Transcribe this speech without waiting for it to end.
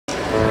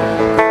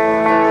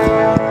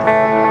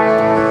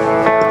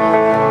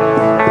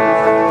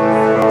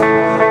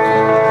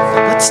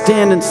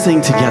stand and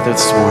sing together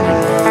this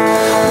morning.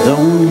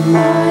 Though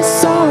my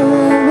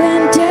sorrow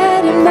and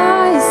dead in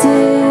my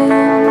sin,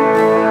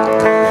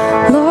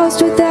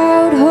 lost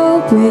without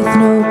hope with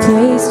no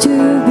place to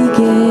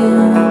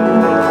begin,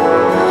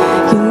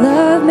 your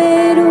love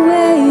made a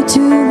way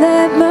to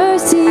let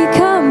mercy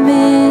come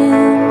in.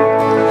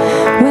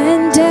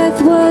 When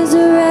death was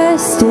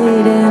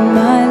arrested and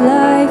my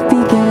life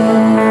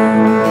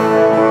began,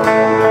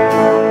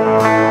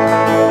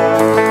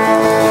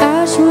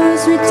 ash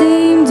was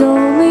redeemed,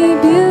 only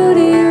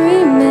beauty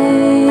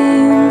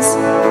remains.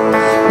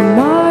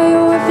 My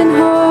orphan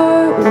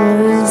heart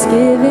was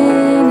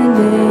given in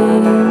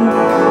vain.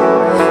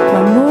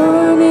 My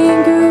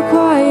mourning grew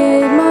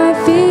quiet, my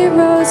feet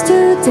rose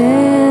to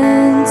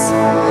dance.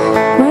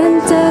 When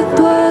death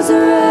was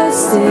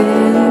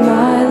arrested,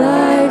 my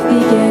life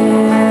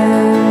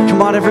began.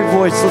 come on, every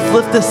voice, let's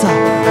lift this up.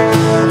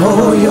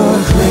 Oh, your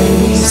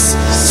grace,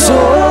 so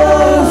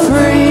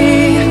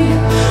free,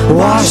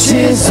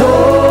 washes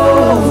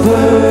over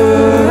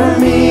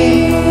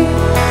me.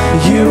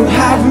 You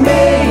have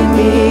made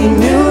me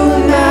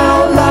new,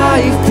 now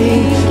life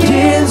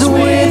begins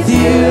with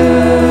you.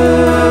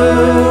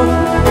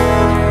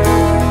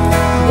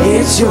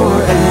 It's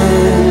your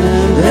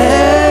endless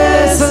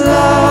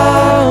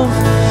love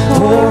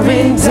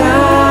pouring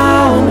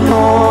down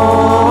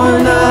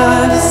on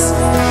us.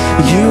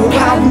 You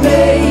have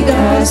made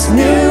us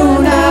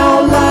new,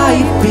 now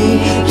life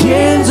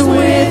begins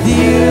with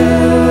you.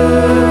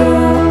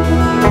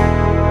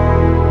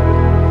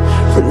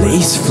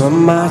 Released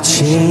from my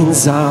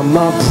chains, I'm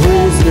a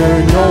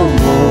prisoner no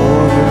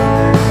more.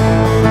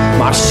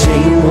 My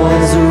shame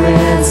was a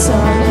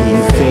ransom He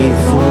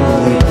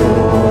faithfully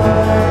bore.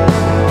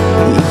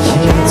 He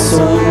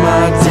canceled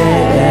my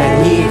debt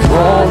and He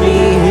called me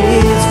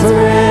His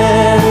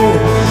friend.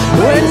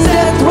 When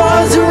death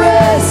was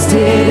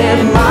arrested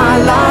and my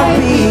life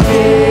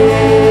began.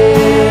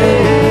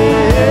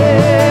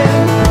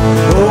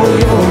 Oh,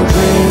 your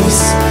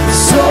grace,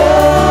 so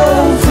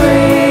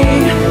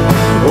free,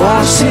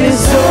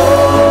 washes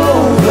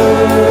over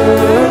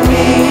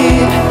me.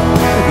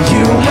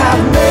 You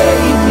have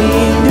made me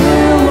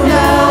new,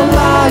 now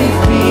life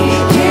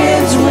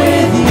begins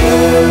with you.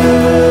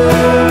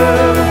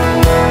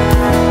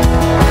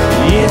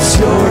 It's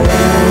your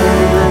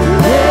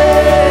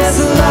endless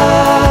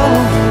love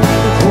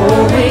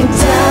pouring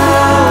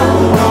down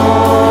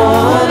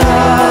on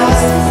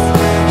us.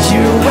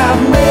 You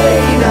have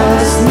made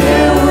us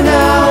new,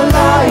 now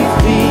life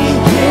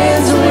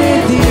begins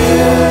with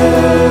you.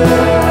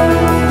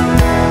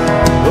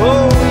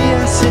 Oh,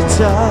 yes, it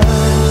does.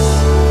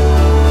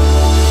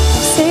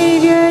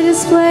 Savior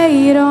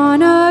displayed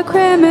on a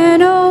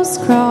criminal's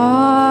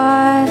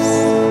cross.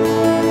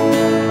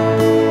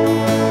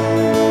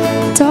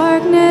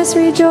 Darkness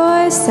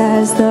rejoiced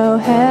as though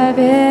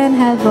heaven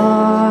had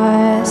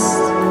lost.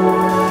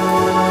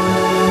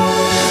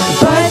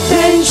 But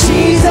then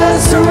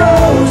Jesus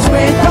arose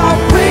with our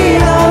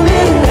freedom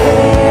in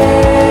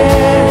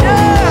hand.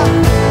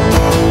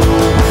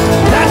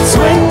 That's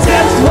when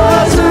death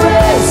was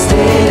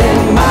arrested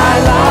and my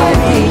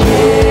life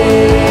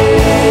began.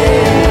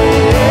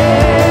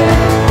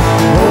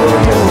 Oh,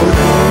 your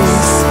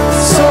grace,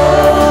 so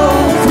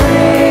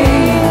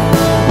free,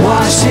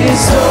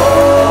 washes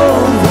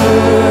over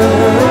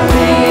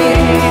me.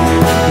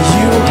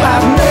 You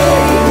have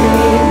made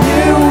me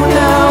new,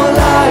 now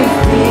life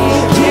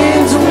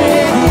begins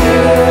with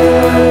you.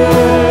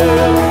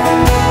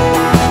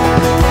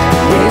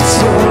 It's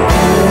your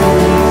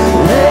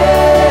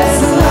endless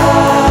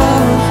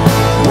love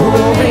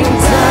pouring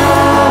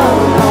down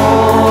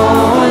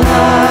on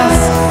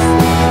us.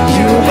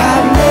 You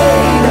have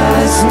made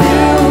us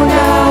new,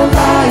 now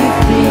life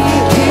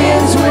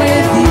begins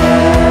with you.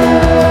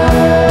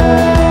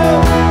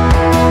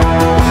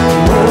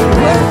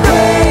 We're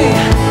free,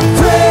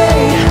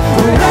 free,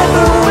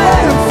 forever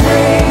we're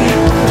free.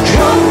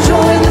 Come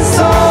join the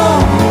song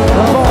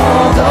of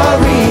all the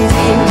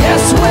redeemed.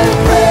 Yes, we're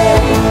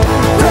free,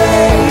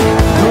 free,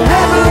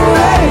 forever,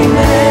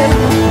 amen.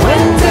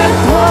 When death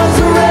was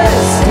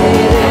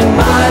arrested and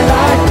my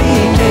life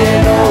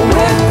began. Oh,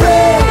 we're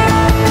free,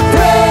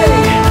 free,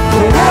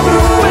 forever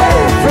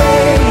we're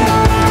free.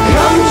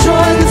 Come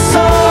join the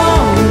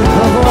song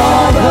of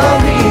all the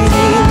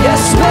redeemed.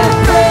 Yes, we're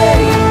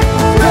free,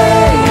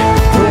 free,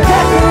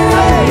 forever,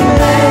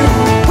 amen.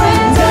 When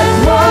death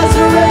was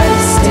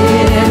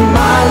arrested and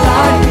my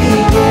life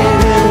began.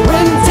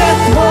 When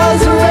death was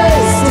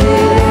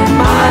arrested and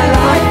my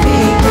life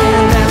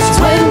began. That's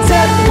when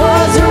death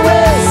was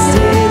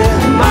arrested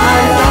and my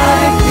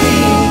life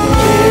began.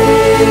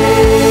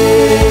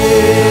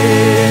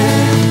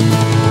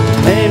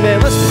 Amen.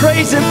 Let's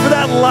praise Him for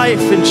that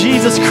life in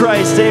Jesus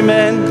Christ.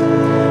 Amen.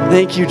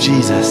 Thank you,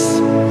 Jesus.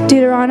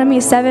 Deuteronomy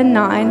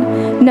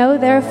 7:9. Know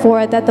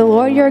therefore that the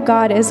Lord your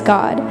God is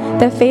God,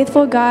 the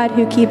faithful God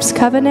who keeps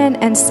covenant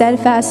and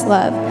steadfast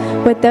love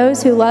with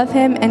those who love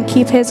Him and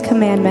keep His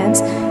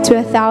commandments to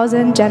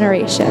 1,000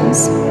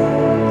 generations.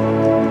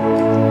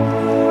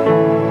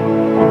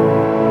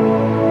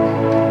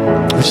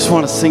 We just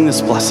want to sing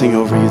this blessing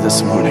over you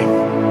this morning.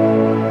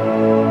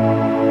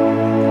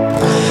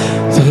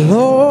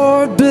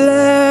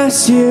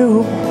 bless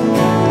you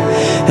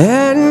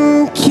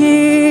and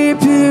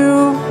keep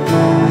you.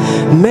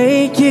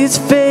 Make his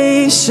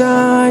face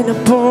shine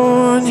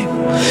upon you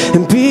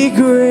and be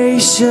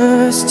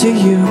gracious to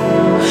you.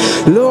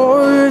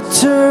 Lord,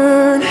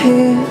 turn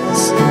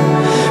his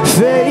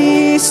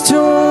face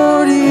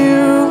toward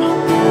you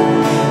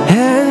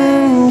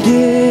and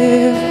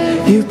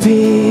give you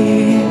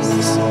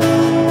peace.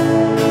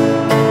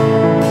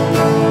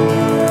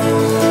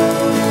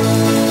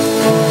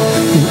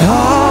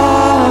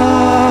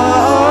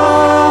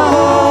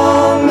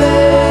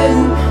 Amen.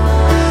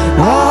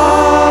 Amen.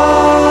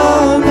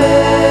 Amen.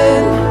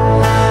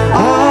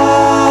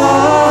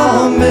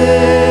 Amen.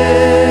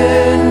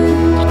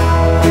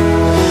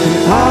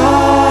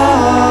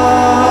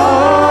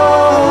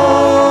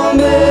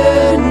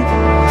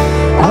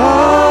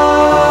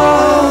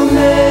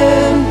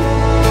 Amen.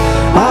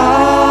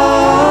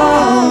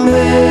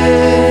 Amen.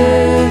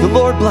 The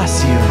Lord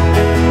bless you.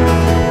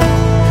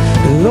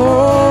 The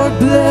Lord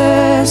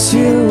bless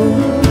you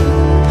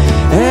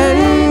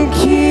and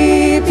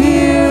keep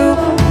you.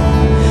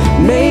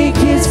 Make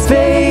his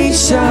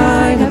face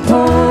shine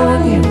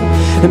upon you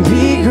and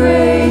be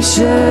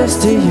gracious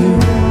to you.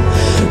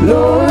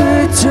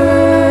 Lord,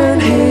 turn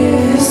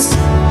his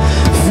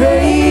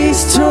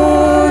face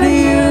toward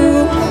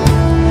you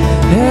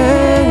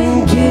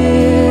and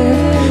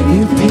give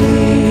you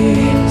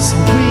peace.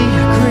 We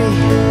agree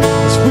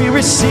as we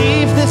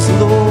receive this,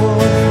 Lord.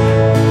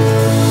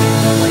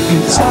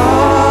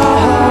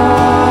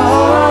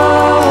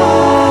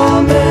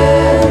 Amen.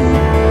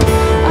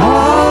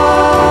 Amen.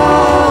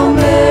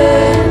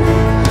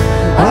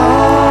 Amen.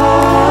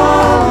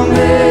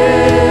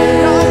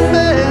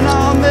 Amen.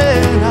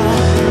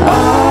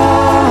 Amen.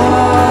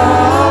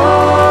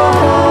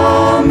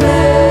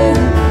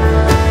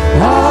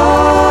 Amen.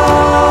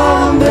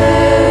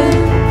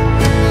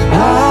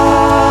 Amen.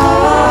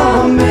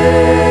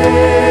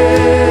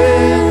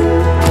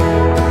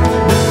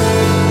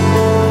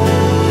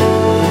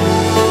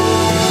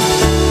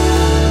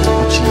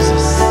 Oh,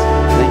 Jesus,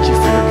 thank you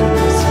for your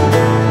goodness,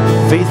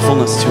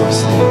 faithfulness to us,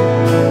 Lord.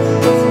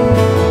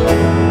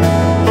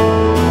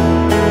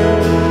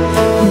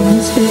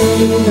 His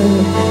favor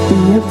be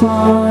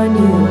upon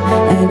you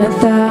and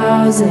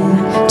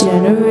 1,000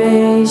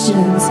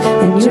 generations,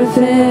 and your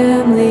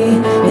family,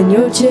 and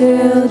your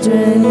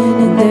children,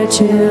 and their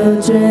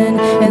children,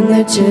 and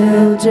their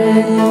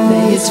children.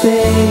 May his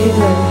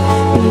favor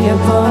be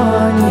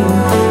upon you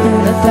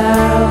and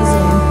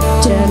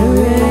 1,000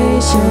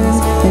 generations,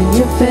 and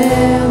your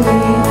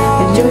family,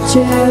 and your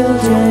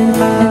children,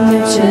 and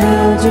their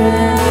children,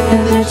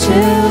 and their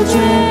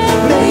children.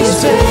 May his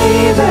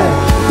favor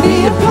be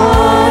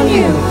upon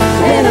you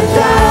and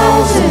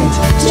 1,000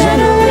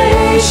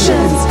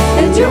 generations,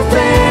 and your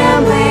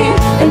family,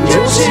 and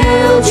your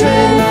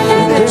children,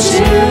 and their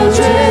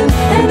children,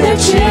 and their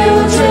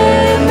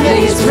children. May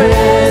his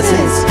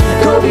presence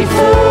go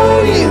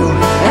before you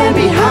and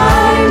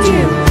behind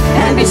you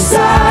and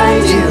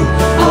beside you,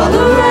 all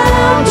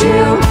around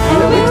you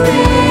and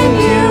within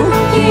you.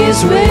 He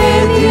is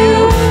with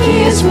you,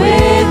 he is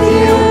with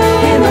you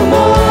in the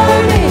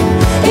morning,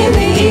 in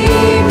the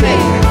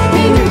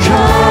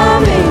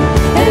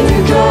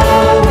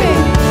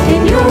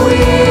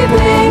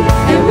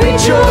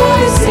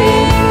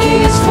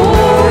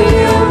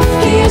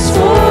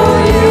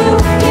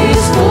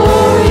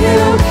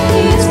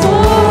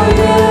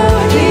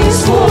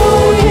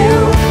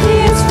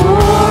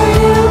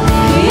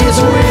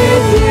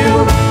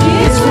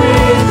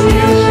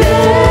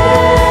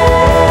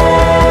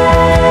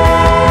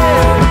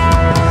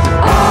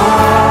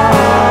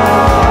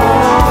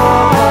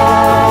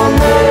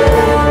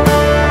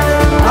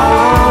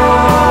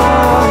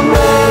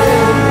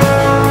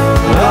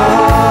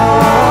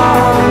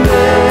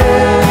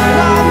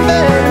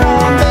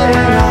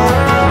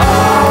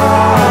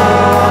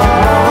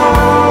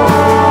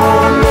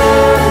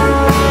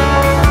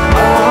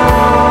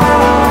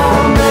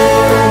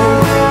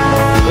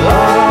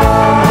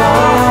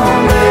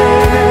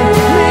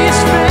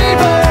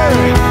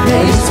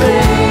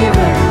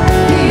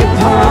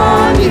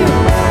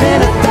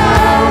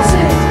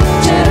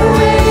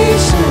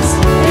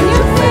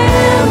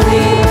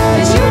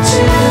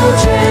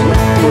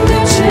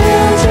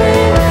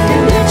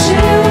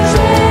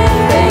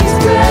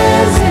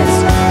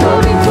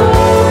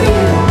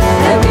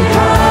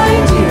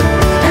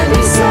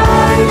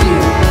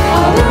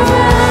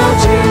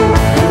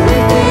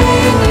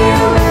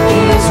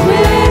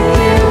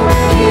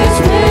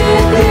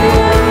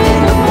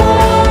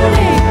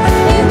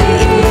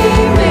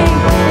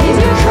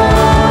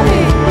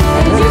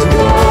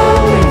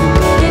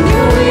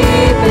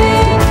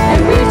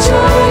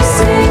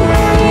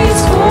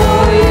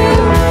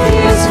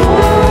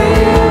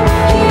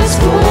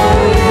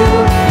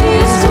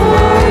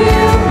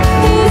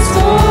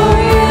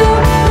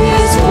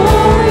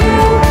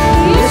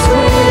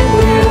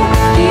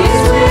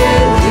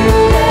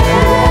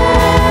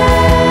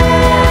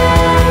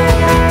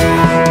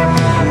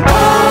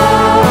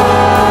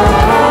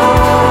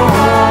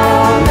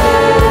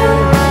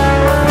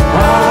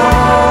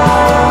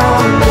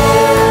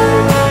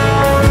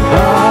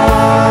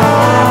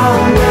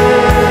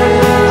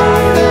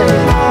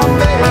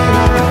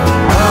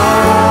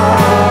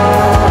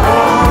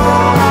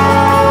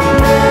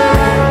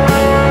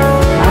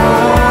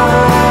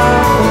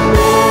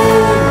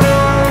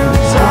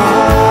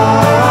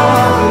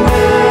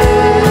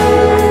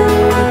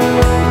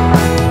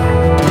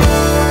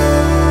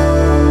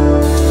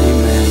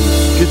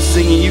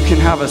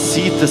have a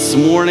seat this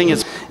morning.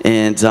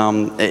 And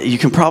you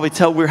can probably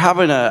tell we're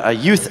having a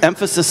youth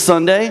emphasis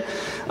Sunday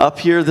up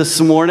here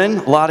this morning.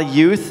 A lot of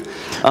youth.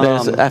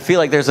 I feel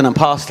like there's an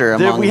imposter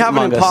among us. We have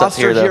an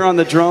imposter here on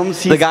the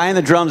drums. The guy in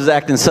the drums is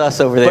acting sus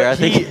over there.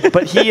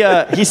 But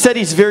he said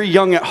he's very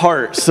young at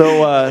heart.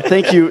 So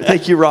thank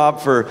you, Rob,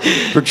 for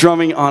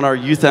drumming on our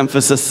youth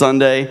emphasis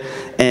Sunday.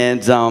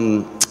 And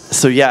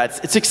so yeah,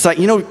 it's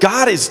exciting. You know,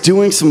 God is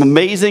doing some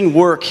amazing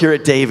work here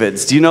at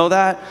David's. Do you know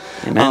that?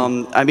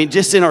 Amen. I mean,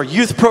 just in our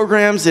youth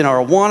programs, in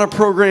our Awana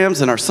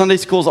programs, in our Sunday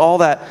schools, all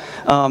that.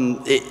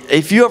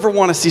 If you ever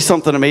want to see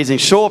something amazing,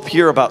 show up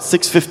here about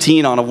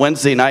 6:15 on a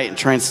Wednesday night and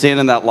try and stand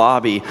in that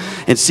lobby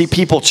and see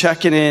people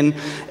checking in.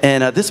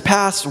 And this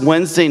past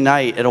Wednesday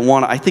night at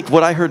Awana, I think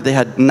what I heard, they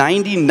had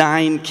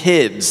 99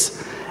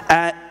 kids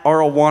at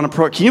our Awana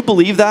program. Can you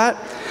believe that?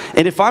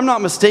 And if I'm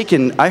not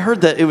mistaken, I heard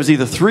that it was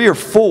either 3 or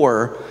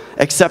 4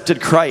 accepted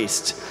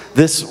Christ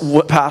this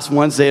past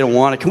Wednesday at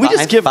Awana. Can we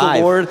just give the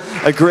Lord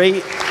a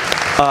great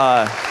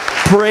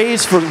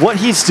praise for what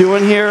he's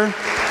doing here?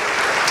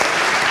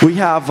 We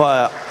have,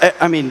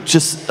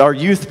 just our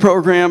youth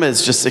program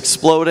is just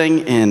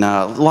exploding, and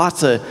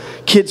lots of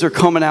kids are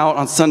coming out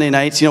on Sunday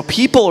nights. You know,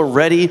 people are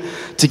ready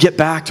to get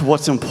back to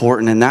what's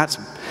important, and that's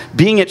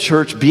being at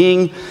church,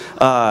 being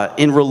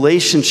in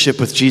relationship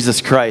with Jesus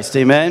Christ.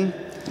 Amen?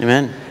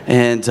 Amen.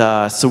 And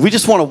so we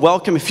just want to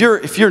welcome, if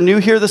you're new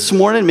here this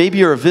morning, maybe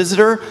you're a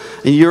visitor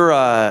and you're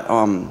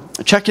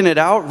checking it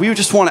out, we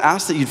just want to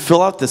ask that you'd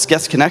fill out this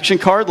guest connection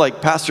card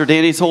like Pastor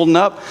Danny's holding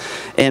up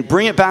and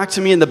bring it back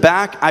to me in the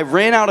back. I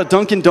ran out of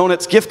Dunkin'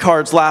 Donuts gift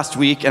cards last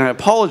week, and I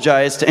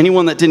apologize to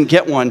anyone that didn't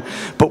get one,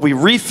 but we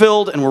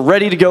refilled and we're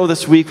ready to go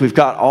this week. We've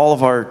got all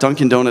of our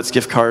Dunkin' Donuts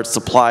gift card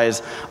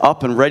supplies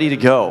up and ready to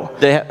go.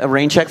 They have a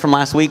rain check from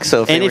last week,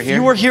 so if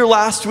you were here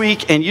last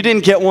week and you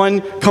didn't get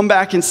one, come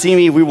back and see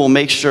me. We will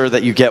make sure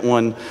that you get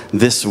one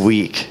this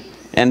week.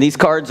 And these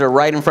cards are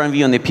right in front of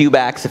you on the pew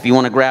backs if you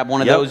want to grab one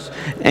of those.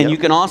 And you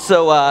can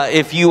also,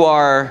 if you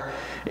want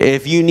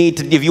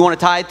to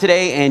tithe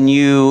today and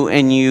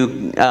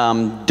you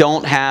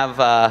don't have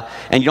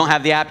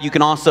the app, you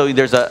can also,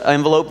 there's an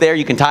envelope there.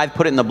 You can tithe,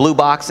 put it in the blue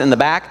box in the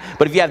back.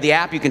 But if you have the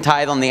app, you can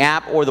tithe on the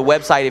app or the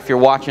website if you're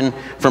watching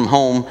from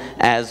home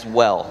as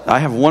well. I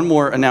have one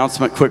more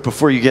announcement quick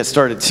before you get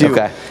started too.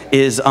 Okay.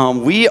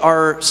 We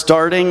are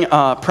starting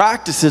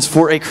practices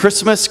for a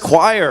Christmas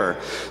choir.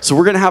 So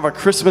we're going to have a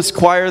Christmas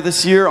choir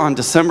this year on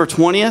December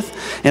 20th.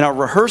 And our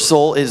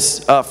rehearsal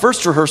is,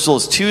 first rehearsal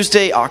is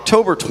Tuesday,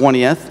 October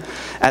 20th.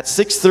 At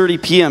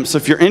 6:30 p.m. So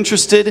if you're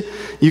interested,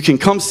 you can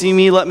come see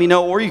me, let me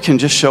know, or you can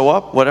just show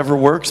up, whatever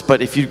works.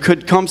 But if you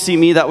could come see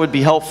me, that would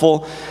be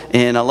helpful.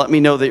 And let me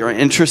know that you're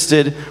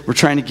interested. We're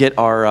trying to get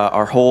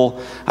our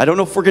whole, I don't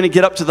know if we're going to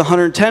get up to the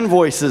 110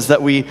 voices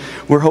that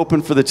we're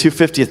hoping for the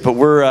 250th, but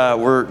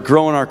we're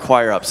growing our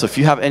choir up. So if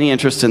you have any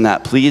interest in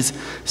that, please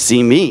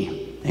see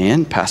me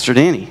and Pastor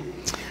Danny.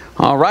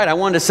 All right, I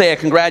wanted to say a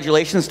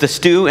congratulations to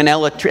Stu and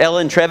Ellen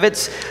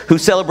Trevitz, who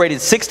celebrated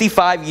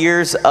 65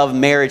 years of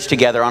marriage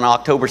together on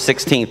October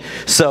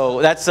 16th.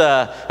 So that's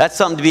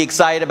something to be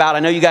excited about. I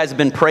know you guys have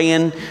been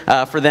praying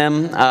for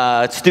them.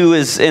 Stu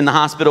is in the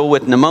hospital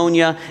with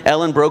pneumonia.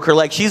 Ellen broke her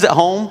leg. She's at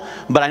home,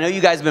 but I know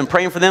you guys have been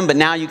praying for them. But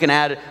now you can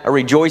add a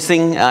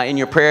rejoicing in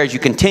your prayer as you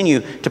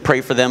continue to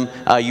pray for them.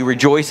 You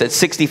rejoice at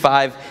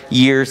 65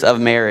 years of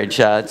marriage.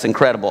 It's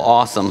incredible,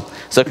 awesome.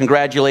 So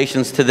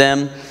congratulations to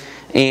them.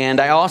 And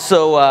I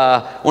also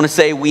want to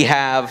say we're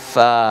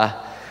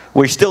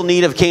still in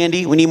need of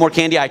candy. We need more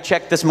candy. I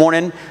checked this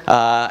morning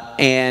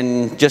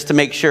and just to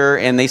make sure,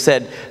 and they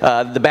said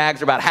the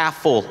bags are about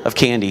half full of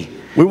candy.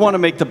 We want to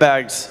make the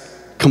bags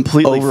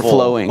completely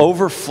overflowing. Full.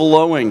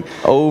 Overflowing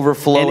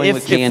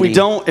with candy.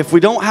 If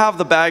we don't have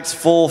the bags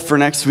full for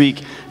next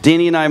week,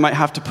 Danny and I might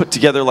have to put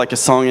together like a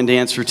song and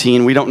dance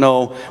routine. We don't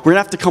know. We're gonna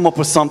have to come up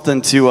with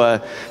something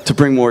to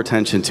bring more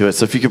attention to it.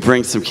 So if you could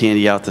bring some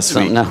candy out this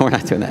week. No, we're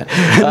not doing that.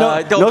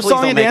 No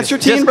song and dance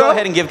routine, just bro? Go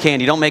ahead and give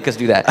candy. Don't make us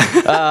do that.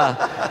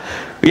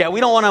 Yeah,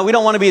 we don't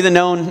want to be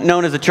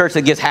known as a church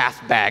that gets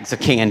half bags of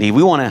candy.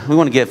 We want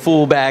to get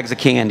full bags of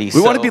candy.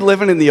 We want to be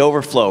living in the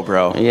overflow,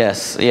 bro.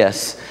 Yes.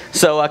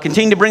 So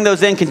continue to bring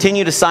those in.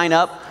 Continue to sign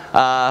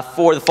up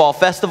for the fall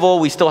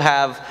festival. We still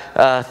have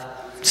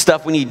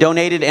stuff we need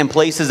donated and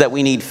places that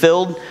we need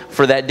filled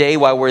for that day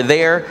while we're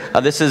there.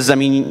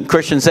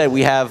 Christian said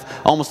we have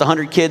almost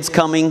 100 kids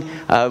coming.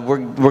 We're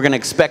going to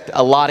expect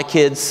a lot of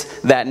kids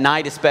that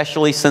night,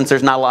 especially since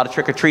there's not a lot of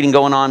trick-or-treating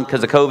going on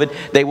because of COVID.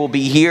 They will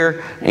be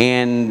here,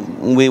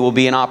 and we will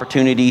be an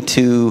opportunity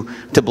to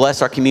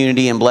bless our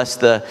community and bless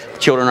the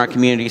children in our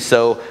community.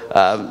 So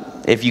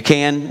if you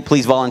can,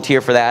 please volunteer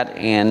for that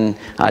and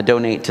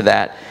donate to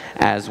that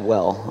as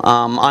well.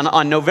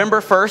 On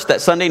November 1st, that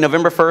Sunday,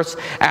 November 1st,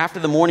 after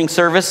the morning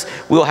service,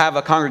 we'll have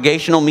a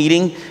congregational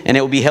meeting, and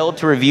it will be held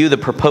to review the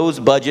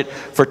proposed budget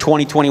for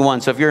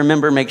 2021. So if you're a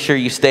member, make sure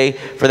you stay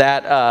for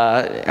that,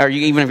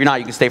 even if you're not,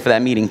 you can stay for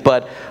that meeting.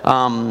 But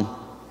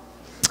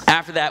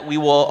After that, we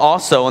will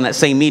also, on that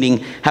same meeting,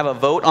 have a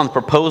vote on the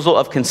proposal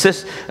of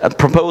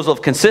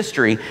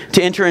consistory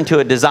to enter into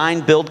a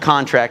design-build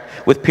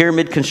contract with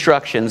Pyramid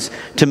Constructions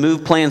to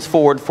move plans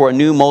forward for a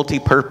new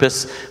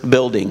multi-purpose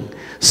building.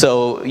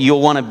 So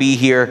you'll want to be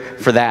here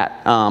for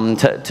that,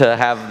 to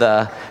have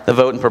the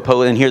vote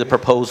and hear the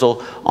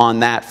proposal on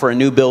that for a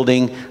new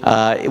building.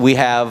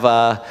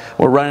 We're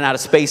running out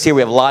of space here.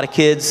 We have a lot of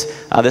kids.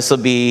 This will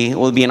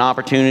be an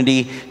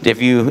opportunity.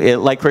 If you,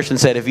 like Christian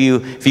said, if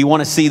you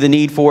want to see the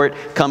need for it,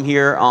 come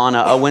here on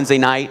a Wednesday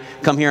night,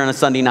 come here on a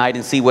Sunday night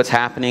and see what's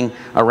happening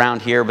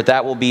around here. But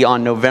that will be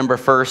on November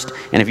 1st.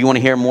 And if you want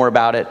to hear more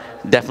about it,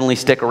 definitely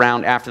stick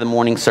around after the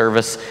morning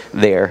service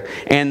there.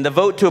 And the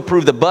vote to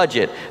approve the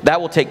budget, that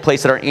will take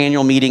place at our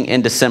annual meeting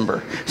in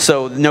December.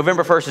 So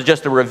November 1st is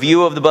just a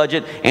review of the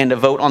budget and a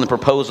vote on the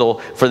proposal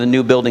for the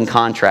new building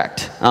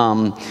contract.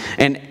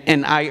 And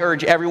I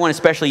urge everyone,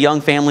 especially young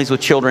families with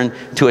children,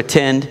 to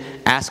attend,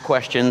 ask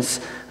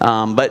questions,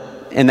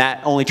 and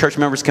that only church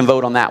members can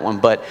vote on that one,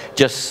 but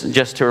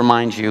just to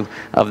remind you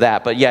of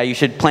that. But yeah, you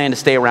should plan to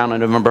stay around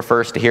on November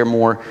 1st to hear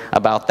more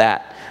about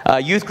that.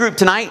 Youth group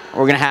tonight,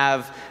 we're going to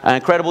have an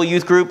incredible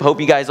youth group.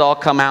 Hope you guys all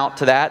come out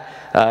to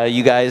that.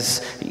 You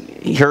guys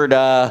heard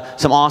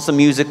some awesome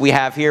music we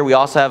have here. We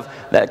also have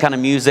that kind of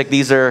music.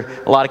 These are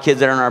a lot of kids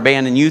that are in our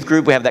band and youth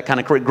group. We have that kind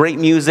of great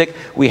music.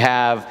 We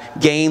have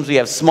games. We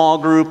have small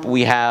group.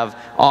 We have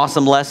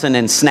awesome lesson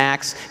and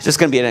snacks. It's just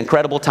going to be an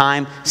incredible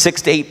time.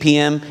 6 to 8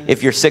 p.m.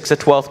 If you're 6th to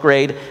 12th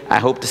grade, I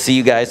hope to see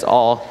you guys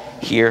all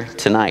here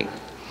tonight.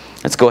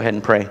 Let's go ahead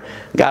and pray.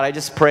 God, I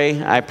just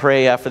pray. I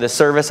pray for this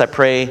service. I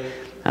pray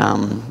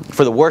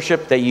for the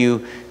worship that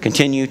you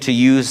continue to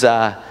use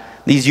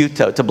these youth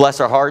to bless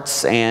our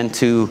hearts and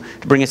to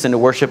bring us into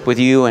worship with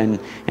you. And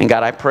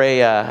God, I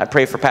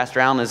pray for Pastor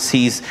Allen as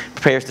he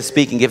prepares to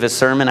speak and give his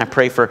sermon. I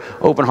pray for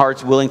open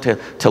hearts, willing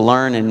to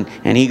learn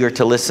and eager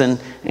to listen.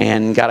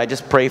 And God, I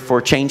just pray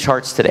for changed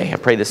hearts today. I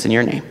pray this in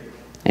your name.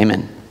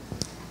 Amen.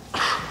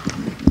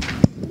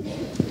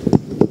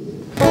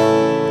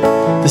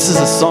 This is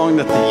a song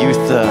that the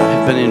youth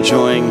have been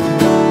enjoying.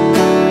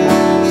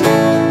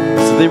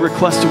 So they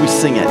requested we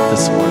sing it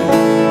this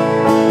morning.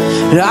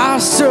 I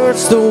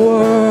searched the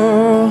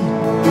world,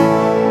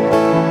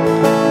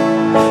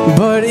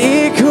 but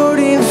it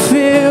couldn't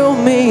fill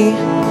me.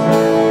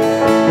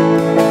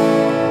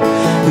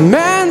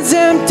 Man's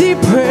empty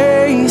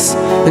praise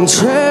and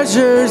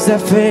treasures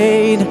that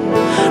fade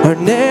are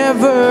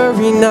never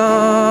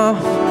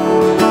enough.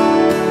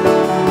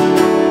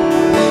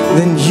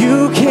 Then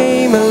you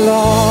came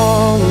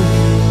along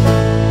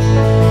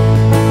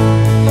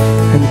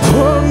and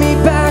put me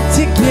back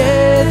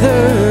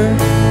together.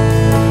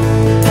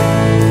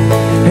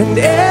 And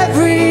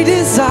every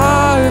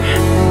desire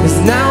is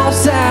now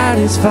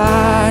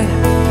satisfied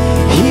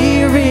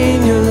here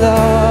in your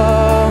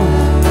love.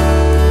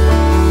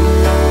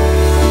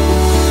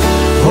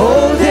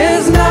 Oh,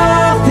 there's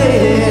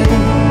nothing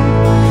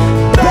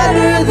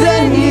better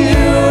than you.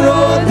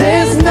 Oh,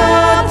 there's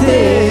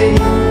nothing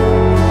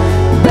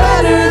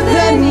better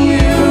than you.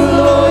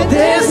 Oh,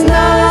 there's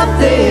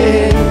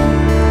nothing.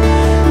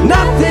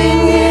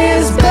 Nothing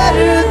is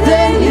better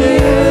than you.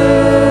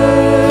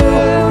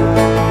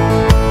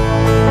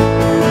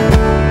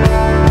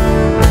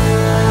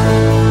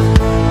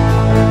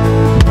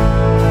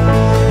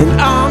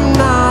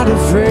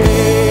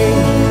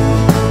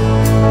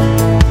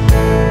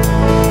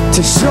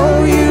 To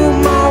show you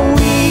my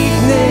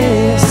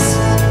weakness,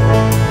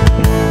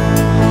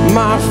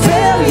 my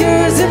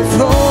failures and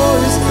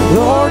flaws,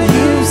 Lord,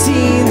 you've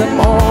seen them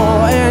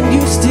all, and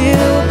you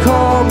still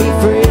call me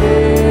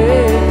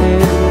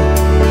friend.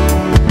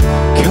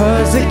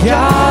 'Cause the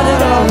God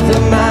of the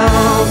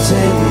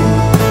mountain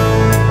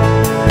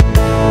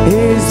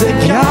is the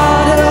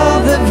God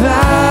of the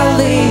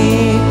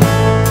valley,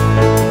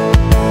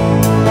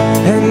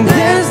 and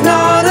there's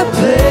not a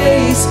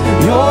place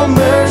your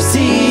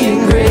mercy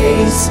and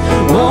grace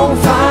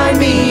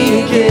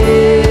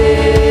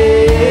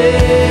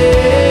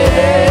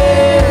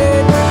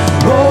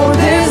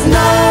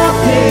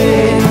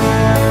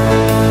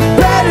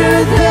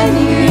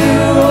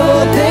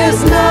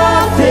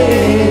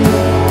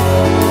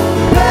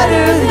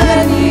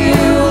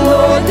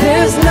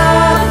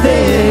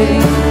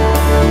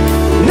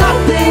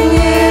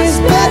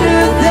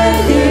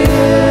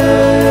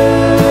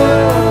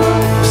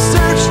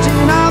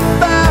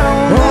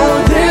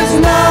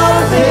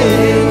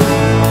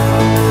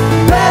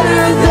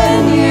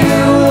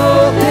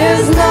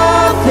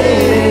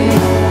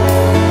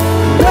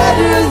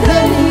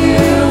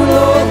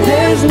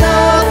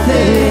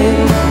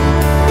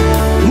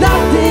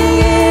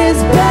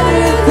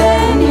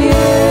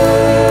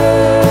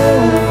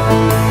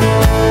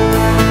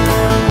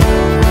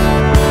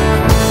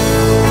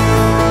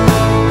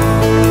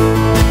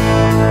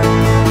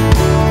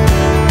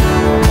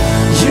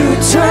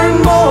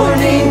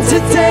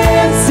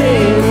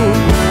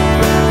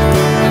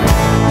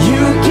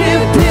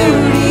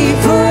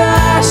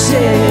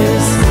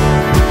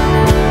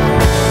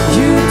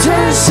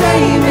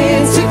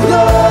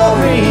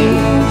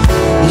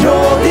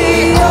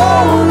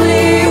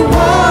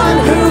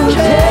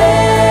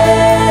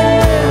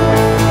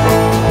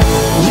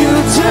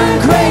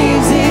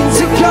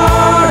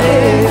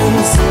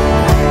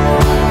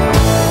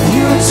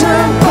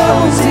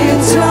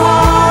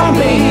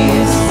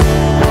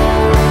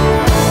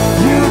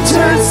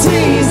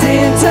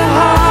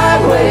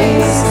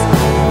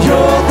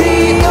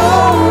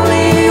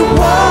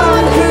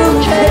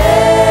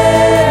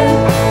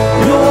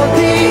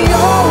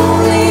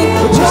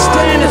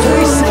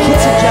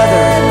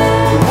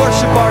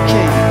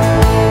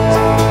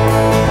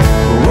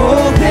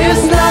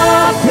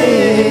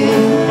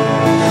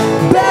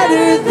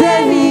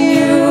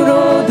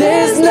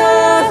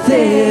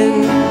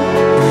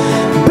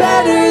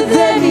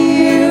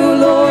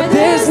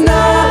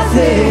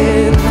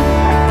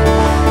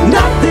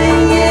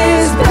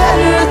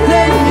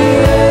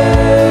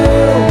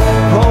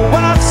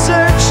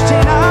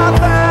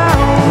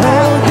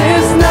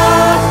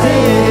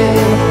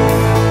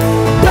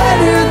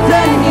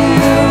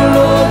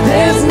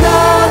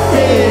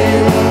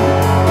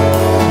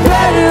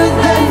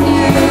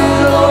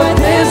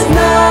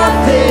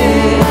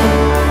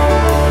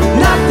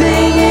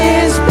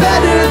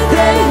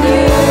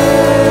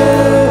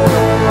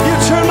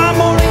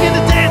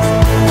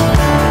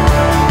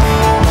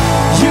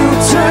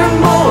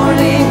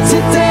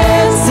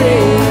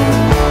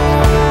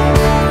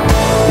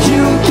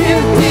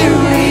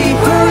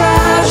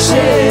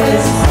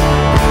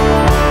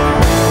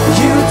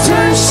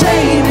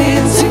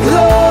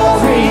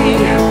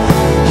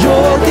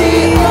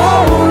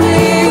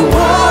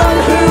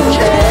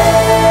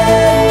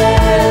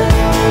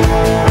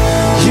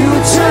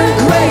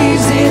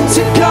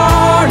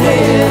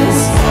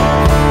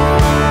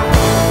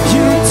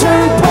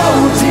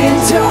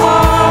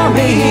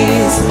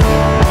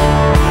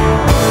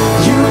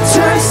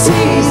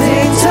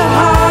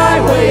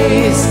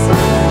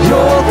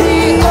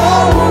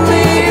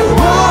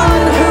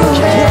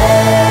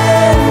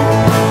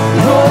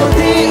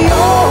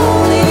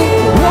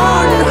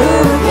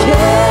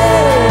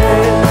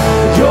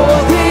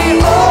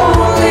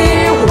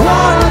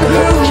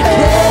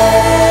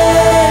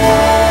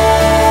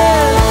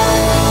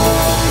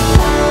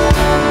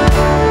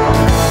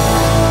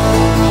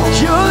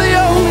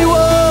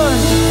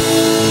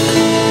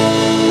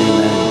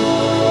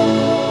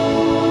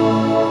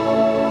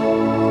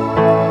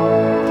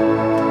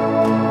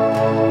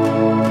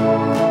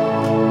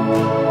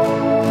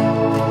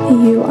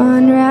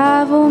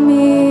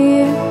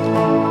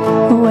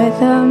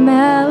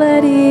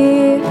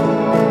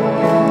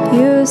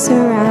you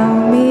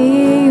surround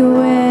me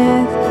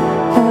with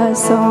a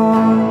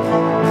song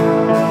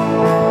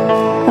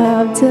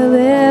of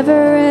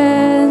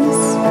deliverance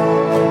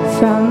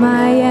from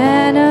my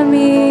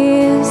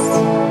enemies,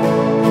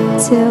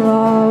 till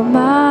all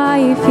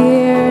my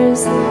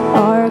fears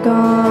are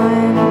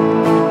gone.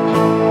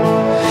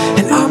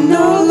 And I'm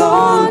no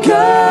longer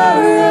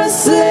a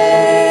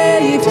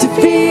slave to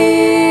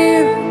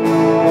fear.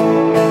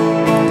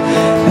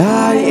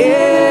 I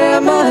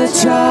am a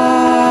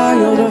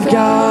child of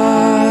God.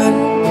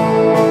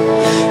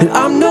 And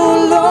I'm no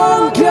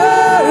longer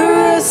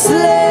a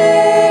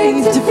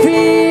slave to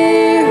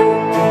fear.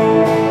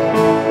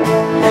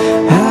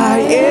 I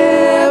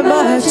am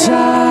a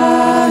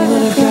child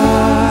of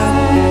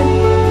God.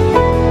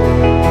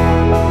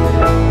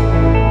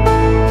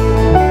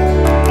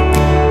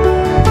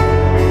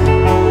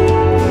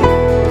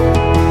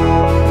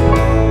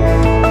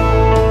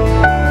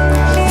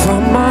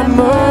 From my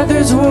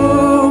mother's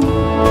womb,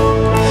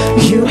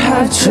 you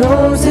have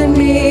chosen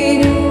me.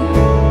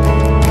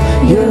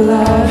 Your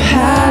love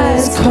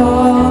has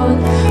called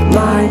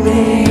my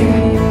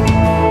name.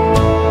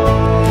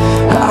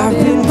 I've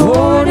been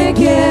born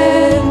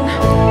again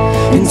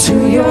into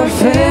your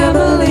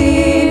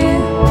family.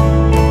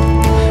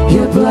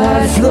 Your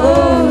blood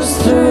flows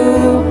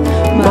through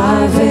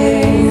my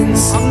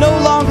veins. I'm no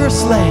longer a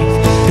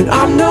slave. And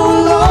I'm no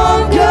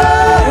longer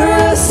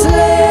a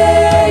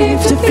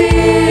slave to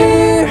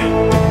fear.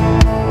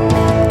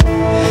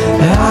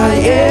 I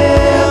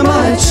am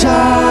a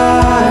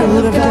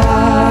child of God.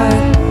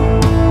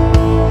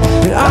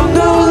 And I'm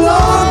no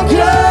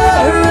longer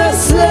a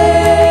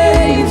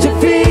slave to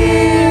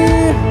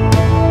fear.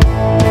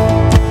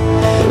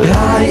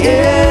 I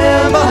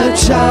am a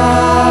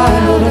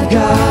child of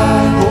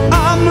God.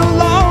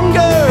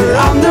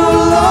 I'm no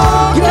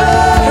longer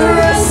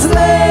a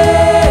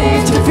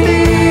slave to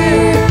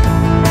fear.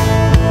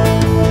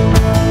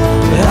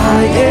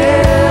 I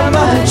am a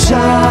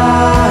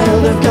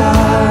child of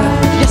God.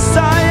 Yes, I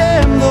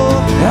am,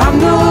 Lord. I'm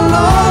no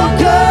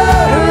longer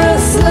a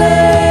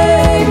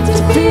slave to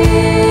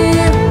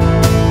fear.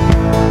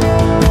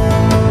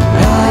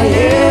 I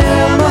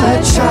am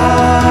a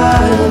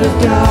child of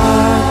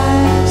God.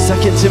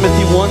 2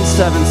 Timothy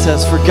 1:7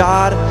 says, "For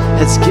God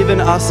has given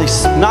us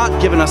not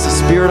given us a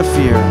spirit of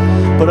fear,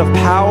 but of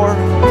power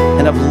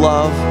and of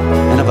love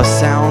and of a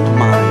sound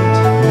mind."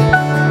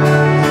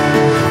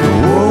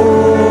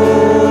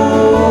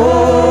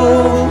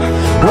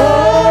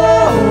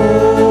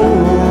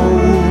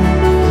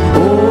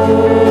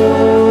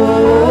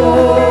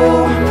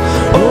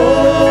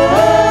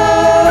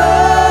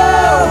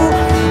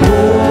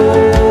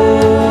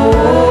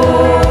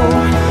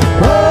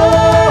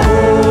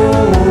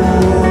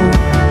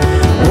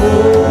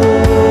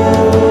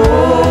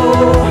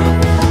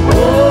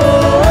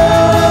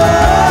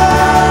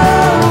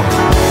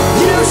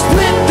 You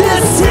split the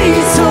sea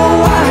so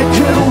I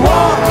could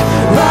walk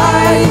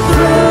right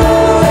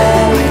through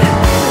it.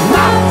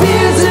 My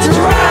fears are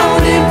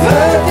drowned in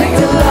perfect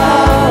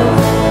love.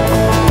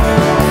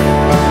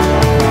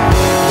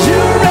 You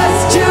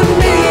rescued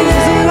me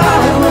and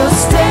I will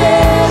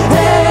stand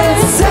and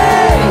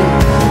say,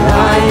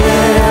 I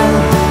am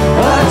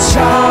a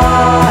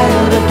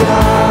child of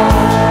God.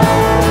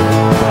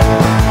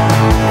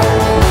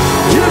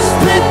 You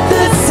split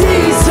the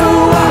sea so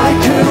I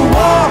could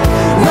walk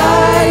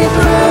right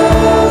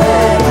through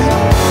it.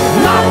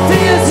 My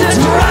fears are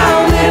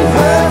drowned in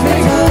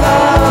perfect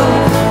love.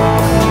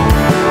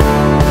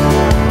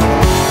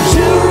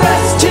 You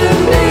rescued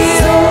me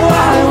so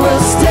I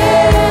will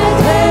stand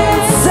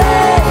and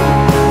say,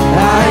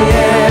 I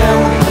am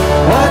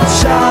a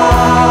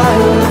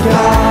child of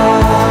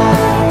God.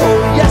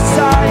 Oh, yes,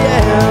 I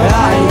am.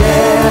 I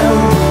am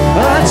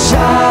a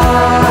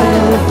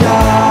child of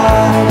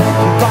God.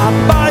 Bought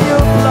by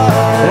your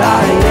blood.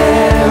 I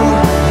am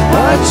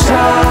a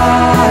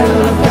child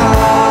of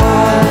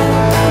God.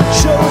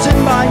 Chosen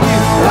by you.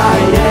 I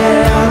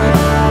am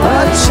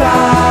a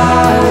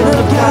child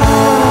of God.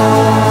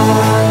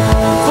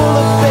 Full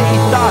of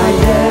faith, I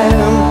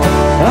am.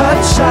 A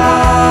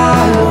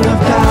child of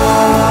God.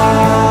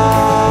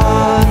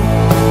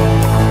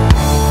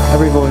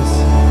 Every voice.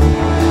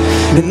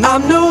 And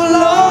I'm no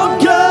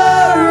longer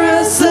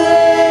a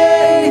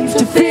slave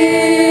to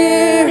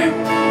fear.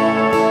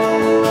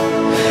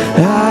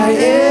 I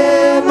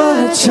am a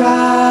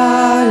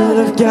child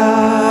of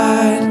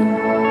God.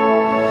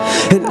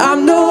 And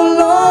I'm no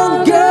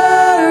longer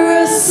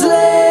a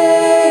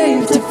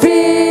slave to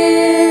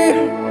fear.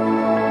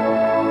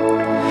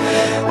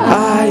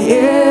 I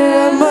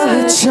am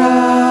a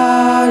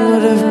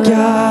child of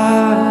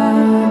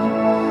God.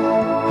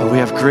 We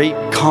have great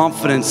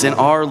confidence in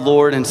our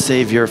Lord and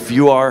Savior if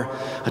you are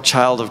a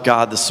child of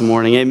God this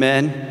morning.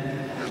 Amen.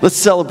 Let's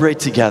celebrate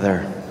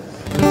together.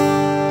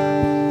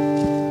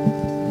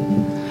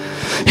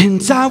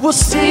 And I will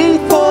sing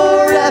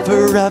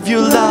forever of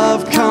your love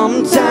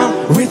come down.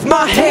 With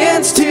my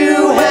hands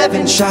to heaven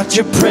heaven, shout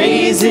your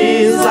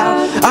praises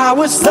out. I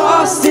was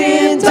lost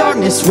in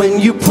darkness when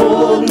you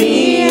pulled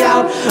me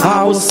out.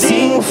 I will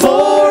sing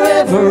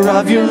forever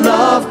of your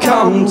love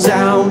come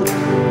down.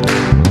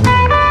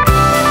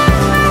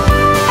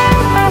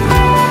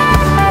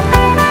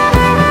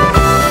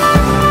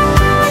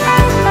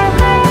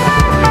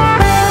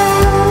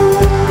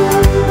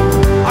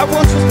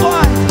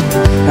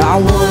 I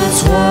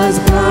once was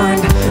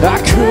blind, I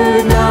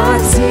could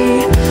not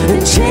see. The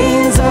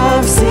chains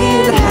of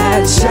sin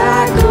had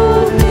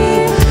shackled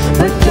me.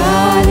 But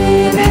God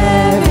in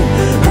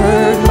heaven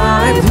heard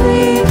my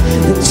plea.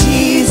 And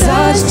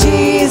Jesus,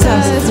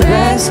 Jesus,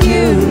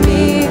 rescue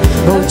me.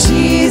 Oh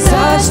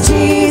Jesus,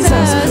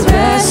 Jesus,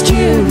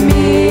 rescue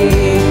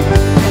me.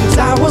 And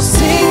I will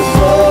sing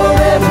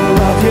forever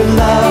of your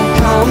love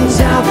comes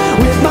down.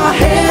 With my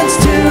hands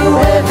to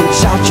heaven,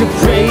 shout your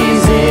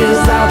praises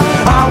out.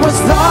 I was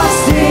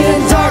lost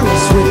in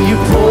darkness when you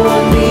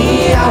pulled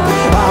me out.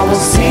 I will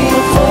sing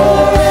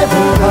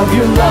forever of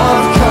your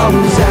love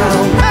comes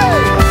down.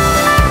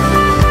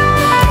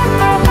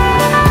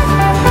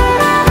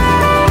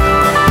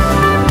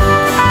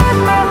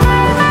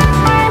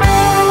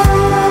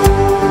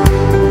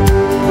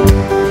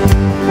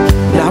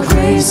 Now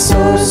grace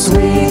so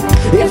sweet,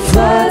 it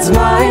floods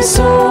my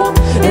soul,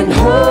 and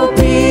hope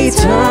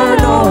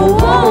eternal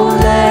won't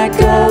let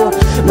go.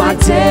 My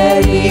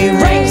debt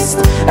erased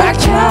at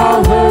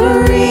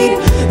Calvary,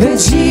 then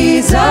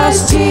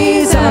Jesus,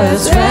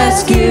 Jesus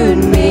rescued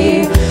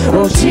me.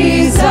 Oh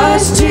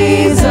Jesus,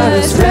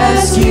 Jesus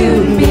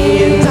rescued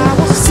me. And I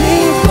will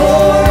sing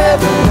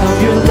forever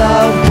of your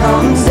love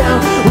comes down.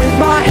 With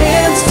my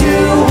hands to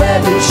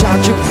heaven,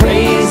 shout your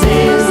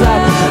praises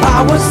out.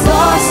 I was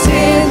lost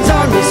in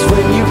darkness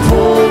when you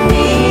pulled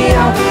me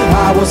out.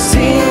 I will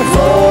sing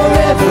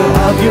forever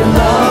of your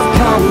love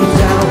comes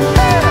down.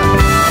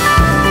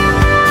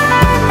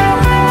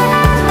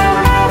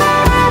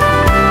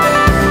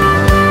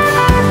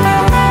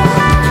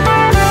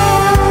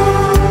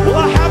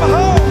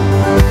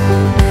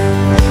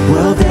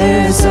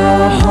 There's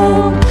a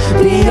home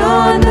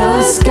beyond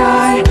the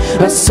sky,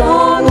 a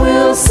song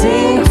we'll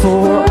sing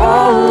for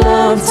all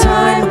of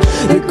time.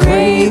 The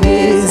grave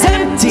is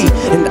empty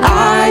and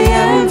I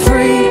am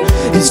free,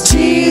 'cause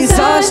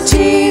Jesus,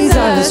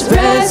 Jesus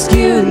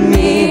rescued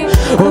me.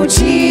 Oh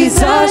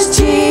Jesus,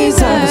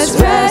 Jesus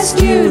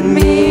rescued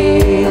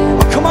me.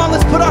 Oh, come on,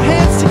 let's put our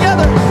hands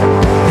together.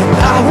 And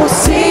I will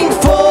sing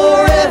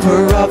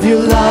forever of your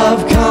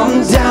love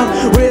comes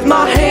down. With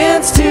my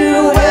hands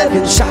to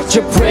heaven, shout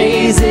your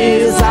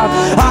praises out.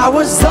 I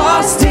was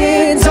lost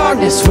in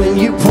darkness when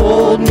you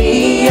pulled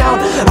me out.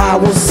 I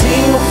will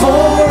sing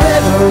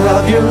forever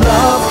of your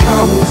love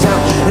comes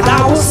down. And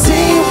I will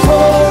sing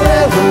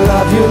forever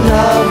of your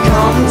love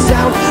comes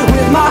down.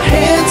 With my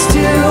hands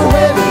to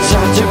heaven,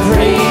 shout your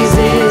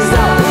praises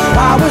out.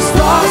 I was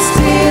lost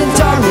in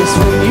darkness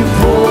when you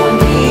pulled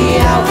me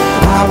out.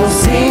 I will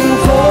sing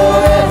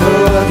forever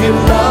of your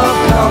love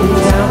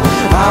comes down.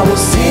 I will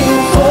sing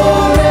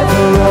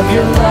forever of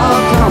your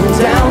love comes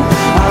down.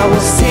 I will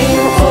sing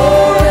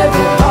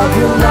forever of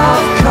your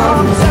love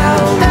comes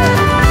down.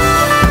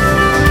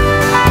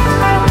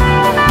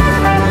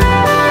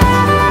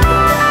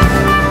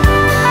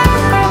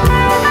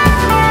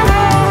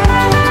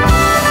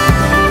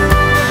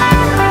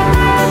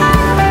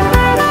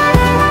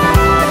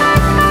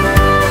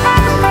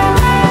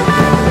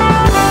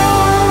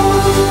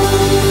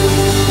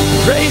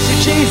 Praise you,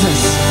 Jesus.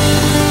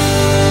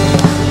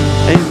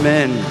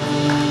 Amen.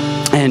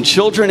 And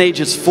children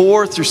ages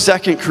 4 through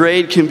 2nd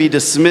grade can be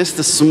dismissed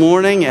this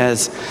morning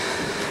as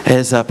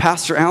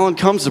Pastor Allen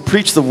comes to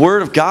preach the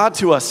Word of God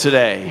to us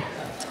today.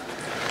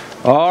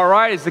 All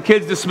right, as the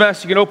kids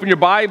dismiss, you can open your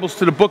Bibles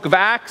to the book of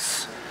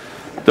Acts.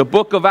 The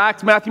book of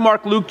Acts, Matthew,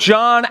 Mark, Luke,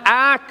 John,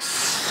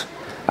 Acts.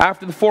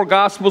 After the 4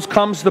 Gospels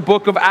comes the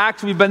book of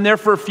Acts. We've been there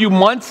for a few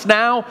months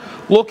now,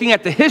 looking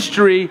at the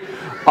history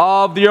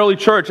of the early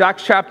church.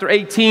 Acts chapter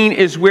 18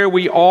 is where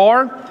we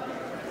are.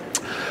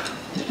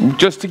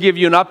 Just to give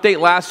you an update,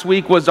 last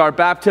week was our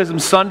baptism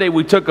Sunday.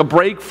 We took a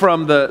break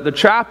from the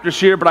chapters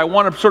here, but I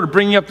want to sort of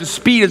bring you up to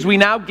speed as we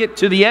now get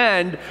to the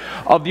end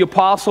of the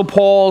Apostle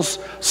Paul's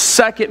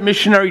second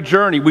missionary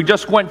journey. We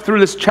just went through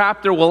this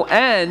chapter. We'll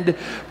end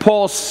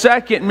Paul's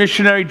second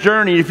missionary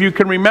journey. If you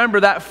can remember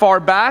that far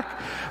back,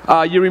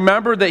 you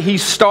remember that he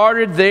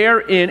started there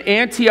in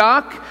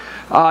Antioch.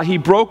 He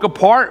broke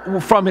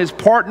apart from his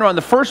partner on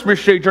the first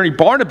missionary journey,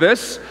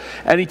 Barnabas,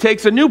 and he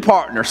takes a new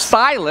partner,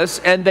 Silas,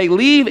 and they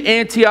leave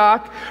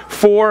Antioch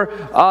for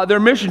their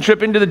mission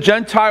trip into the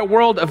Gentile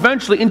world,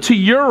 eventually into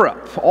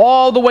Europe,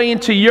 all the way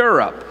into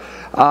Europe.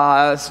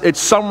 It's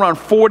somewhere around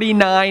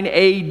 49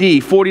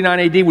 AD. 49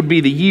 AD would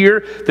be the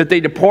year that they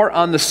depart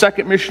on the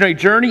second missionary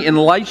journey. In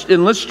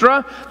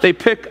Lystra, they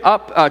pick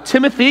up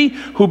Timothy,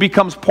 who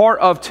becomes part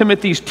of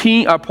Timothy's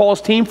team,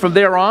 Paul's team from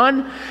there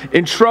on.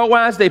 In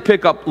Troas, they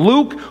pick up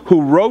Luke,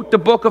 who wrote the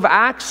book of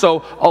Acts.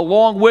 So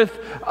along with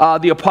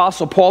the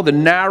Apostle Paul, the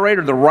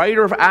narrator, the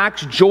writer of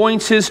Acts,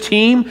 joins his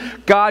team.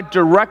 God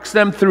directs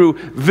them through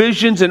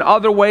visions and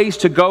other ways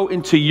to go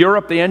into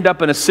Europe. They end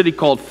up in a city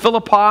called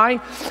Philippi.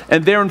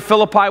 And there in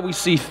Philippi, we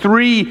see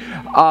three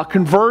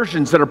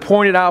conversions that are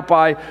pointed out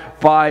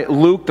by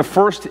Luke. The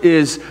first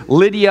is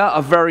Lydia,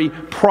 a very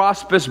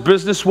prosperous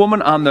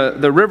businesswoman on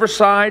the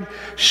riverside.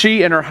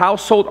 She and her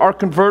household are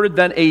converted.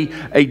 Then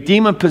a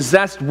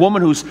demon-possessed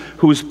woman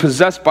who's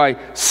possessed by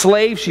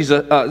slaves. She's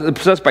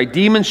possessed by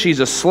demons. She's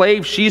a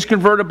slave. She's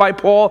converted by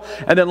Paul.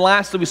 And then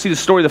lastly, we see the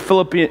story of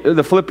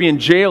the Philippian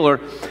jailer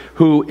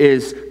who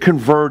is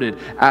converted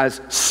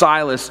as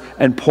Silas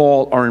and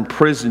Paul are in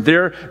prison.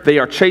 There they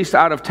are chased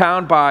out of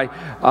town by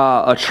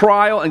a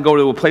trial and go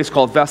to a place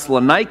called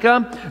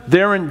Thessalonica.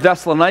 There in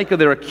Thessalonica,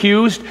 they're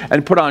accused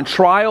and put on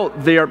trial.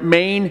 Their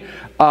main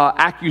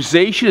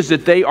accusation is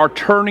that they are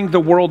turning the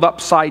world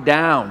upside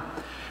down.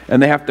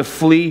 And they have to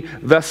flee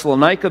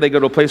Thessalonica. They go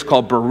to a place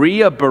called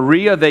Berea.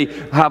 Berea, they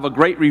have a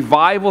great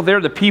revival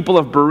there. The people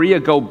of Berea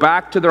go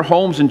back to their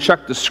homes and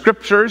check the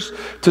scriptures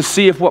to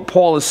see if what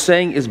Paul is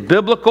saying is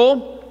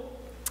biblical.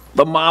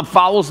 The mob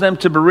follows them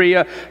to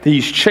Berea.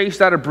 He's chased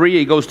out of Berea.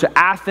 He goes to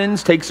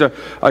Athens, takes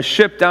a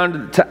ship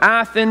down to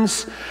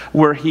Athens,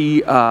 where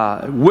he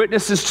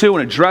witnesses to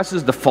and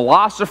addresses the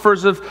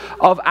philosophers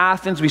of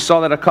Athens. We saw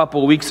that a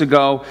couple of weeks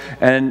ago.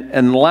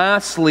 And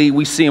lastly,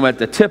 we see him at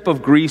the tip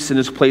of Greece in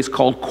this place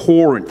called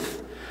Corinth.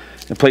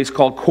 A place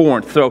called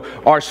Corinth. So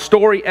our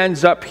story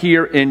ends up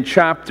here in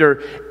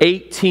chapter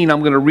 18. I'm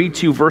going to read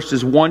to you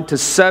verses 1 to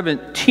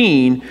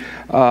 17.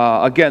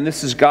 Again,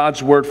 this is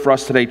God's word for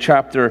us today,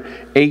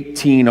 chapter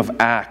 18 of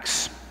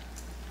Acts.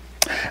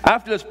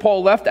 After this,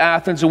 Paul left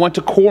Athens and went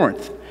to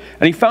Corinth.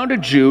 And he found a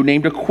Jew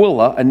named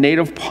Aquila, a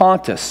native of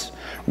Pontus,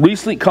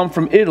 recently come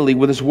from Italy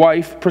with his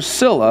wife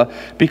Priscilla,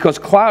 because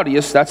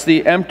Claudius, that's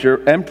the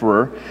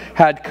emperor,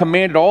 had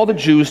commanded all the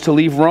Jews to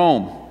leave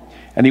Rome.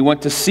 And he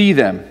went to see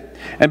them.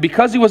 And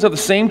because he was of the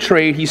same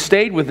trade, he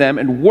stayed with them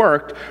and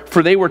worked,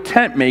 for they were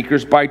tent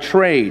makers by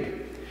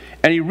trade.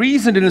 And he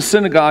reasoned in the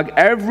synagogue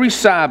every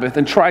Sabbath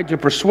and tried to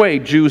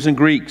persuade Jews and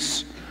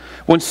Greeks.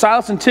 When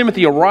Silas and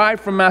Timothy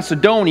arrived from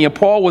Macedonia,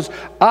 Paul was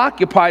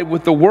occupied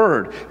with the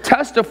word,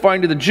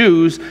 testifying to the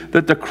Jews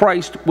that the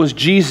Christ was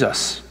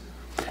Jesus.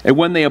 And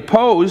when they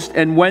opposed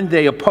and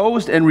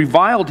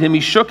reviled him, he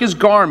shook his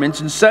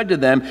garments and said to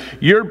them,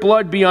 "Your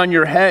blood be on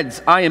your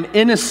heads. I am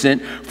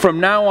innocent. From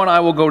now on I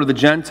will go to the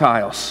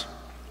Gentiles."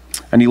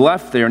 And he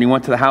left there and he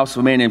went to the house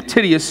of a man named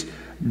Titius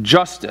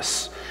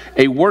Justus,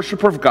 a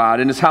worshiper of God,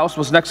 and his house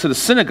was next to the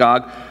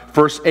synagogue.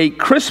 Verse 8,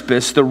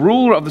 Crispus, the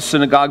ruler of the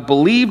synagogue,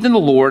 believed in the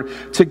Lord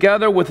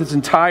together with his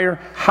entire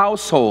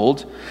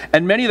household.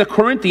 And many of the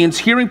Corinthians,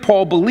 hearing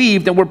Paul,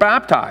 believed and were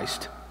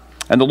baptized.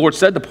 And the Lord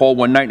said to Paul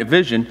one night in a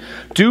vision,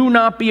 "Do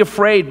not be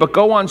afraid, but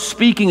go on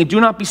speaking and do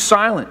not be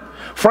silent.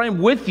 For I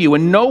am with you,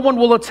 and no one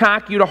will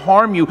attack you to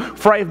harm you,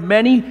 for I have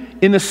many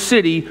in the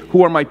city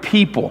who are my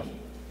people."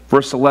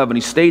 Verse 11,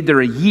 he stayed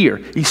there a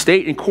year. He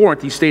stayed in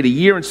Corinth. He stayed a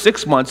year and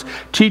 6 months,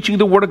 teaching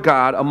the word of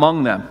God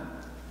among them.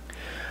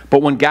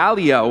 But when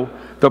Gallio,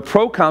 the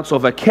proconsul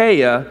of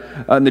Achaia,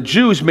 and the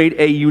Jews made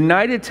a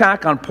united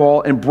attack on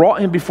Paul and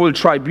brought him before the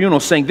tribunal,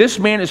 saying, "This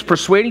man is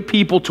persuading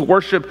people to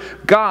worship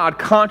God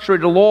contrary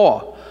to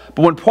law."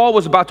 But when Paul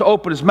was about to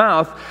open his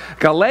mouth,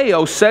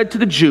 Gallio said to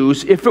the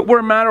Jews, "If it were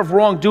a matter of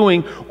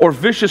wrongdoing or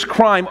vicious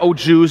crime, O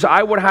Jews,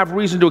 I would have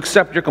reason to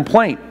accept your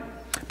complaint.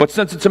 But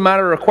since it's a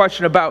matter of a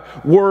question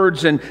about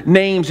words and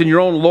names in your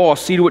own law,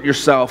 see to it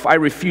yourself. I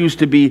refuse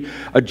to be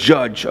a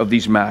judge of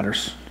these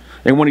matters."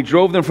 And when he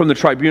drove them from the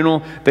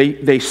tribunal,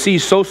 they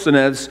seized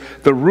Sosthenes,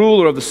 the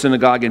ruler of the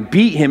synagogue, and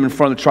beat him in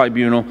front of the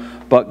tribunal.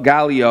 But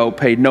Gallio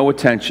paid no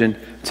attention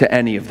to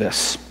any of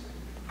this.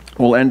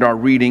 We'll end our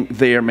reading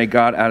there. May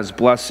God add his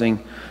blessing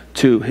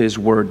to his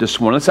word this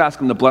morning. Let's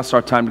ask him to bless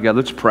our time together.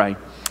 Let's pray.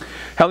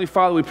 Heavenly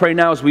Father, we pray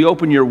now as we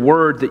open your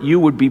word that you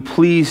would be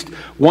pleased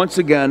once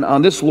again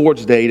on this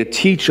Lord's Day to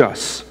teach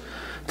us,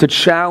 to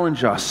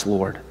challenge us,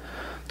 Lord,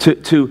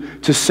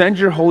 to send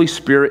your Holy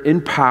Spirit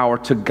in power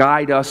to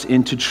guide us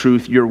into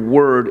truth. Your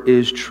word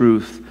is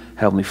truth,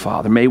 Heavenly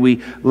Father. May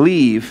we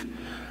leave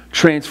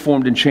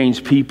transformed and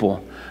changed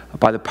people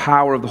by the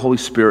power of the Holy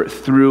Spirit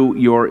through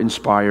your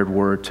inspired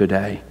word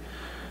today.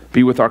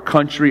 Be with our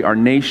country, our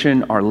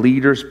nation, our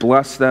leaders.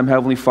 Bless them,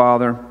 Heavenly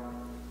Father.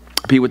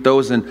 Be with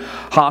those in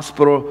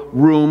hospital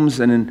rooms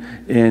and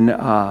in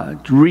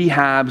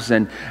rehabs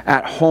and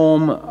at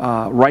home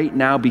right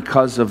now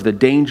because of the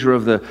danger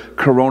of the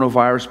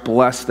coronavirus.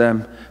 Bless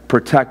them,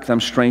 protect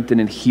them, strengthen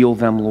and heal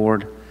them,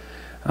 Lord.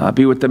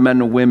 Be with the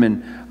men and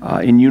women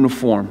in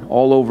uniform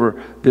all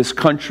over this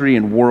country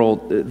and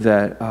world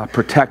that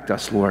protect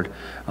us, Lord.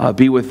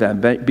 Be with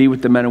them. Be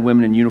with the men and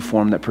women in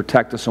uniform that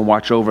protect us and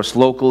watch over us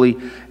locally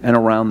and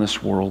around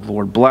this world,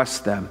 Lord. Bless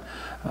them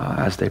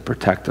as they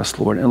protect us,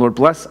 Lord. And Lord,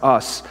 bless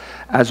us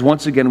as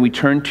once again we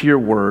turn to your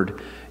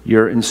word,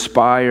 your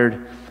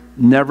inspired,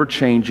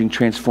 never-changing,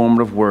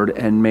 transformative word.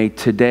 And may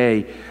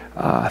today,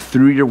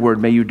 through your word,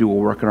 may you do a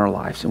work in our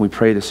lives. And we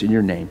pray this in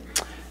your name.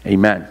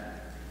 Amen.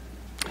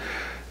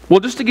 Well,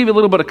 just to give you a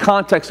little bit of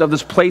context of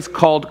this place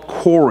called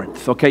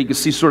Corinth, okay? You can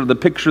see sort of the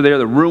picture there,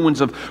 the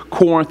ruins of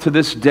Corinth to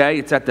this day.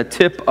 It's at the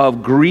tip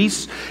of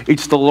Greece.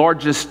 It's the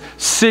largest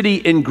city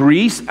in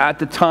Greece at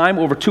the time,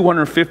 over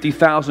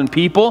 250,000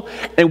 people.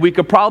 And we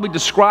could probably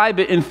describe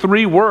it in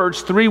three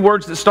words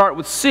that start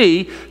with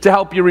C to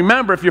help you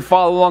remember if you're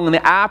following along in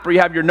the app or you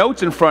have your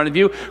notes in front of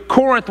you.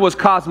 Corinth was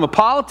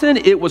cosmopolitan,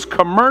 it was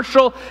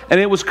commercial, and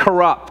it was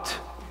corrupt.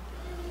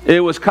 It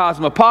was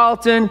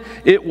cosmopolitan,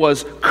 it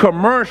was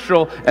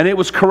commercial, and it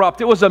was corrupt.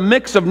 It was a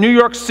mix of New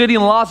York City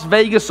and Las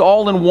Vegas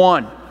all in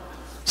one.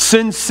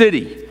 Sin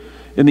City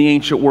in the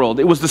ancient world.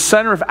 It was the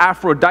center of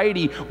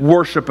Aphrodite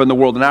worship in the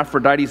world. And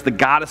Aphrodite is the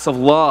goddess of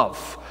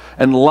love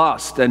and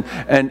lust and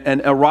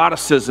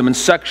eroticism and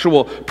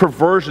sexual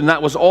perversion.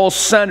 That was all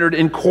centered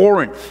in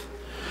Corinth.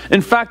 In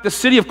fact, the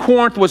city of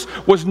Corinth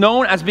was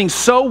known as being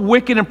so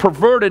wicked and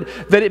perverted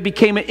that it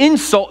became an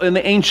insult in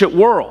the ancient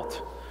world.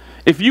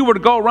 If you were to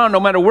go around, no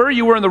matter where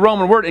you were in the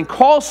Roman world, and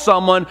call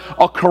someone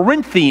a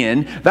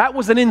Corinthian, that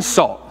was an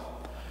insult.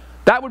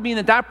 That would mean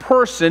that that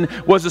person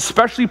was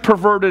especially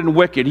perverted and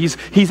wicked.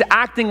 He's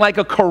acting like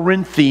a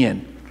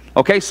Corinthian.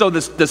 Okay, so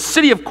the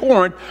city of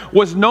Corinth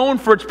was known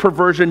for its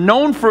perversion,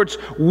 known for its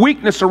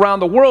weakness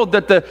around the world,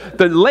 that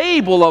the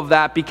label of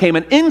that became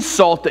an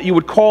insult that you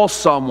would call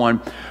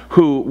someone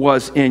who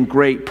was in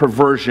great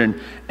perversion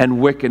and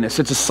wickedness.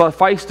 It's a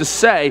suffice to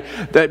say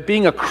that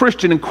being a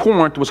Christian in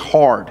Corinth was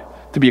hard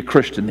to be a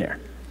Christian there.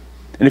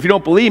 And if you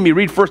don't believe me,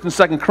 read 1st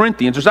and 2nd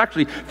Corinthians. There's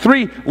actually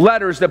 3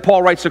 letters that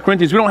Paul writes to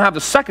Corinthians. We don't have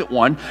the second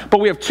one, but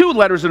we have 2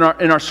 letters in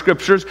our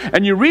scriptures,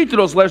 and you read through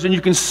those letters and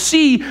you can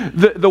see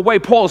the way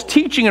Paul is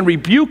teaching and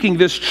rebuking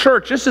this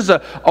church. This is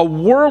a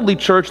worldly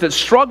church that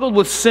struggled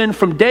with sin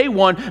from day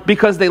one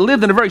because they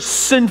lived in a very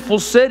sinful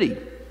city.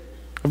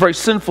 A very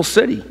sinful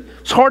city.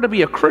 It's hard to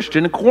be a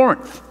Christian in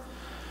Corinth.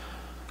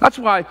 That's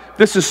why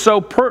this is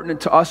so pertinent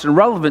to us and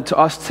relevant to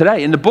us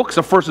today. And the books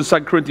of 1st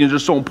and 2nd Corinthians are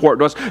so important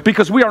to us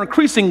because we are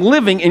increasingly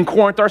living in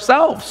Corinth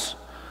ourselves.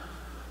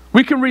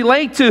 We can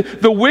relate to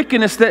the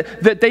wickedness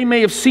that they may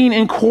have seen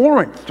in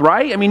Corinth,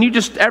 right? I mean, you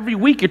just, every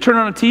week you turn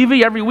on the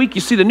TV, every week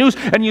you see the news,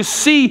 and you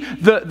see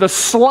the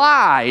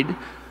slide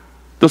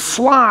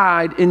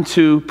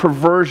into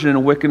perversion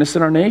and wickedness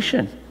in our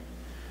nation.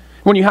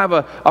 When you have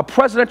a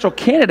presidential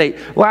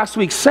candidate last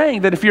week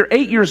saying that if you're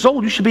 8 years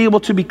old, you should be able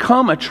to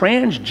become a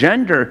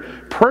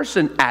transgender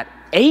person at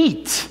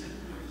 8.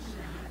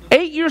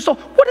 8 years old.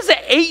 What does an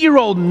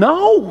 8-year-old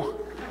know?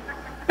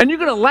 And you're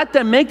going to let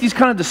them make these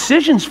kind of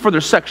decisions for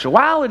their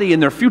sexuality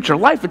and their future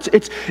life.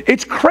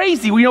 It's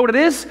crazy. We know what it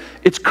is?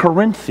 It's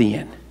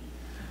Corinthian.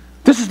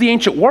 This is the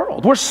ancient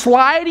world. We're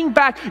sliding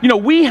back. You know,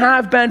 we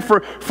have been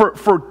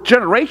for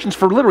generations,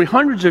 for literally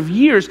hundreds of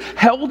years,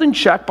 held in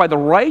check by the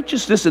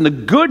righteousness and the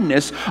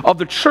goodness of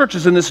the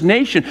churches in this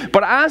nation.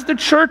 But as the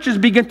churches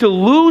begin to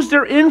lose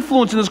their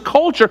influence in this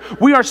culture,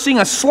 we are seeing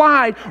a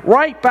slide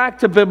right back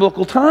to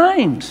biblical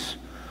times.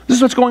 This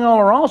is what's going on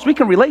around us. We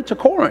can relate to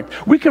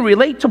Corinth. We can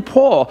relate to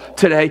Paul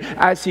today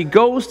as he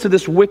goes to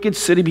this wicked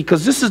city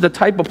because this is the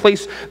type of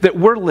place that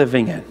we're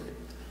living in,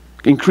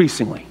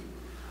 increasingly.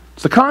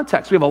 It's the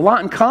context. We have a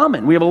lot in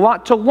common. We have a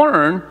lot to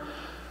learn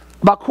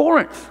about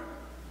Corinth.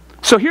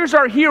 So here's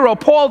our hero,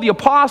 Paul the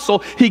Apostle.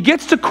 He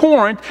gets to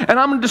Corinth, and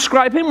I'm going to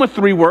describe him with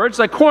 3 words.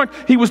 Like Corinth,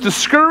 he was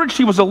discouraged,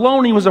 he was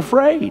alone, he was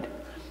afraid.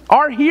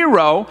 Our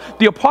hero,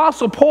 the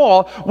Apostle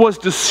Paul, was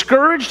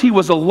discouraged, he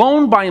was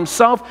alone by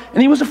himself,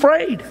 and he was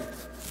afraid.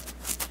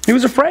 He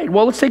was afraid.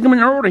 Well, let's take them in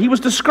order. He was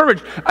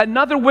discouraged.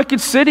 Another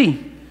wicked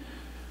city.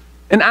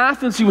 In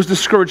Athens, he was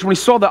discouraged when he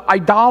saw the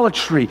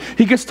idolatry.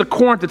 He gets to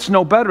Corinth, it's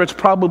no better, it's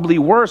probably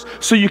worse.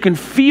 So you can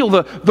feel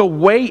the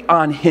weight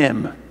on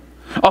him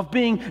of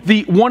being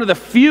one of the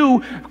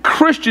few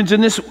Christians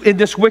in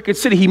this wicked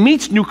city. He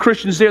meets new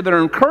Christians there that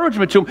are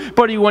encouragement to him,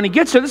 but when he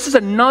gets there, this is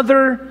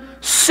another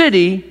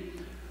city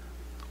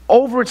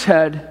over its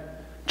head,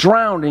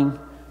 drowning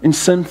in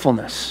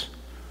sinfulness.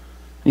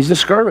 He's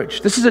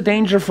discouraged. This is a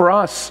danger for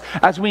us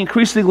as we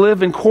increasingly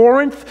live in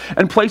Corinth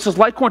and places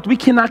like Corinth. We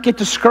cannot get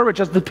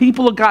discouraged. As the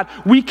people of God,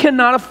 we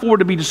cannot afford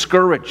to be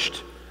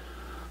discouraged.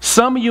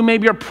 Some of you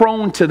maybe are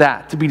prone to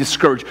that, to be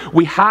discouraged.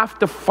 We have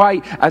to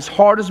fight as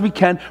hard as we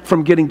can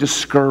from getting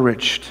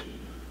discouraged.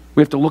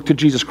 We have to look to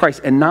Jesus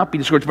Christ and not be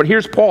discouraged. But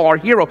here's Paul, our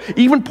hero.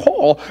 Even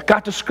Paul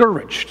got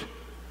discouraged.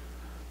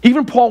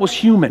 Even Paul was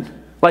human.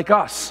 Like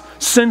us,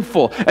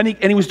 sinful, and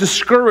he was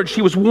discouraged,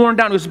 he was worn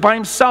down, he was by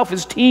himself,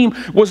 his team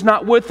was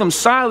not with him.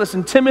 Silas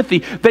and Timothy,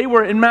 they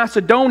were in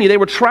Macedonia, they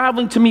were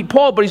traveling to meet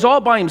Paul, but he's all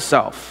by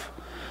himself.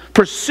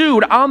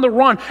 Pursued, on the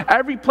run.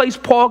 Every place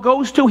Paul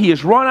goes to, he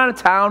is run out of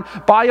town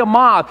by a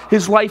mob.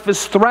 His life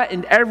is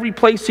threatened. Every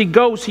place he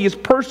goes, he is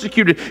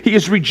persecuted. He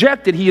is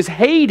rejected. He is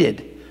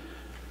hated.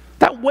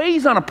 That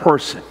weighs on a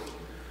person.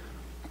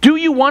 Do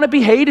you want to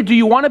be hated? Do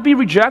you want to be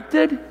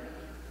rejected?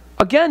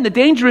 Again, the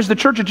danger is the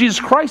Church of Jesus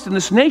Christ in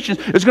this nation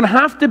is going to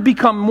have to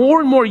become more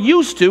and more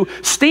used to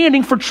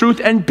standing for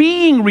truth and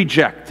being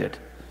rejected.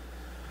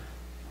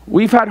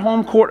 We've had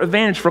home court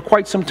advantage for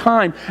quite some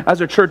time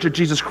as a Church of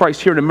Jesus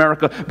Christ here in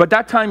America, but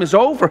that time is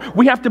over.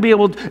 We have to be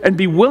able and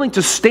be willing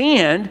to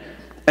stand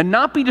and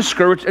not be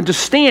discouraged, and to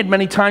stand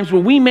many times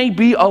where we may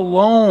be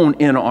alone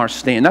in our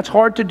stand. That's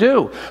hard to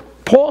do.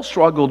 Paul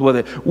struggled with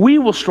it. We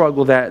will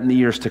struggle that in the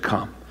years to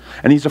come.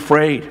 And he's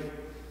afraid.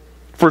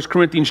 1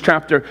 Corinthians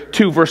chapter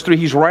 2, verse 3,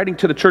 he's writing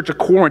to the church of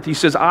Corinth. He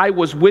says, I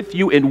was with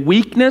you in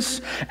weakness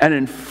and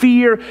in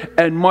fear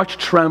and much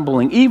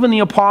trembling. Even the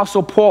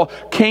Apostle Paul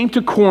came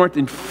to Corinth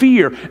in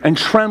fear and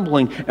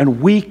trembling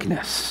and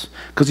weakness,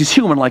 because he's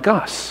human like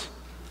us.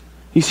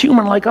 He's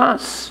human like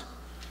us.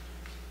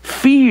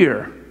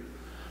 Fear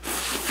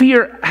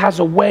has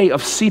a way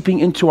of seeping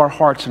into our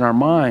hearts and our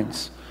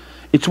minds.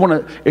 It's one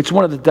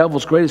of the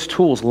devil's greatest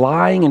tools,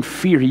 lying and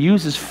fear. He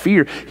uses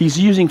fear. He's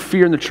using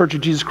fear in the Church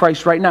of Jesus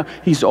Christ right now.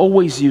 He's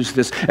always used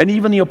this. And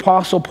even the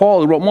Apostle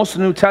Paul, who wrote most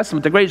of the New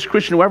Testament, the greatest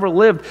Christian who ever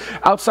lived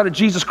outside of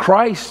Jesus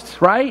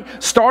Christ, right?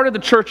 Started the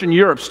church in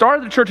Europe,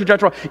 started the church in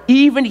Gentiles,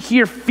 even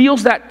here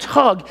feels that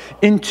tug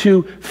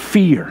into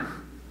fear.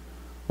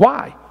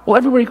 Why? Well,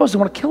 everywhere he goes, they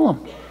want to kill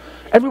him.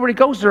 Everywhere he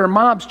goes, there are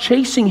mobs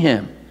chasing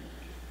him.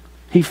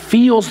 He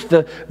feels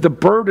the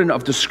burden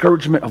of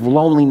discouragement, of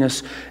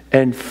loneliness,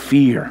 and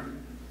fear.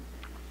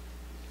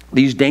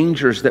 These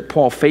dangers that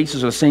Paul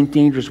faces are the same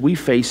dangers we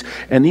face,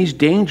 and these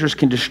dangers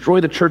can destroy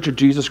the Church of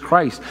Jesus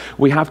Christ.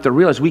 We have to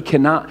realize we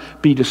cannot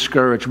be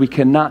discouraged. We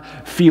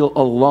cannot feel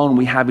alone.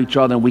 We have each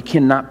other, and we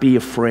cannot be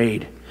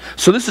afraid.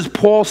 So this is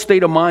Paul's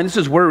state of mind. This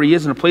is where he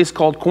is in a place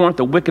called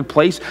Corinth, a wicked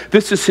place.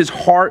 This is his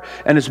heart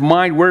and his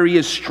mind, where he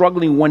is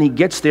struggling when he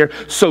gets there.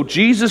 So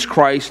Jesus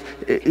Christ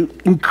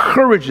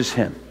encourages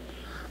him.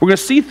 We're going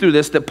to see through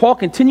this that Paul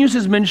continues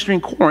his ministry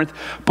in Corinth,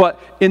 but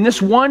in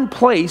this one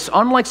place,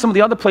 unlike some of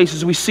the other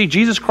places, we see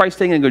Jesus Christ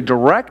taking a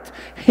direct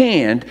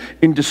hand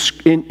in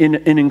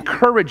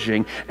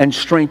encouraging and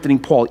strengthening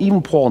Paul.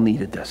 Even Paul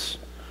needed this.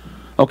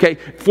 Okay,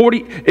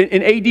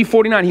 in AD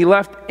 49, he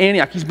left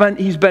Antioch. He's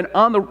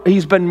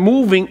been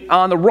moving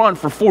on the run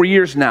for 4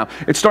 years now.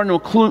 It's starting to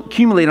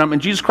accumulate on him,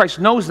 and Jesus Christ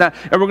knows that.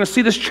 And we're going to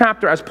see this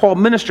chapter as Paul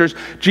ministers.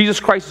 Jesus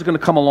Christ is going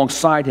to come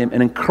alongside him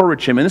and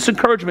encourage him. And this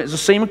encouragement is the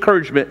same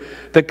encouragement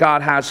that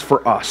God has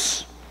for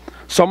us.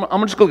 So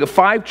I'm just going to look at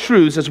 5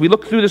 truths as we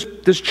look through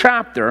this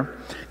chapter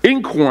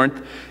in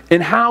Corinth,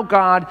 and how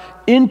God,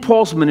 in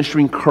Paul's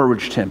ministry,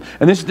 encouraged him.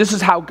 And this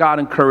is how God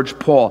encouraged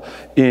Paul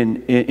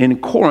in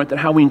Corinth, and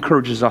how he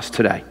encourages us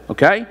today.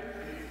 Okay?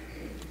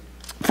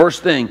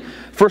 First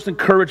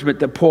encouragement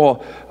that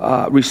Paul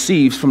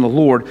receives from the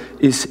Lord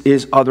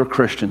is other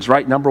Christians,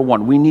 right? Number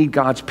one, we need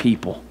God's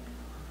people.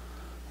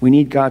 We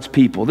need God's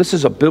people. This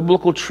is a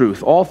biblical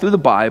truth. All through the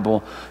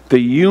Bible, the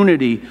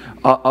unity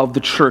of the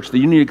church, the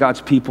unity of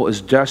God's people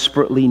is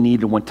desperately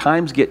needed. When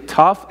times get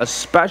tough,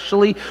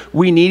 especially,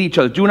 we need each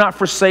other. Do not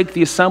forsake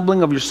the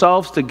assembling of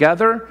yourselves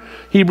together,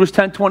 Hebrews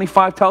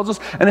 10:25 tells us.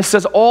 And it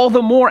says, all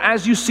the more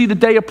as you see the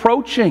day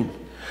approaching.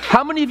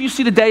 How many of you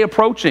see the day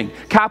approaching?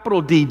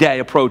 Capital D, day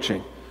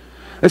approaching.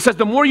 It says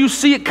the more you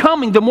see it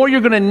coming, the more you're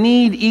going to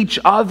need each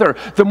other.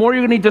 The more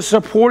you're going to need to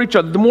support each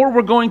other. The more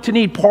we're going to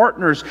need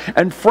partners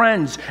and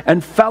friends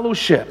and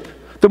fellowship.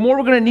 The more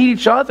we're going to need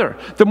each other.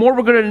 The more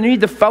we're going to need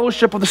the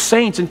fellowship of the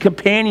saints and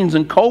companions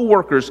and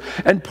co-workers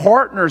and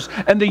partners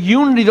and the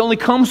unity that only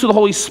comes through the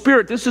Holy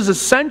Spirit. This is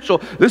essential.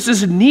 This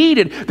is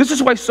needed. This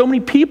is why so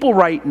many people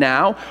right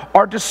now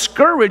are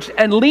discouraged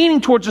and leaning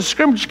towards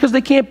discouragement, because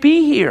they can't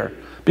be here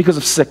because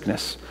of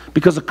sickness,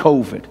 because of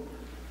COVID.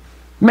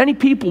 Many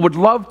people would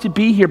love to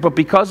be here, but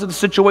because of the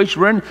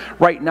situation we're in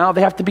right now,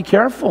 they have to be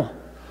careful.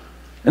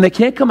 And they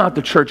can't come out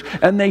to church.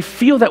 And they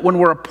feel that when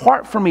we're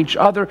apart from each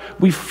other,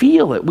 we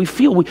feel it.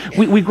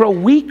 We grow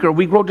weaker.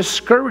 We grow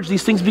discouraged.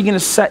 These things begin to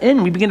set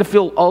in. We begin to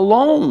feel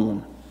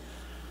alone.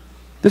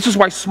 This is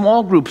why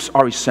small groups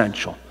are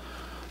essential.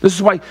 This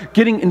is why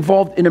getting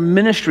involved in a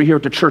ministry here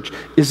at the church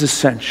is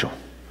essential.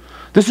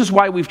 This is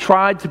why we've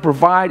tried to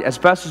provide as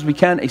best as we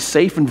can a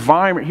safe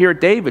environment here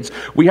at David's.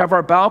 We have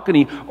our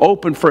balcony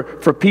open for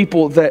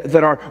people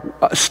that are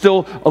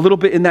still a little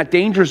bit in that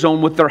danger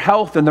zone with their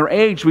health and their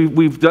age.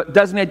 We've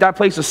designated that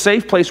place a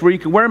safe place where you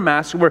can wear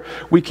masks, where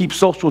we keep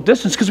social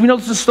distance, because we know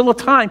this is still a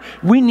time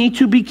we need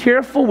to be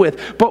careful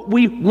with. But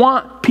we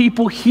want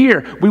people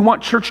here. We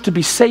want church to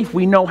be safe.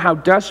 We know how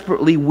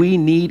desperately we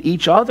need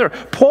each other.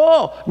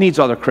 Paul needs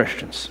other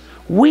Christians.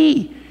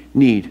 We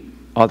need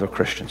other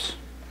Christians.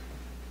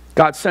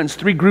 God sends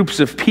 3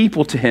 groups of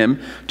people to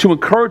him to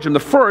encourage him.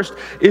 The first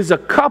is a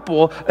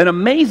couple, an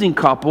amazing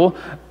couple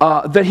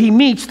that he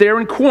meets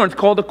there in Corinth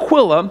called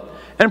Aquila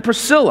and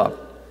Priscilla.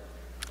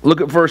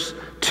 Look at verse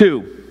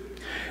 2.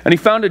 And he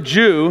found a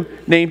Jew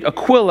named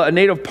Aquila, a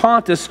native of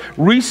Pontus,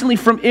 recently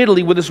from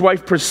Italy with his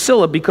wife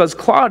Priscilla, because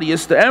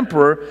Claudius, the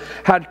emperor,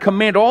 had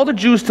commanded all the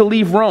Jews to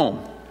leave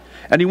Rome.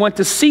 And he went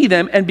to see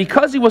them, and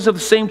because he was of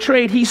the same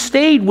trade, he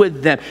stayed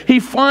with them. He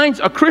finds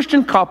a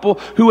Christian couple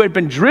who had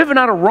been driven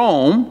out of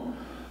Rome.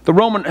 A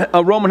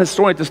Roman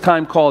historian at this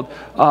time called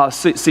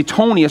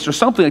Suetonius or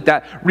something like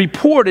that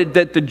reported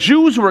that the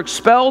Jews were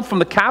expelled from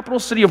the capital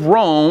city of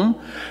Rome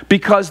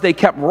because they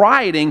kept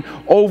rioting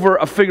over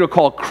a figure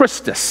called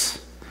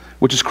Crispus,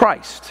 which is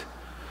Christ.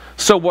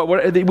 So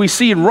what we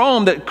see in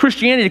Rome, that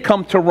Christianity had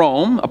come to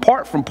Rome,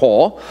 apart from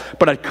Paul,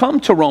 but had come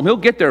to Rome. He'll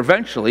get there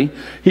eventually.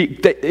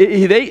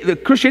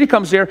 The Christianity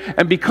comes there,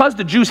 and because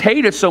the Jews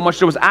hated it so much,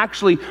 there was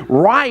actually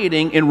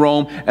rioting in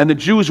Rome, and the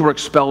Jews were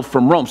expelled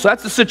from Rome. So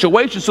that's the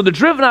situation. So they're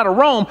driven out of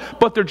Rome,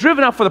 but they're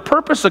driven out for the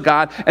purpose of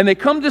God, and they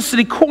come to the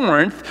city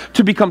Corinth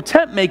to become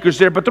tent makers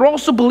there, but they're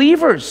also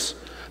believers.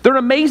 They're an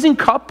amazing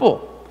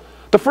couple.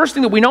 The first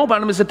thing that we know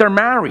about them is that they're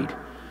married.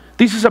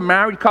 This is a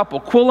married couple,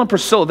 Aquila and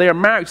Priscilla. They are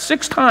married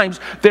 6 times.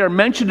 They are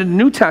mentioned in the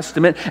New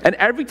Testament, and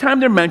every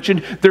time they're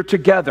mentioned, they're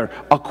together,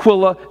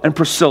 Aquila and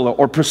Priscilla,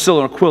 or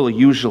Priscilla and Aquila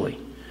usually.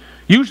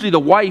 Usually the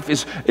wife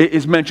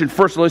is mentioned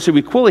first. Let's say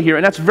Aquila here,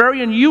 and that's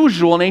very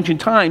unusual in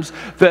ancient times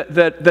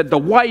that the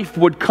wife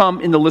would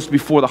come in the list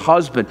before the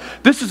husband.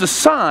 This is a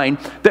sign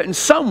that in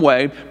some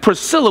way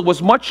Priscilla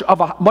was much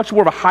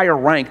more of a higher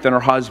rank than her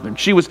husband.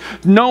 She was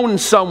known in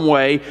some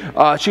way.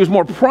 She was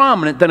more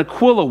prominent than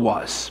Aquila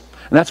was.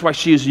 And that's why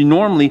she is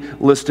normally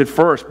listed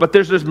first. But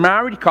there's this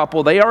married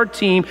couple. They are a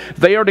team.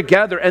 They are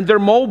together, and they're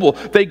mobile.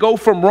 They go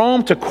from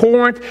Rome to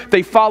Corinth.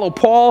 They follow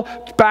Paul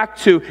back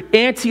to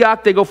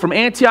Antioch. They go from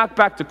Antioch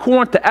back to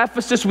Corinth to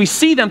Ephesus. We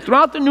see them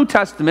throughout the New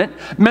Testament,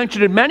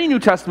 mentioned in many New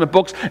Testament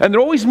books, and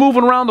they're always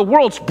moving around the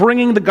world,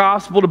 bringing the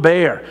gospel to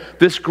bear.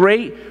 This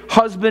great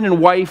husband and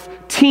wife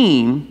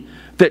team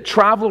that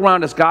travel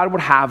around as God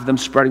would have them,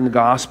 spreading the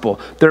gospel.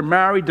 They're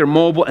married, they're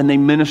mobile, and they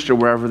minister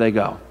wherever they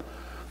go.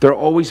 They're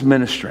always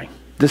ministering.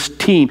 This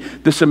team,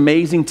 this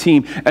amazing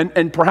team.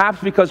 And perhaps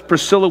because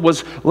Priscilla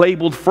was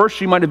labeled first,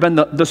 she might have been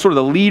the sort of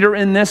the leader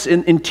in this,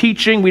 in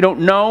teaching. We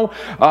don't know.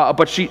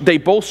 But they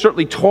both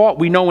certainly taught.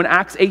 We know in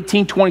Acts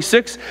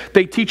 18:26,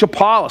 they teach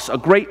Apollos, a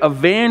great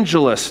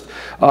evangelist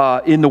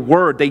in the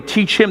Word. They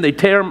teach him. They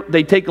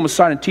take him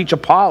aside and teach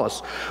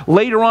Apollos.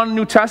 Later on in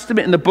the New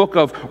Testament, in the book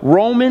of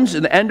Romans,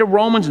 in the end of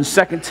Romans and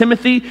 2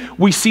 Timothy,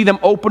 we see them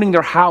opening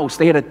their house.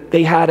 They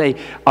had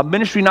a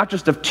ministry not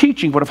just of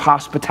teaching, but of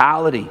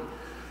hospitality.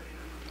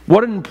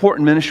 What an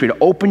important ministry, to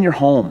open your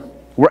home.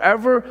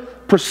 Wherever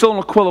Priscilla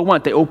and Aquila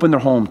went, they opened their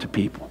home to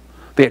people.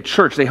 They had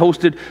church. They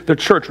hosted their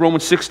church.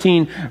 Romans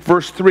 16,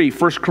 verse 3,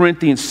 1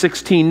 Corinthians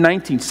 16,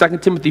 19, 2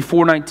 Timothy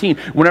 4:19.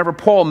 Whenever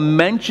Paul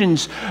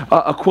mentions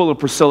Aquila and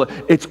Priscilla,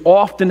 it's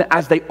often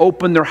as they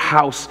open their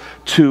house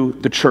to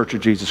the church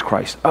of Jesus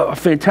Christ. A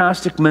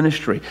fantastic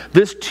ministry.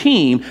 This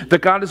team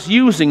that God is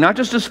using, not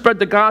just to spread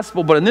the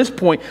gospel, but in this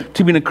point,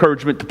 to be an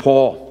encouragement to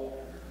Paul.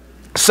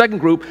 Second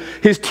group,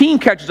 his team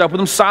catches up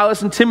with him,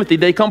 Silas and Timothy.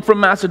 They come from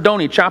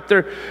Macedonia.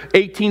 Chapter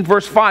 18,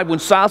 verse 5. When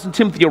Silas and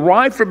Timothy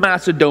arrived from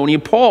Macedonia,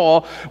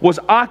 Paul was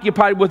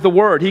occupied with the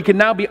Word. He can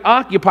now be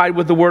occupied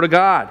with the Word of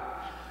God.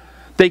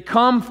 They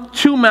come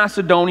to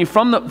Macedonia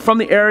from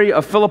the area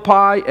of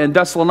Philippi and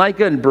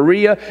Thessalonica and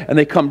Berea, and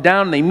they come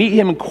down and they meet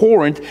him in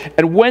Corinth.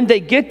 And when they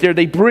get there,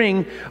 they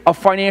bring a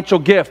financial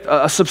gift,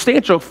 a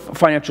substantial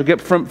financial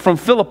gift from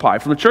Philippi,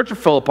 from the church of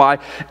Philippi.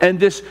 And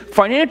this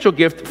financial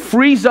gift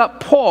frees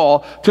up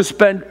Paul to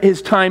spend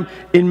his time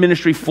in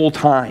ministry full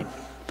time.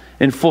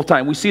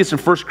 We see this in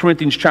 1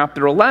 Corinthians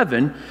chapter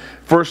 11,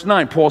 verse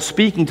 9. Paul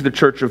speaking to the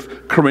church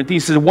of Corinth.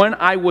 He says, when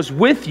I was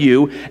with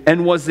you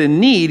and was in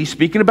need, he's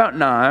speaking about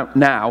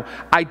now,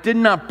 I did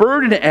not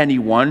burden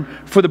anyone,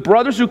 for the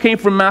brothers who came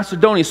from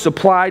Macedonia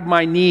supplied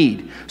my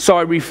need. So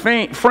I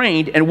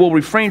refrained and will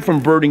refrain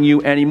from burdening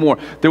you anymore.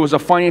 There was a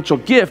financial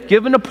gift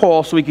given to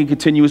Paul so he can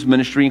continue his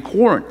ministry in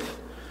Corinth,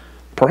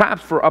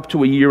 perhaps for up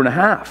to a year and a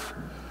half.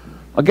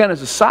 Again,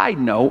 as a side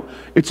note,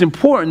 it's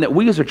important that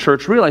we as a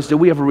church realize that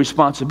we have a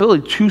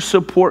responsibility to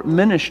support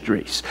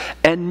ministries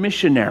and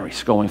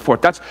missionaries going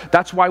forth.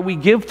 That's why we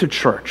give to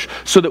church,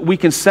 so that we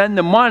can send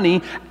the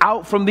money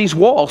out from these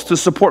walls to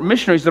support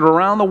missionaries that are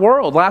around the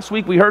world. Last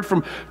week we heard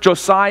from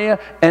Josiah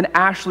and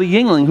Ashley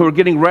Yingling, who are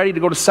getting ready to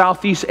go to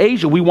Southeast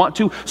Asia. We want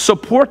to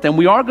support them.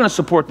 We are going to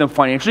support them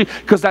financially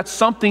because that's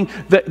something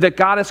that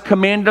God has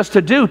commanded us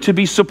to do, to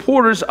be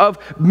supporters of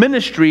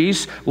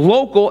ministries,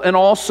 local and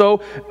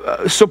also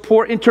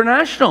support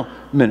international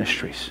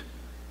ministries.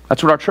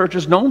 That's what our church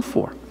is known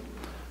for.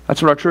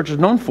 That's what our church is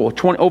known for.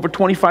 Over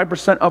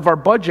 25% of our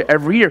budget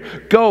every year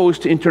goes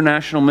to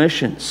international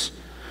missions.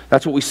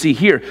 That's what we see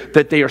here,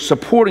 that they are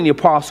supporting the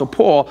Apostle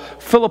Paul.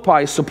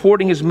 Philippi is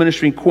supporting his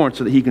ministry in Corinth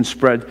so that he can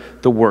spread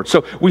the word.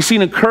 So we see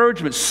an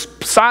encouragement.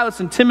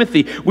 Silas and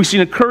Timothy, we see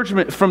an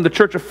encouragement from the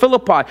church of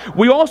Philippi.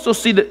 We also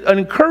see an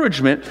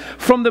encouragement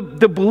from the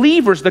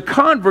believers, the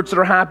converts that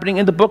are happening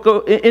in the book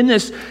of, in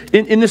this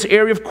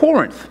area of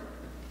Corinth.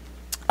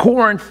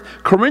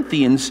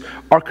 Corinthians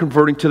are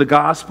converting to the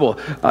gospel.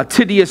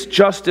 Titius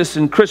Justus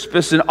and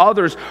Crispus and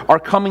others are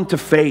coming to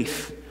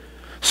faith.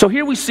 So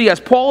here we see, as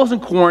Paul is in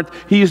Corinth,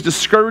 he is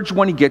discouraged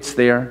when he gets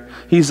there.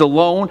 He's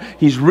alone.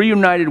 He's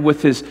reunited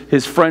with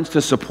his friends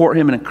to support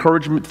him and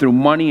encouragement through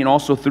money and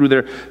also through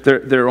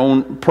their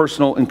own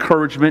personal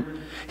encouragement.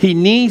 He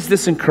needs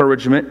this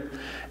encouragement,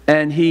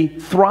 and he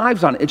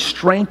thrives on it. It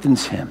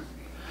strengthens him.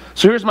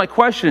 So here's my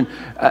question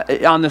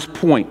on this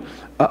point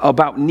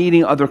about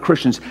needing other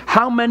Christians.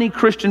 How many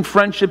Christian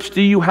friendships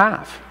do you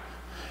have?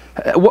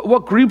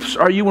 What groups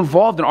are you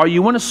involved in? Are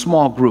you in a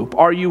small group?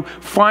 Are you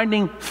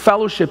finding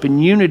fellowship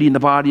and unity in the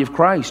body of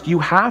Christ? You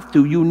have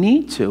to. You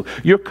need to.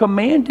 You're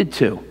commanded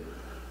to.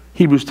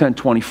 Hebrews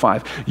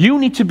 10:25. You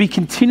need to be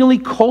continually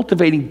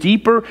cultivating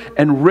deeper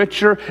and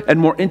richer and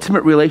more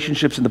intimate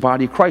relationships in the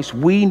body of Christ.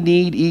 We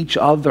need each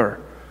other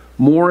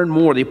more and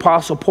more. The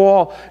Apostle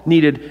Paul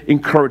needed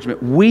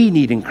encouragement. We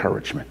need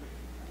encouragement.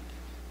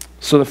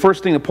 So the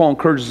first thing that Paul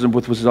encourages them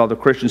with was his other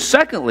Christians.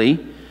 Secondly,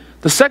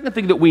 the second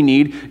thing that we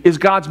need is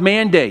God's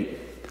mandate.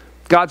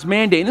 God's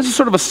mandate. And this is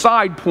sort of a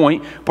side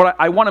point, but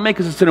I want to make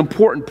this an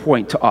important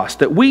point to us,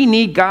 that we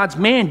need God's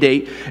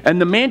mandate. And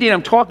the mandate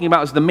I'm talking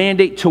about is the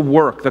mandate to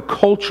work, the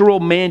cultural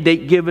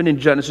mandate given in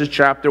Genesis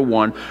chapter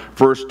 1,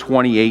 verse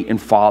 28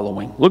 and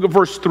following. Look at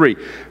verse 3,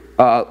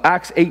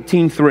 Acts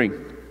 18:3.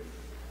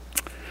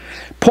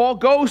 Paul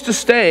goes to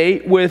stay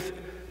with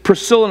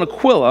Priscilla and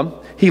Aquila.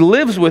 He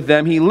lives with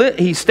them,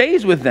 he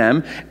stays with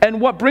them,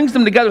 and what brings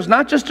them together is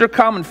not just their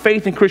common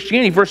faith in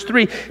Christianity. Verse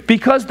 3,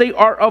 because they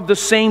are of the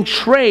same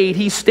trade,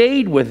 he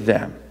stayed with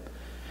them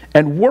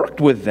and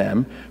worked with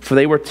them, for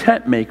they were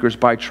tent makers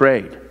by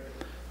trade.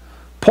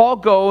 Paul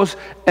goes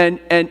and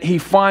he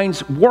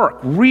finds work,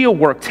 real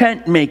work,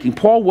 tent making.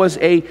 Paul was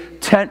a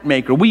tent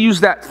maker. We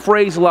use that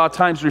phrase a lot of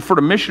times to refer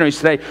to missionaries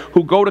today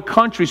who go to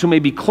countries who may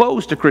be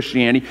closed to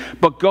Christianity,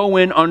 but go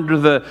in under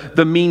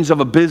the means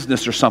of a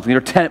business or something.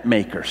 They're tent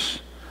makers.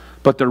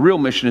 But their real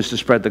mission is to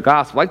spread the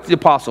gospel. Like the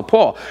Apostle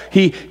Paul,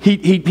 he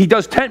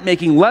does tent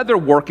making, leather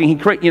working.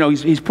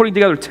 He's putting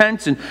together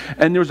tents, and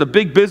there was a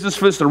big business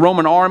for this. The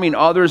Roman army and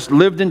others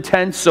lived in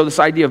tents, so this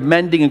idea of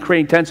mending and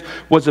creating tents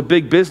was a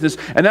big business.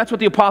 And that's what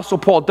the Apostle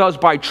Paul does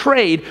by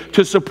trade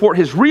to support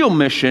his real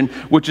mission,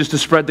 which is to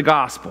spread the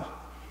gospel.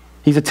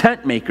 He's a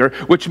tent maker,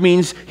 which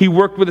means he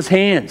worked with his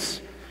hands.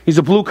 He's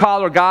a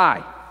blue-collar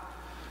guy.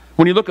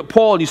 When you look at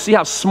Paul and you see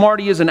how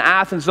smart he is in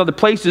Athens and other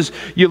places,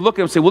 you look at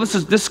him and say, well,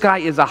 this guy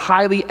is a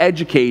highly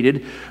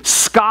educated,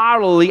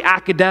 scholarly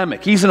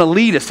academic. He's an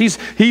elitist.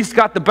 He's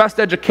got the best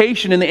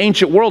education in the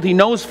ancient world. He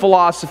knows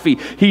philosophy.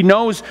 He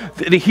knows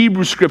the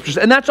Hebrew scriptures.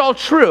 And that's all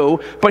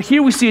true, but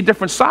here we see a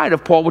different side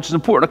of Paul, which is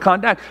important to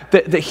contact,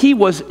 that he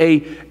was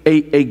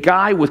a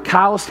guy with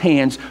calloused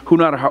hands who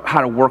knew how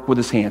to work with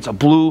his hands, a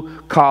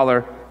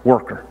blue-collar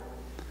worker.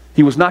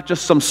 He was not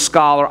just some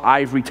scholar,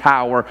 ivory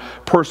tower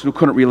person who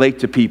couldn't relate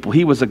to people.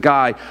 He was a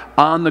guy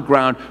on the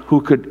ground who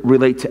could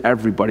relate to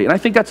everybody. And I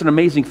think that's an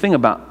amazing thing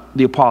about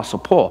the Apostle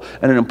Paul,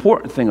 and an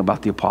important thing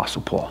about the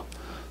Apostle Paul.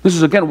 This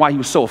is, again, why he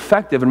was so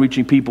effective in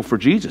reaching people for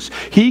Jesus.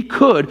 He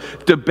could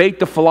debate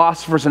the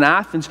philosophers in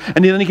Athens,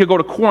 and then he could go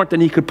to Corinth,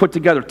 and he could put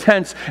together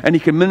tents, and he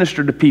could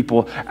minister to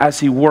people as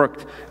he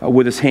worked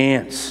with his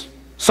hands.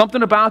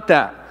 Something about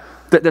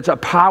that's a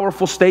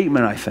powerful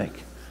statement, I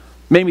think.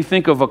 Made me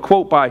think of a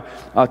quote by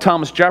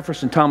Thomas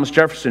Jefferson. Thomas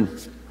Jefferson,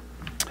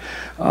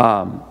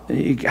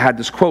 he had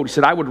this quote. He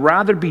said, I would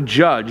rather be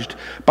judged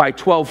by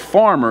 12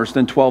 farmers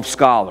than 12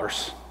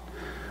 scholars.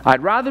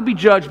 I'd rather be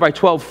judged by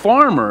 12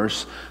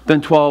 farmers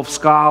than 12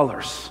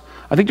 scholars.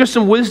 I think there's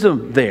some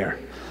wisdom there.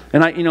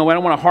 And I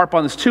don't want to harp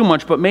on this too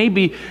much, but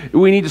maybe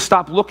we need to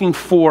stop looking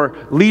for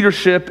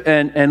leadership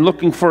and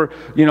looking for,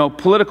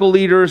 political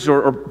leaders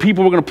or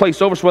people we're going to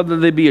place over us, whether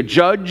they be a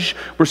judge.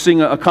 We're seeing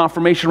a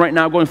confirmation right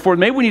now going forward.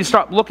 Maybe we need to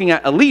stop looking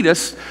at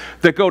elitists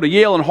that go to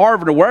Yale and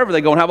Harvard or wherever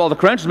they go and have all the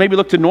credentials. Maybe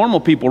look to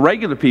normal people,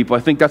 regular people. I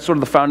think that's sort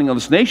of the founding of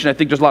this nation. I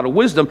think there's a lot of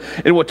wisdom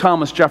in what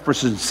Thomas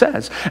Jefferson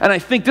says. And I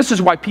think this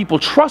is why people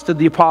trusted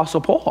the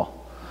Apostle Paul.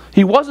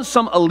 He wasn't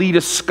some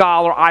elitist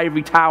scholar,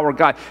 ivory tower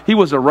guy. He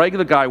was a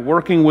regular guy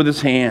working with his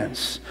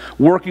hands,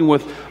 working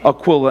with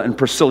Aquila and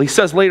Priscilla. He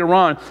says later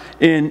on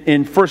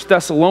in 1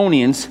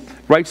 Thessalonians,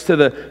 writes to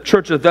the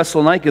church of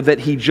Thessalonica that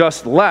he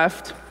just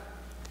left,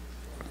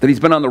 that he's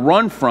been on the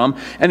run from,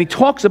 and he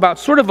talks about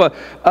sort of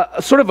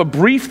a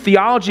brief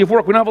theology of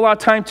work. We don't have a lot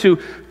of time to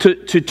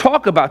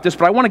talk about this,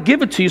 but I want to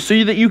give it to you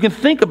so that you can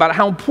think about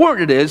how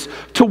important it is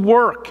to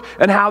work,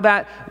 and how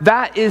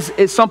that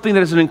is something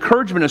that is an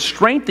encouragement, a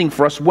strengthening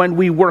for us when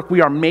we work. We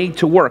are made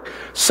to work.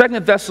 2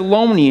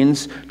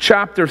 Thessalonians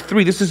chapter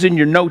 3, this is in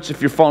your notes if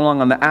you're following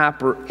along on the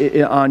app or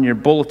on your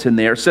bulletin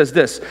there. It says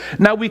this,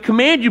 Now we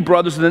command you,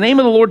 brothers, in the name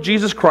of the Lord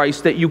Jesus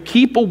Christ, that you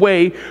keep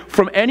away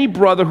from any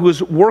brother who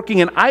is working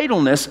in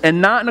idleness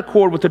and not in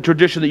accord with the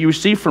tradition that you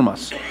received from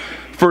us.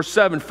 Verse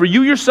 7, for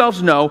you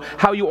yourselves know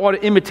how you ought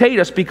to imitate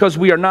us, because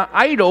we are not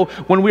idle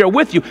when we are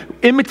with you.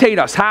 Imitate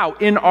us. How?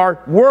 In our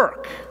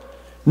work.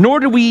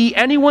 Nor do we eat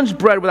anyone's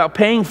bread without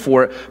paying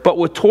for it, but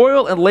with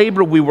toil and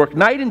labor we work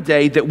night and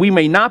day, that we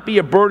may not be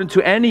a burden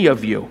to any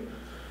of you.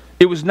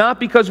 It was not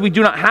because we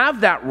do not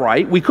have that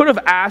right. We could have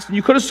asked and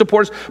you could have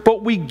supported us,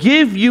 but we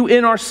give you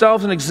in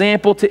ourselves an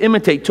example to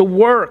imitate, to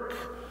work.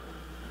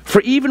 For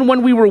even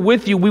when we were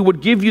with you, we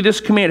would give you this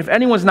command: if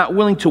anyone's not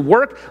willing to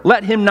work,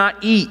 let him not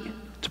eat.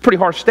 It's a pretty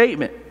harsh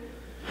statement.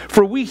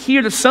 For we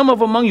hear that some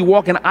of among you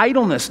walk in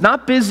idleness,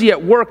 not busy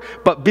at work,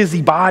 but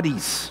busy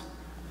bodies.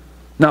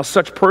 Now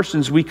such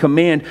persons we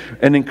command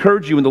and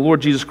encourage you in the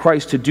Lord Jesus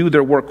Christ to do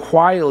their work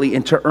quietly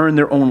and to earn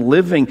their own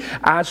living.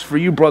 As for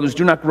you, brothers,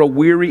 do not grow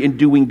weary in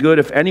doing good.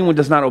 If anyone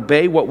does not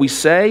obey what we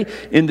say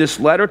in this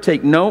letter,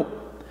 take note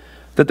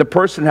that the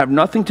person have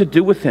nothing to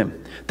do with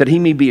him, that he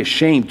may be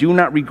ashamed. Do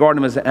not regard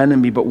him as an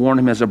enemy, but warn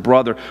him as a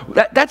brother.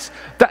 That's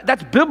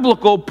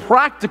biblical,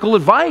 practical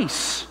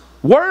advice.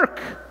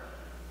 Work.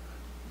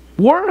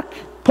 Work.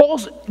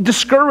 Paul's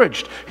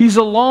discouraged. He's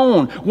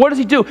alone. What does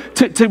he do?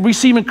 To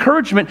receive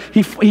encouragement,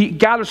 he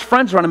gathers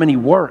friends around him and he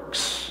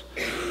works.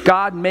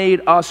 God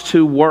made us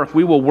to work.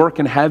 We will work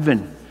in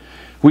heaven.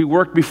 We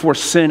worked before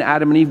sin,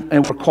 Adam and Eve,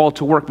 and we're called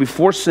to work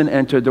before sin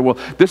entered the world.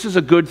 This is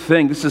a good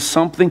thing. This is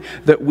something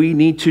that we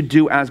need to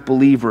do as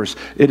believers.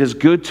 It is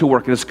good to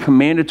work. It is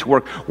commanded to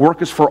work.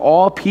 Work is for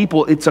all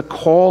people. It's a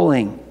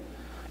calling.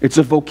 It's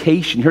a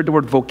vocation. You heard the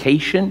word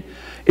vocation?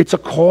 It's a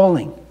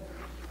calling.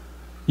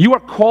 You are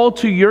called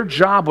to your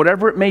job,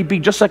 whatever it may be,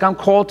 just like I'm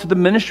called to the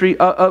ministry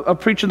of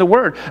preaching the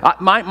word.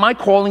 My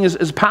calling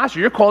is pastor.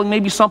 Your calling may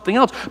be something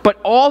else. But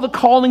all the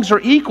callings are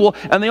equal,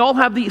 and they all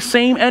have the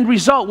same end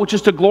result, which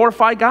is to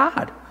glorify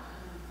God.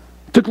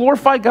 To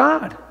glorify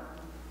God.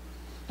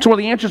 It's one of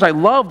the answers I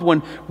loved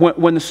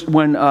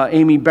when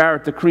Amy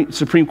Barrett, the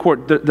Supreme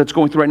Court that's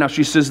going through right now,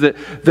 she says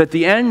that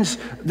the ends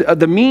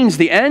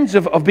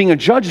of being a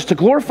judge is to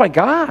glorify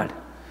God.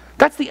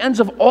 That's the ends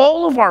of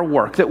all of our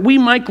work, that we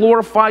might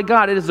glorify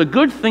God. It is a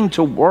good thing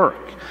to work.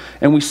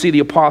 And we see the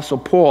Apostle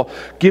Paul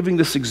giving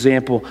this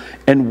example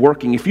and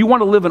working. If you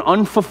want to live an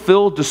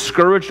unfulfilled,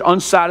 discouraged,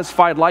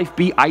 unsatisfied life,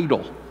 be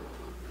idle.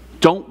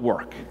 Don't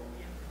work.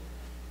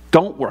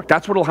 Don't work.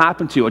 That's what will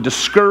happen to you. A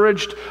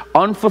discouraged,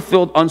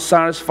 unfulfilled,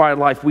 unsatisfied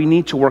life. We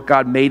need to work.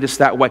 God made us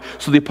that way.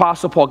 So the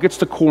Apostle Paul gets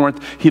to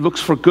Corinth. He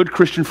looks for good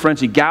Christian friends.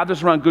 He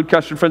gathers around good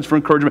Christian friends for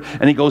encouragement,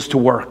 and he goes to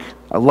work.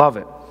 I love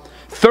it.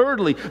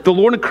 Thirdly, the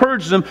Lord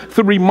encourages him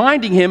through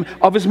reminding him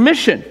of his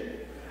mission.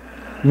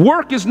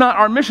 Work is not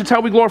our mission. It's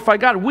how we glorify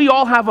God. We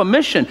all have a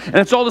mission, and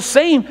it's all the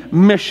same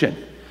mission.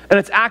 And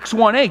it's Acts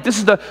 1:8. This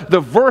is the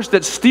verse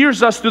that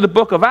steers us through the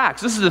book of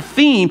Acts. This is the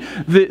theme,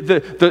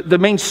 the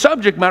main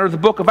subject matter of the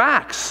book of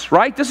Acts,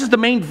 right? This is the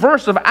main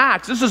verse of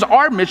Acts. This is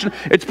our mission.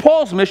 It's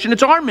Paul's mission.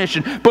 It's our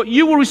mission. But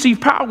you will receive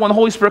power when the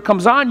Holy Spirit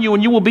comes on you,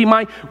 and you will be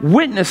my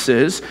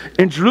witnesses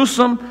in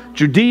Jerusalem,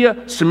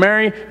 Judea,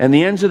 Samaria, and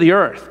the ends of the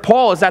earth.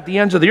 Paul is at the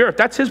ends of the earth.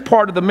 That's his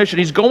part of the mission.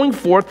 He's going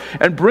forth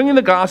and bringing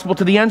the gospel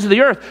to the ends of the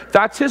earth.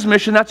 That's his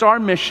mission. That's our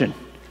mission.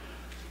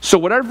 So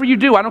whatever you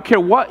do, I don't care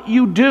what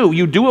you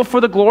do it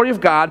for the glory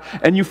of God,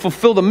 and you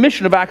fulfill the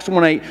mission of Acts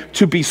 1:8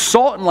 to be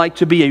salt and light,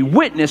 to be a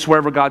witness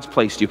wherever God's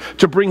placed you,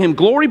 to bring him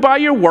glory by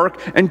your work,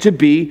 and to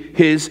be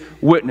his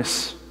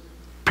witness.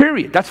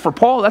 Period. That's for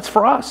Paul. That's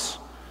for us.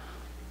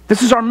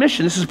 This is our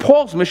mission. This is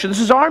Paul's mission. This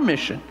is our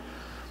mission.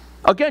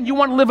 Again, you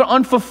want to live an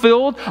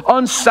unfulfilled,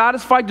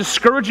 unsatisfied,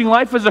 discouraging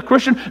life as a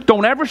Christian?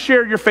 Don't ever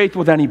share your faith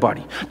with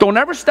anybody. Don't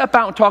ever step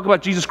out and talk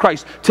about Jesus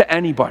Christ to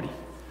anybody.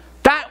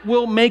 That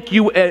will make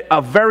you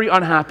a very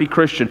unhappy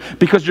Christian,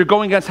 because you're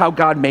going against how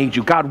God made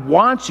you. God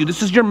wants you.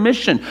 This is your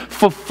mission.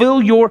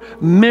 Fulfill your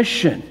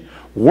mission.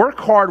 Work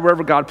hard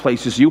wherever God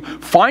places you.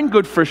 Find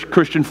good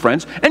Christian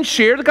friends and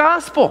share the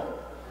gospel.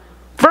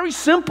 Very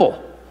simple.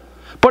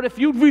 But if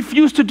you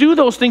refuse to do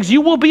those things,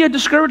 you will be a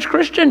discouraged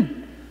Christian.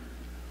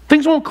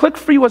 Things won't click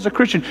for you as a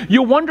Christian.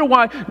 You'll wonder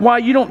why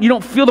you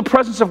don't feel the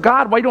presence of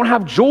God, why you don't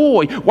have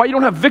joy, why you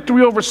don't have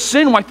victory over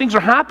sin, why things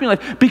are happening,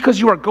 because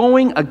you are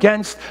going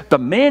against the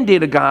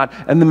mandate of God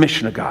and the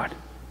mission of God.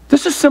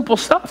 This is simple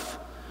stuff,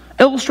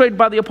 illustrated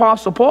by the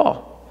Apostle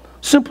Paul.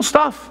 Simple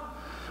stuff.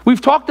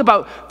 We've talked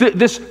about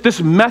this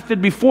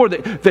method before,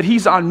 that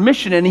he's on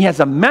mission and he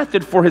has a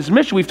method for his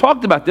mission. We've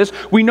talked about this.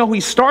 We know he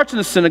starts in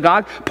the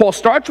synagogue. Paul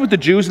starts with the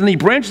Jews and then he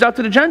branches out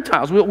to the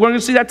Gentiles. We're going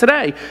to see that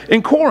today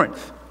in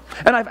Corinth.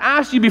 And I've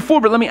asked you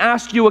before, but let me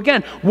ask you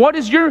again. What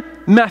is your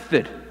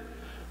method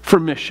for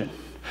mission?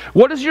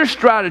 What is your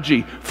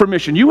strategy for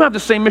mission? You have the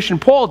same mission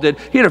Paul did.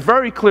 He had a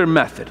very clear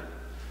method.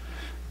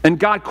 And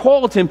God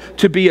called him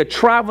to be a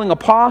traveling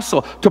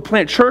apostle, to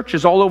plant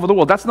churches all over the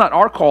world. That's not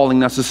our calling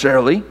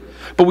necessarily,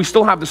 but we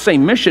still have the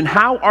same mission.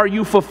 How are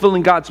you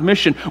fulfilling God's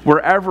mission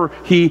wherever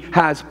he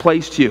has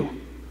placed you?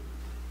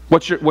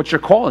 What's your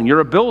calling?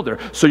 You're a builder.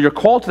 So you're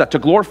called to that, to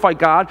glorify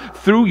God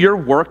through your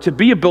work, to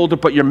be a builder,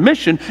 but your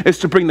mission is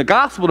to bring the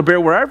gospel to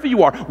bear wherever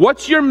you are.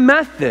 What's your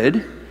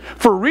method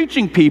for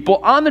reaching people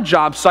on the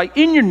job site,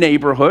 in your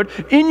neighborhood,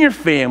 in your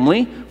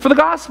family, for the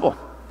gospel?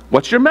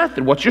 What's your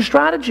method? What's your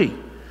strategy?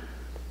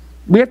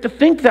 We have to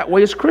think that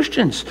way as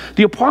Christians.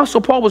 The Apostle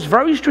Paul was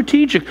very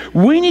strategic.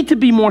 We need to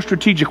be more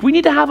strategic. We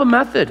need to have a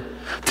method.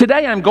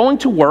 Today I'm going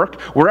to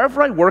work,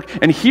 wherever I work,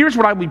 and here's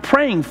what I'll be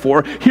praying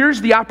for.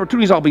 Here's the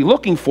opportunities I'll be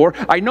looking for.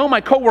 I know my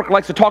coworker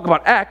likes to talk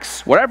about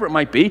X, whatever it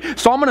might be,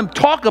 so I'm going to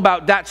talk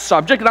about that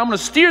subject, and I'm going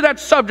to steer that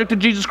subject to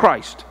Jesus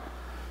Christ.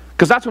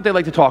 Because that's what they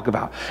like to talk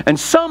about. And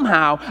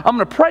somehow, I'm going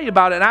to pray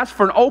about it and ask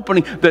for an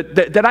opening,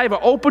 that I have an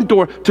open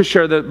door to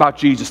share about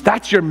Jesus.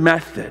 That's your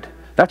method.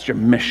 That's your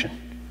mission.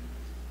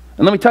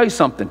 And let me tell you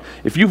something.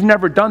 If you've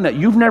never done that,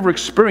 you've never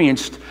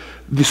experienced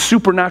the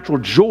supernatural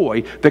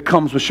joy that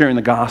comes with sharing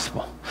the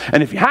gospel.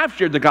 And if you have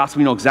shared the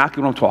gospel, you know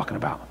exactly what I'm talking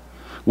about.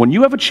 When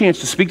you have a chance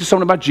to speak to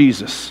someone about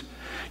Jesus,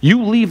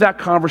 you leave that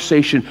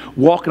conversation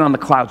walking on the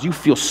clouds. You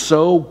feel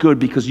so good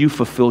because you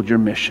fulfilled your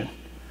mission.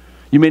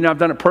 You may not have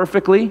done it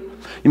perfectly.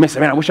 You may say,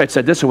 man, I wish I'd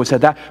said this or would have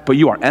said that. But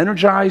you are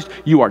energized,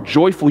 you are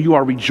joyful, you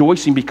are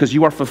rejoicing because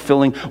you are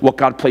fulfilling what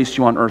God placed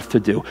you on earth to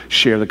do.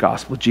 Share the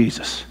gospel of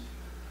Jesus.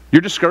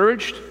 You're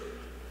discouraged?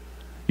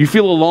 You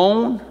feel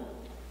alone?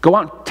 Go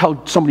out and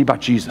tell somebody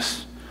about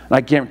Jesus. And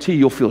I guarantee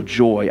you'll feel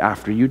joy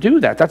after you do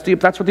that. That's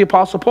what the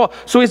Apostle Paul.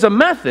 So he has a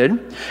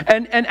method,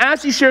 and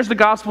as he shares the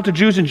gospel to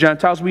Jews and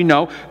Gentiles, we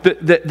know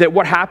that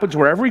what happens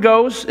wherever he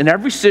goes, in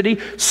every city,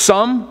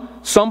 some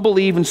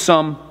believe and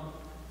some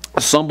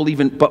believe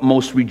in, but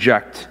most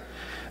reject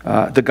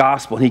the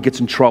gospel, and he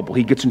gets in trouble.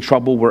 He gets in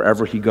trouble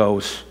wherever he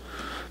goes.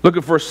 Look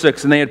at verse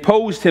 6. And they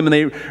opposed him and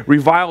they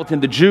reviled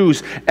him, the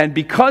Jews. And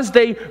because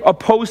they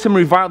opposed him and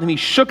reviled him, he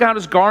shook out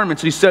his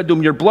garments. And he said to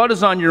them, your blood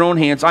is on your own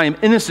hands. I am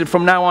innocent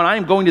from now on. I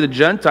am going to the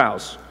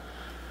Gentiles.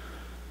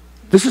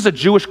 This is a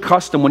Jewish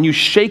custom. When you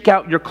shake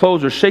out your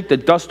clothes or shake the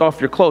dust off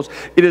your clothes,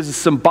 it is a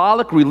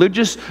symbolic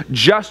religious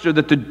gesture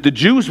that the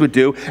Jews would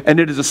do, and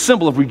it is a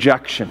symbol of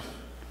rejection.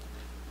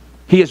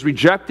 He has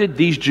rejected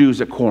these Jews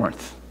at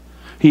Corinth.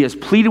 He has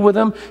pleaded with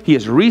them, he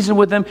has reasoned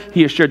with them,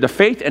 he has shared the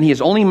faith, and he has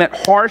only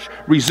met harsh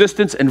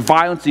resistance and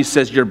violence. He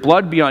says, your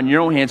blood be on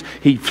your own hands.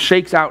 He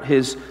shakes out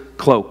his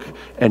cloak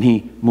and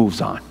he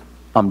moves on.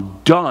 I'm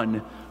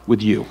done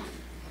with you.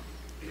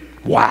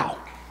 Wow.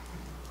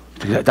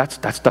 That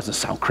doesn't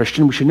sound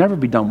Christian. We should never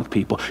be done with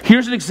people.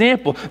 Here's an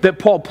example that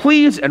Paul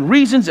pleads and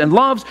reasons and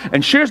loves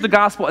and shares the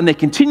gospel, and they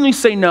continually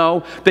say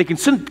no. They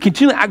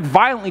continually act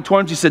violently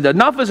towards him. He said,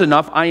 enough is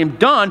enough. I am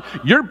done.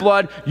 Your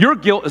blood, your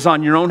guilt is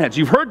on your own heads.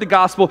 You've heard the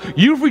gospel.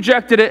 You've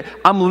rejected it.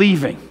 I'm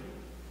leaving.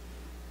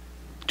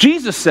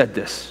 Jesus said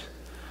this.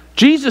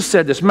 Jesus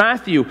said this.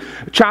 Matthew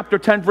chapter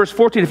 10, verse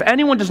 14. If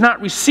anyone does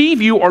not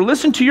receive you or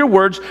listen to your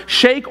words,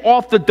 shake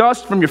off the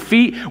dust from your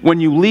feet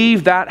when you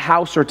leave that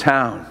house or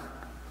town.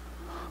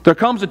 There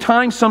comes a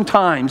time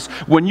sometimes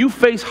when you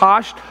face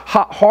harsh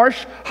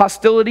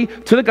hostility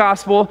to the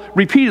gospel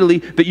repeatedly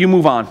that you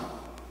move on.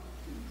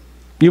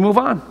 You move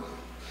on.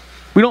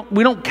 We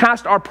don't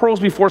cast our pearls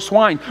before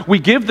swine. We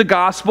give the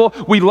gospel.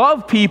 We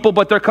love people,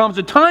 but there comes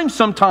a time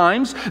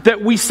sometimes that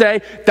we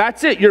say,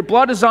 that's it. Your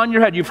blood is on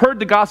your head. You've heard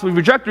the gospel. You've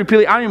rejected it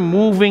repeatedly. I am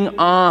moving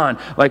on,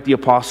 like the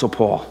Apostle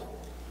Paul.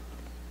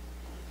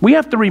 We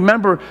have to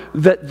remember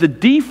that the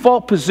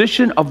default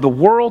position of the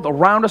world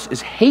around us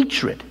is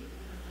hatred.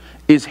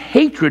 Is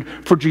hatred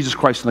for Jesus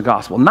Christ and the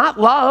gospel. Not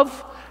love,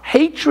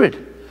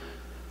 hatred.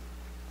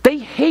 They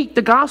hate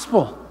the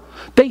gospel.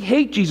 They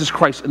hate Jesus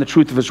Christ and the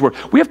truth of his word.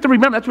 We have to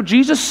remember, that's what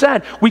Jesus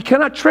said. We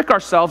cannot trick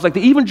ourselves like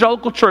the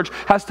evangelical church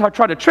has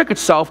tried to trick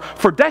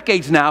itself for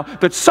decades now,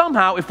 that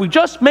somehow if we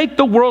just make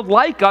the world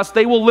like us,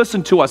 they will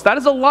listen to us. That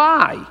is a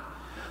lie.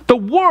 The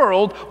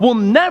world will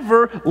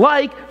never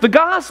like the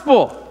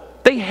gospel.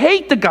 They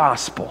hate the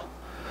gospel.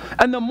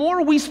 And the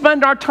more we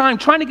spend our time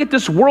trying to get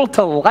this world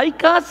to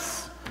like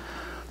us,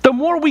 the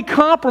more we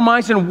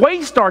compromise and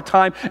waste our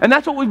time, and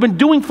that's what we've been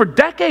doing for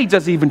decades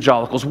as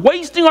evangelicals,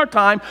 wasting our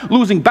time,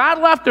 losing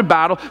battle after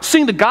battle,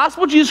 seeing the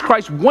gospel of Jesus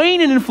Christ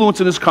wane in influence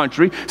in this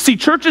country, see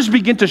churches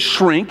begin to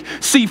shrink,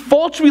 see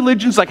false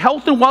religions like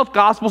health and wealth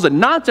gospels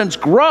and nonsense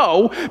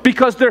grow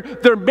because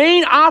their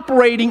main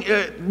operating,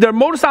 their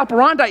modus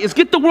operandi is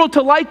get the world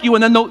to like you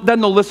and then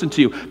they'll listen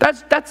to you.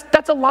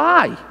 That's a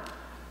lie.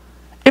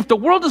 If the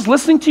world is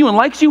listening to you and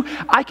likes you,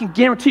 I can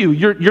guarantee you,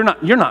 you're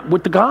not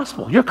with the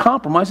gospel. You're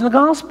compromising the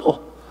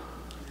gospel.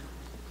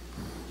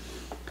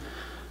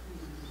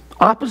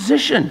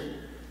 Opposition.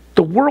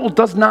 The world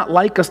does not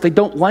like us. They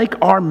don't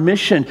like our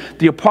mission.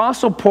 The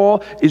Apostle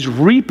Paul is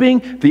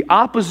reaping the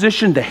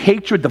opposition, the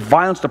hatred, the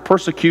violence, the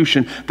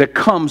persecution that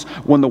comes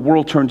when the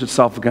world turns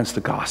itself against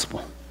the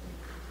gospel.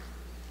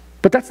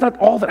 But that's not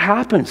all that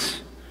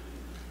happens.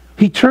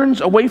 He turns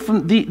away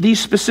from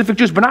these specific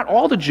Jews, but not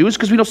all the Jews,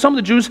 because we know some of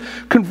the Jews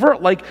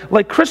convert,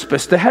 like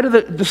Crispus, the head of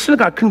the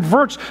synagogue,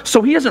 converts.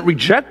 So he doesn't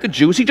reject the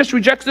Jews, he just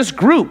rejects this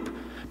group.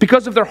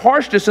 Because of their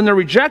harshness and their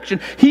rejection,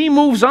 he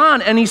moves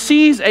on and he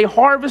sees a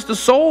harvest of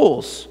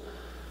souls.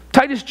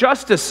 Titius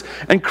Justus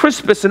and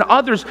Crispus and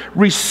others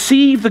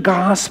receive the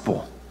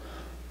gospel.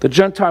 The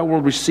Gentile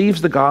world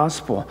receives the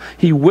gospel.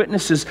 He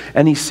witnesses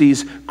and he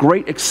sees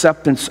great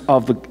acceptance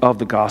of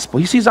the gospel.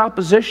 He sees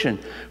opposition,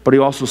 but he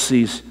also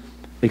sees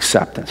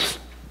acceptance.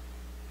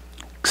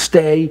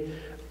 Stay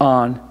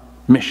on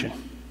mission.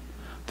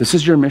 This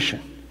is your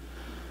mission.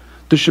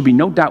 There should be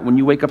no doubt when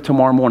you wake up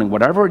tomorrow morning,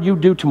 whatever you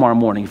do tomorrow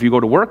morning, if you go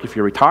to work, if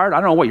you're retired, I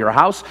don't know what, you're a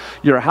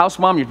house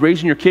mom, you're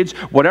raising your kids,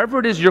 whatever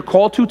it is you're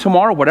called to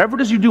tomorrow, whatever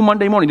it is you do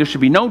Monday morning, there should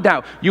be no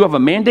doubt you have a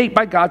mandate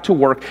by God to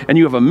work, and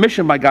you have a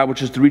mission by God,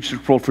 which is to reach the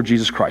world for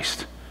Jesus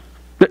Christ.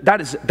 That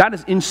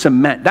is in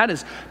cement. That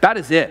is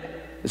it.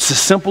 It's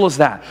as simple as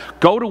that.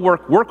 Go to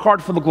work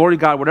hard for the glory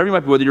of God, whatever you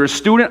might be, whether you're a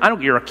student,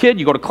 you're a kid,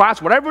 you go to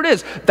class, whatever it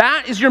is,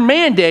 that is your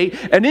mandate.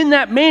 And in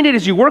that mandate,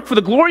 as you work for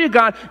the glory of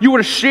God, you are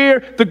to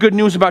share the good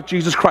news about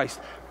Jesus Christ.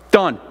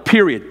 Done.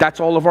 Period. That's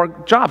all of our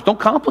jobs. Don't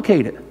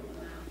complicate it.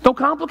 Don't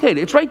complicate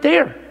it. It's right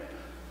there.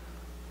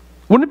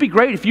 Wouldn't it be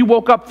great if you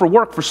woke up for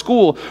work, for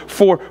school,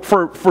 for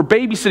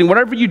babysitting,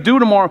 whatever you do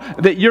tomorrow,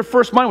 that your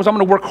first mind was, I'm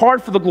going to work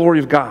hard for the glory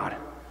of God.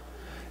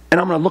 And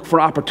I'm going to look for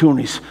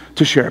opportunities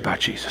to share about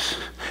Jesus.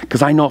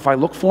 Because I know if I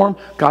look for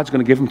them, God's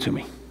going to give them to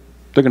me.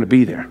 They're going to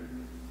be there.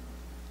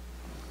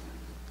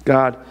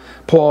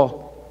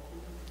 Paul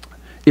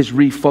is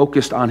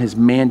refocused on his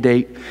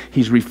mandate.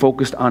 He's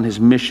refocused on his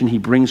mission. He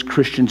brings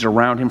Christians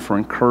around him for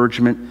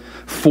encouragement.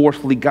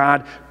 Fourthly,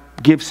 God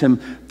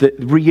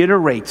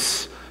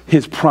reiterates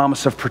his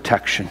promise of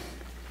protection.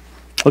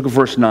 Look at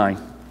verse 9.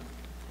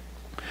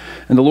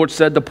 And the Lord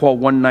said to Paul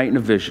one night in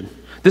a vision.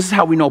 This is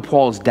how we know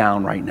Paul is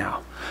down right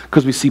now.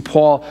 Because we see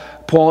Paul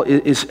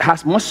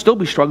must still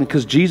be struggling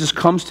because Jesus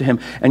comes to him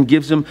and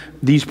gives him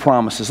these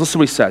promises. Listen to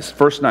what he says,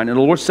 verse 9. And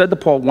the Lord said to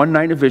Paul one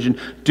night in a vision,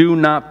 do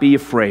not be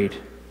afraid.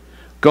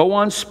 Go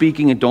on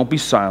speaking and don't be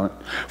silent.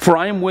 For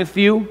I am with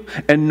you,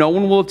 and no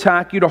one will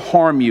attack you to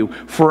harm you.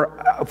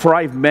 For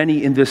I have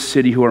many in this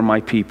city who are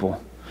my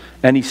people.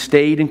 And he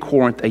stayed in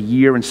Corinth 1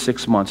 year and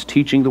 6 months,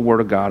 teaching the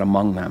word of God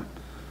among them.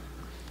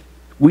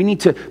 We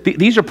need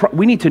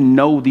to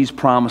know these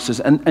promises.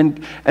 And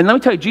let me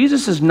tell you,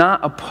 Jesus is not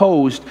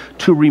opposed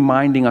to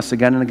reminding us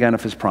again and again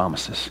of his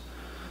promises.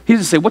 He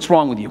doesn't say, what's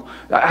wrong with you?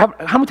 How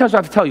many times do I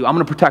have to tell you, I'm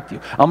going to protect you.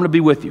 I'm going to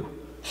be with you.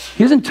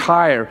 He isn't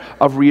tired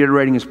of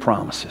reiterating his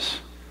promises.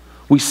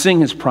 We sing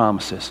his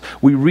promises.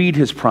 We read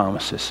his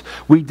promises.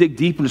 We dig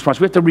deep into his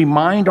promises. We have to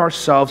remind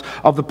ourselves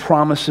of the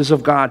promises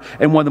of God.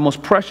 And one of the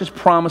most precious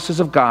promises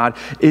of God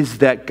is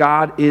that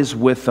God is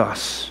with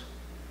us.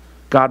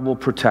 God will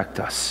protect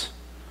us.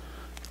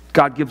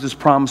 God gives his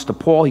promise to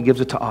Paul, he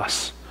gives it to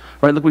us.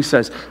 Right? Look what he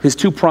says. His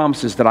two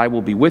promises, that I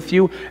will be with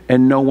you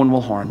and no one will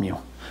harm you.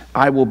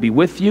 I will be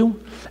with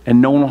you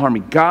and no one will harm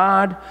me.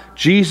 God,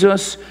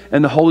 Jesus,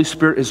 and the Holy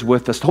Spirit is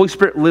with us. The Holy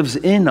Spirit lives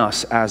in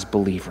us as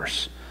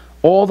believers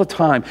all the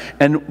time.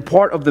 And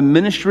part of the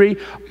ministry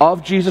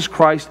of Jesus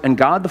Christ and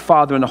God the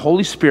Father and the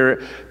Holy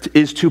Spirit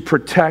is to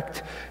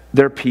protect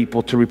their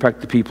people, to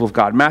protect the people of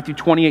God. Matthew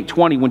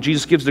 28:20, when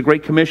Jesus gives the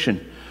Great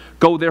Commission,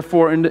 go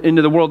therefore into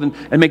the world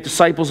and make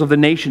disciples of the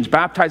nations,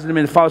 baptizing them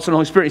in the Father, Son, and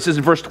Holy Spirit. He says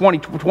in verse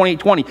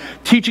 28:20,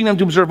 teaching them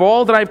to observe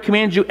all that I have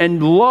commanded you,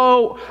 and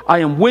lo, I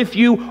am with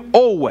you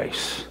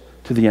always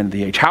to the end of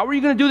the age. How are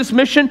you going to do this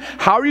mission?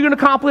 How are you going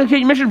to complicate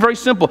your mission? Very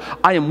simple.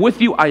 I am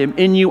with you, I am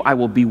in you, I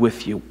will be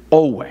with you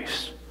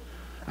always.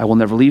 I will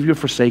never leave you or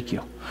forsake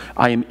you.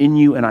 I am in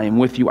you and I am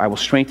with you. I will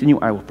strengthen you.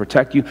 I will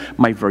protect you.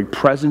 My very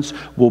presence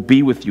will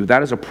be with you.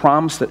 That is a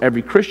promise that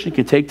every Christian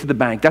can take to the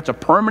bank. That's a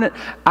permanent,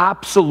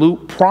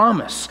 absolute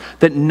promise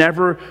that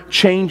never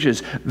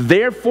changes.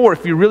 Therefore,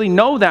 if you really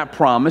know that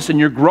promise and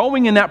you're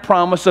growing in that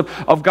promise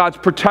of God's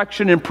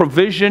protection and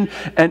provision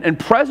and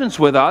presence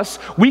with us,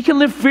 we can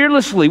live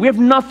fearlessly. We have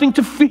nothing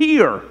to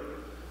fear.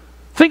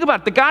 Think about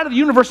it. The God of the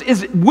universe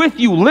is with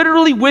you,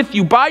 literally with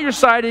you, by your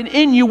side and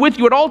in you, with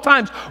you at all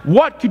times.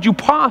 What could you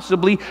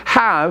possibly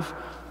have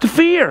to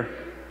fear?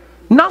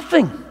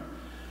 Nothing.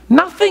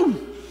 Nothing.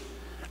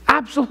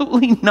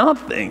 Absolutely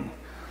nothing.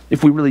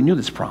 If we really knew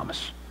this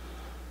promise.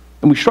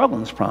 And we struggle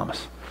in this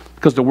promise.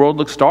 Because the world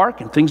looks dark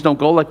and things don't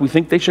go like we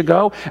think they should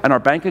go, and our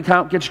bank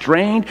account gets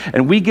drained,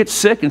 and we get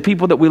sick, and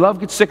people that we love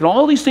get sick, and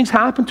all these things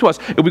happen to us.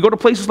 And we go to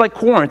places like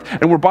Corinth,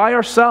 and we're by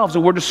ourselves,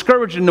 and we're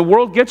discouraged, and the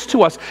world gets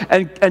to us,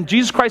 and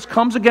Jesus Christ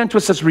comes again to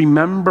us and says,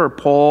 remember,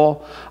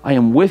 Paul, I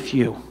am with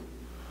you.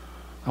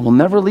 I will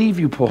never leave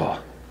you, Paul.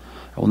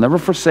 I will never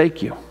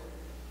forsake you.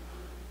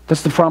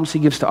 That's the promise he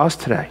gives to us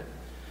today.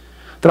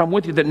 That I'm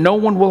with you, that no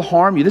one will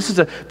harm you. This is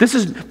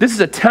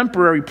a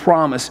temporary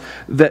promise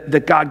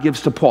that God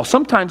gives to Paul.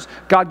 Sometimes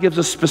God gives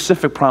us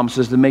specific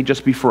promises that may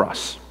just be for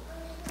us.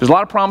 There's a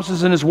lot of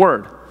promises in his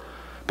word.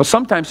 But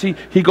sometimes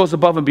he goes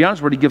above and beyond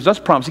his word. He gives us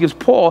promises. He gives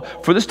Paul,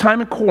 for this time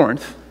in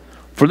Corinth,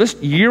 for this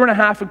year and a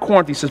half in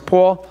Corinth, he says,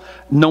 Paul,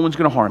 no one's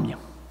going to harm you.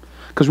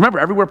 Because remember,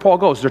 everywhere Paul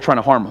goes, they're trying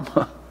to harm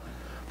him.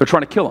 They're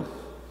trying to kill him.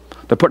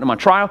 They're putting him on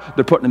trial.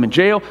 They're putting him in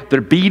jail.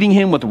 They're beating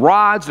him with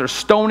rods. They're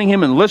stoning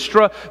him in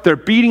Lystra. They're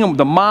beating him.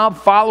 The mob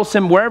follows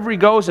him wherever he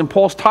goes, and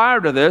Paul's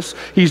tired of this.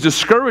 He's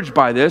discouraged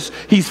by this.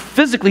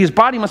 His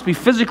body must be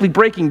physically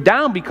breaking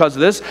down because of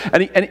this.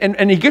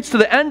 And he gets to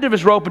the end of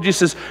his rope and just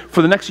says,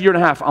 for the next year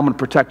and a half, I'm going to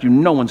protect you.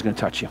 No one's going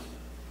to touch you.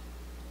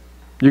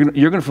 You're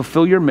going to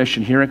fulfill your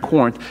mission here in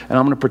Corinth, and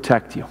I'm going to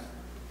protect you.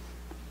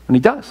 And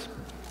he does.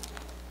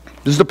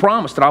 This is the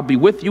promise, that I'll be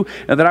with you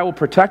and that I will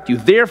protect you.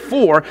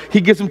 Therefore,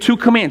 he gives them 2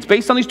 commands.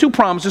 Based on these 2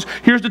 promises,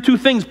 here's the 2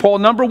 things, Paul.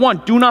 Number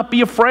 1, do not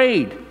be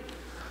afraid.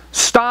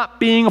 Stop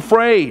being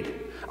afraid.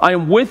 I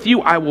am with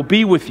you. I will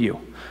be with you.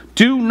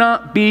 Do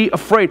not be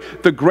afraid.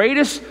 The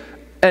greatest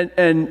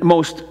and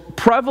most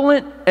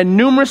prevalent and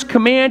numerous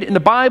command in the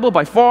Bible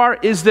by far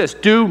is this: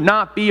 do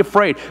not be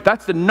afraid.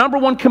 That's the number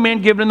 1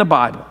 command given in the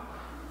Bible.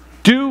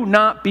 Do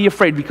not be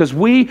afraid, because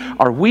we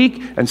are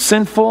weak and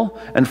sinful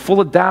and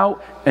full of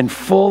doubt and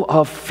full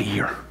of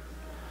fear.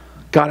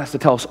 God has to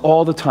tell us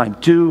all the time,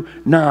 do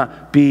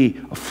not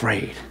be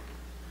afraid.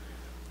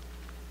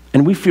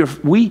 And we feel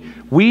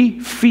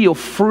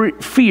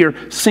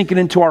fear sinking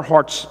into our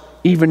hearts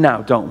even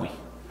now, don't we?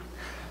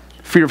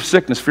 Fear of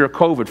sickness, fear of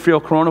COVID, fear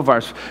of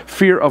coronavirus,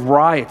 fear of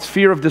riots,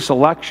 fear of this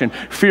election,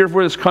 fear of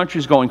where this country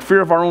is going,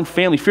 fear of our own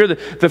family, fear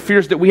of the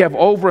fears that we have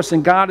over us.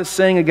 And God is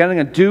saying again and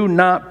again, do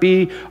not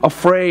be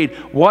afraid.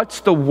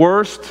 What's the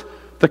worst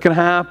that can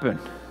happen?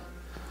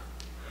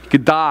 You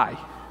could die.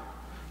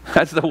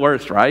 That's the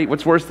worst, right?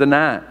 What's worse than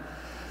that?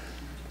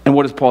 And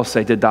what does Paul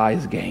say? To die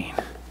is gain.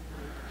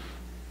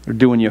 They're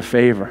doing you a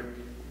favor.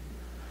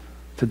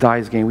 To die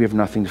is gain. We have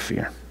nothing to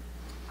fear.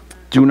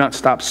 Do not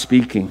stop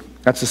speaking.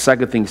 That's the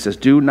second thing he says.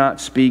 Do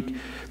not speak.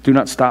 Do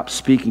not stop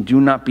speaking.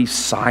 Do not be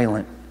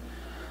silent.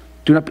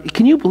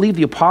 Can you believe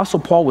the Apostle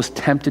Paul was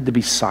tempted to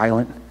be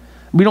silent?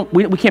 We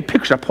can't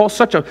picture that. Paul's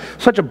such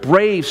a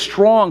brave,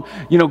 strong,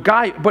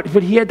 guy, but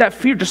he had that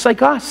fear just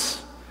like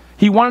us.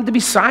 He wanted to be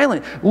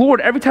silent.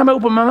 Lord, every time I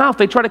open my mouth,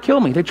 they try to kill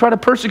me. They try to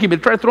persecute me.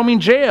 They try to throw me in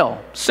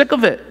jail. Sick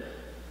of it.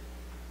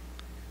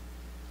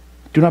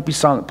 Do not be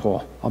silent,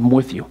 Paul. I'm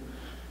with you.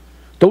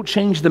 Don't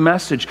change the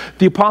message.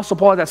 The Apostle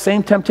Paul had that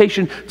same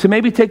temptation to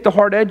maybe take the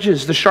hard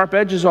edges, the sharp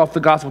edges off the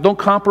gospel. Don't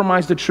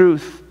compromise the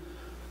truth.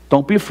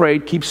 Don't be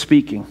afraid. Keep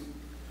speaking.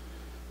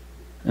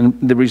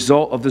 And the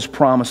result of this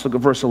promise, look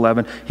at verse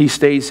 11. He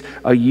stays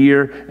a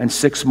year and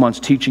 6 months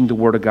teaching the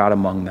word of God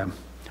among them.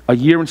 A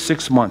year and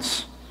 6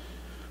 months.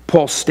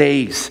 Paul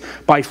stays.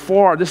 By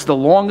far, this is the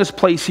longest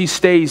place he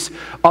stays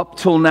up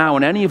till now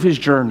in any of his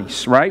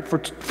journeys, right?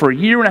 For a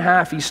year and a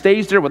half, he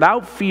stays there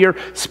without fear,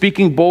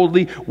 speaking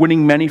boldly,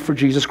 winning many for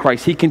Jesus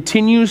Christ. He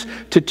continues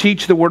to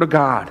teach the word of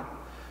God.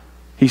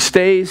 He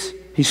stays,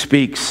 he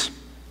speaks.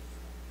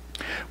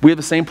 We have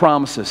the same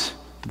promises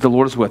that the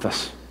Lord is with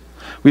us.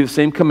 We have the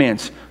same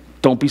commands.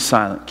 Don't be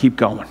silent. Keep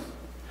going.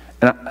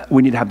 And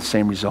we need to have the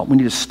same result. We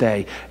need to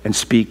stay and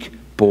speak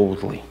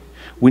boldly.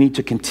 We need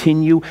to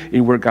continue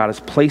in where God has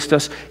placed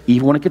us,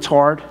 even when it gets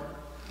hard.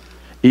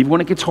 Even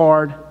when it gets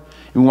hard,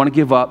 and we want to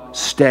give up,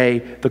 stay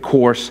the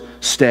course,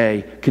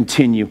 stay,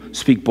 continue,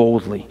 speak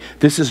boldly.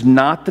 This is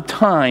not the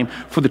time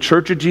for the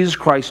Church of Jesus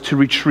Christ to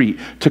retreat,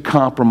 to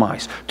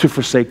compromise, to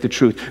forsake the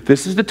truth.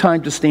 This is the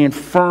time to stand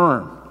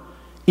firm.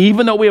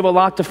 Even though we have a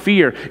lot to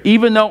fear,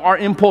 even though our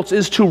impulse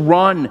is to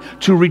run,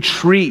 to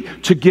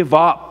retreat, to give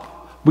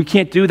up, we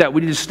can't do that.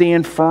 We need to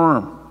stand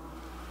firm.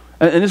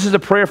 And this is a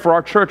prayer for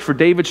our church, for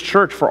David's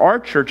church, for our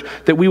church,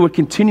 that we would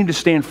continue to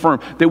stand firm,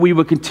 that we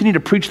would continue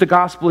to preach the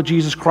gospel of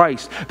Jesus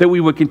Christ, that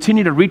we would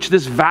continue to reach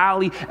this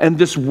valley and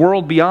this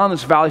world beyond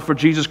this valley for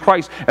Jesus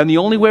Christ. And the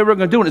only way we're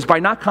going to do it is by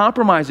not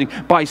compromising,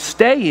 by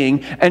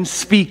staying and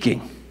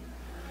speaking.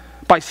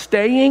 By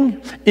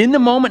staying in the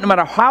moment, no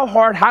matter how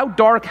hard, how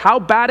dark, how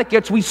bad it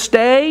gets, we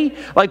stay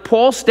like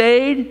Paul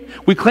stayed.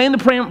 We claim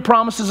the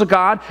promises of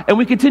God, and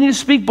we continue to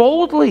speak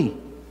boldly.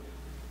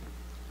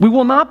 We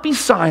will not be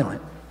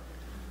silent.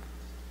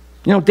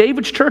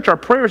 David's church, our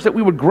prayer is that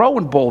we would grow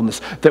in boldness,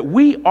 that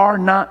we are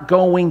not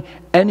going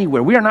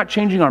anywhere. We are not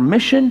changing our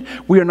mission.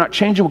 We are not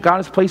changing what God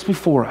has placed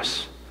before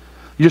us.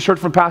 You just heard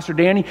from Pastor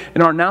Danny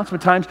in our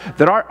announcement times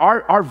that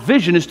our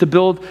vision is to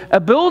build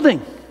a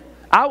building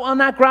out on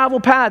that gravel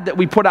pad that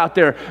we put out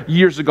there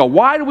years ago.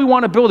 Why do we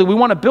want a building? We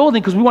want a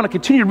building because we want to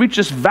continue to reach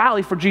this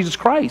valley for Jesus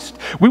Christ.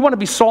 We want to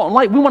be salt and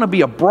light. We want to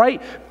be a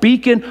bright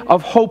beacon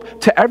of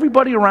hope to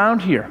everybody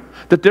around here.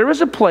 That there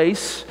is a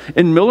place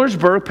in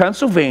Millersburg,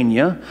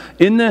 Pennsylvania,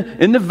 in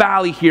the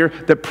valley here,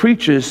 that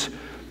preaches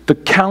the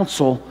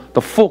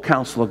full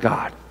counsel of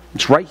God.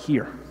 It's right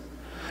here.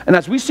 And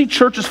as we see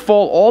churches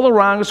fall all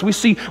around us, we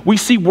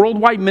see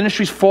worldwide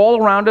ministries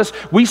fall around us,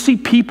 we see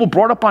people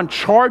brought up on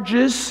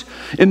charges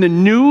in the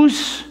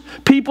news,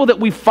 people that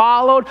we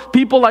followed,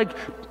 people like,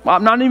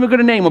 I'm not even going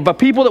to name them, but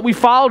people that we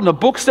followed in the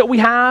books that we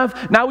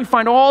have. Now we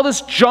find all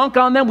this junk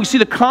on them. We see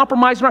the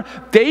compromise around.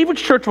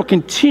 David's church will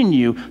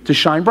continue to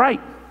shine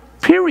bright.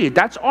 Period.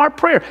 That's our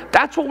prayer.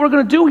 That's what we're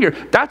going to do here.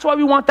 That's why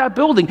we want that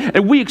building.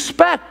 And we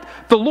expect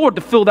the Lord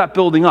to fill that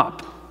building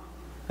up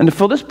and to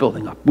fill this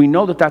building up. We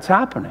know that that's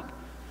happening.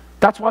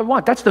 That's what I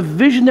want. That's the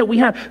vision that we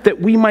have,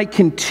 that we might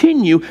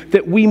continue,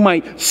 that we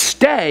might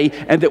stay,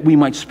 and that we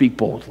might speak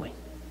boldly.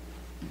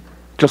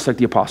 Just like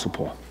the Apostle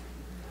Paul.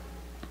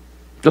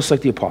 Just like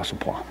the Apostle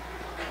Paul.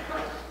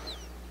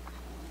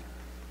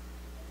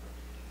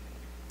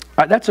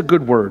 That's a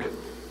good word.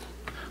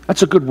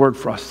 That's a good word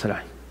for us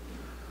today.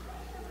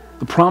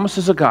 The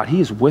promises of God. He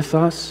is with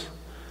us.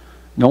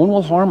 No one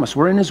will harm us.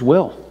 We're in His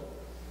will.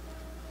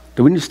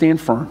 That we need to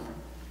stand firm.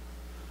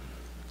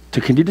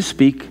 to continue to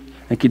speak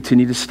and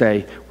continue to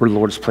stay where the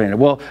Lord is planted.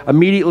 Well,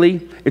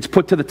 immediately it's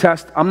put to the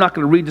test. I'm not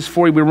going to read this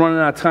for you. We're running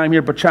out of time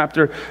here, but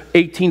chapter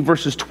 18,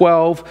 verses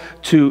 12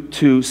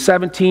 to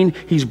 17,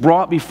 he's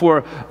brought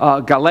before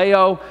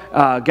Gallio,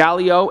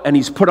 and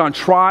he's put on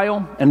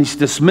trial, and he's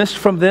dismissed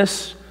from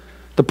this.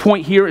 The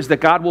point here is that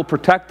God will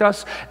protect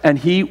us, and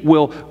he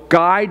will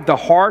guide the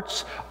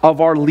hearts of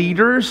our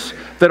leaders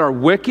that are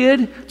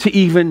wicked to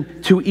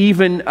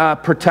even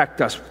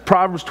protect us.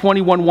 Proverbs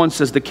 21:1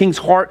 says, the king's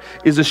heart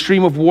is a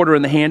stream of water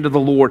in the hand of the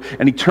Lord,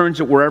 and he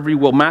turns it wherever he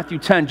will. Matthew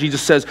 10,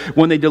 Jesus says,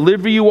 when they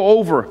deliver you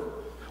over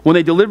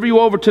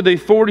to the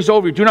authorities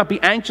over you, do not be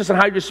anxious on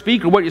how you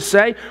speak or what you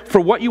say, for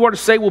what you are to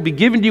say will be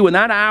given to you in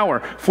that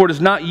hour. For it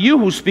is not you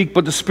who speak,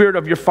 but the Spirit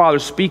of your Father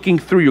speaking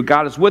through you.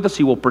 God is with us.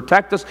 He will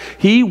protect us.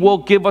 He will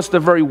give us the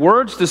very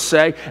words to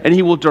say, and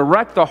he will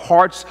direct the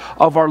hearts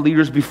of our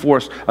leaders before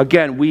us.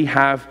 Again, we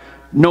have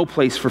no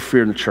place for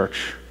fear in the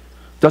church.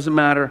 Doesn't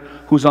matter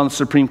who's on the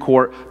Supreme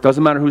Court.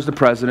 Doesn't matter who's the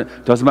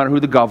president. Doesn't matter who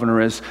the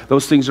governor is.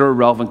 Those things are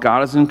irrelevant.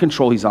 God is in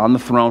control. He's on the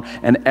throne.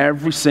 And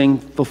every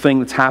single thing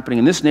that's happening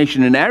in this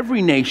nation and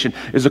every nation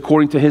is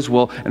according to his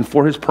will and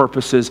for his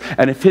purposes.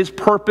 And if his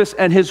purpose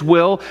and his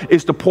will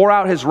is to pour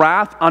out his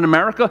wrath on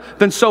America,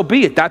 then so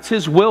be it. That's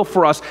his will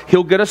for us.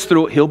 He'll get us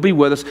through it. He'll be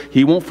with us.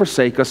 He won't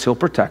forsake us. He'll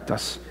protect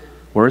us.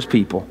 We're his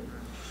people.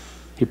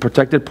 He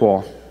protected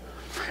Paul.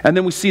 And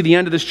then we see the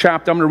end of this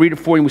chapter. I'm going to read it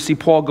for you. And we see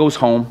Paul goes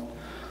home.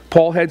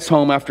 Paul heads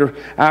home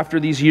after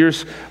these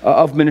years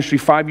of ministry,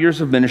 5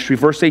 years of ministry.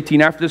 Verse 18,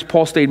 after this,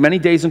 Paul stayed many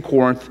days in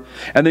Corinth,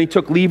 and then he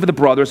took leave of the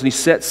brothers, and he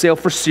set sail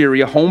for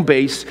Syria, home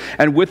base.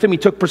 And with him, he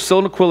took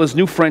Priscilla and Aquila, his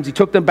new friends. He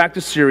took them back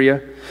to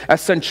Syria. At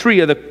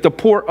Centuria, the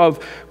port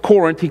of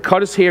Corinth, he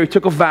cut his hair. He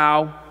took a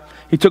vow.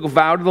 He took a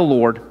vow to the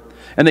Lord.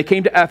 And they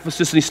came to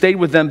Ephesus, and he stayed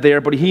with them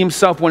there. But he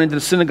himself went into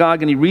the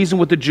synagogue, and he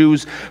reasoned with the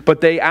Jews. But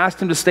they asked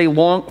him to stay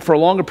for a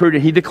longer period,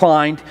 and he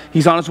declined.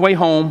 He's on his way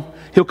home.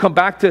 He'll come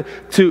back to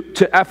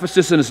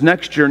Ephesus in his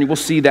next journey. We'll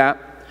see that.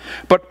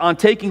 But on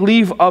taking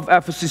leave of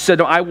Ephesus, he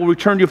said, I will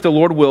return to you if the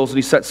Lord wills. And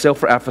he set sail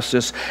for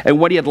Ephesus. And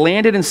when he had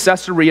landed in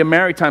Caesarea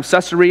Maritime,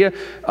 Caesarea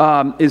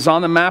is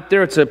on the map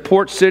there. It's a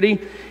port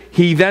city.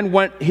 He then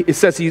went, it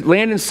says he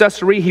landed in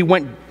Caesarea. He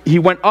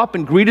went up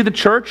and greeted the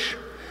church.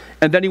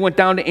 And then he went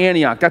down to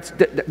Antioch.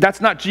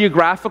 That's not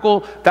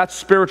geographical. That's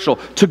spiritual.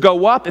 To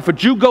go up, if a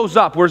Jew goes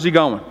up, where's he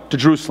going? To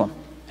Jerusalem.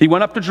 He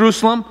went up to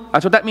Jerusalem.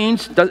 That's what that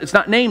means. It's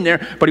not named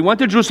there, but he went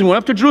to Jerusalem. He went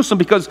up to Jerusalem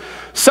because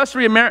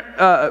Caesarea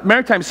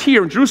Maritime is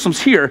here and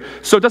Jerusalem's here,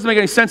 so it doesn't make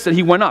any sense that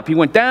he went up. He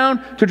went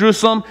down to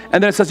Jerusalem,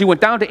 and then it says he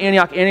went down to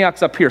Antioch.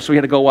 Antioch's up here, so he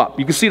had to go up.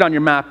 You can see it on your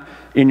map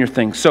in your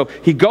thing. So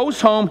he goes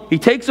home. He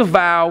takes a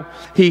vow.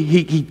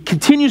 He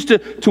continues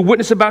to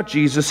witness about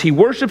Jesus. He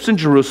worships in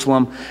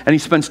Jerusalem, and he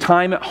spends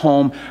time at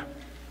home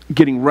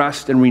getting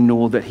rest and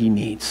renewal that he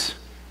needs.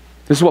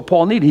 This is what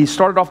Paul needed. He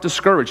started off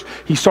discouraged.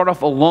 He started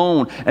off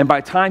alone. And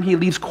by the time he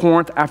leaves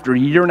Corinth after a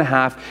year and a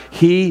half,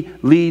 he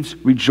leaves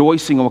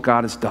rejoicing in what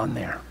God has done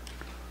there.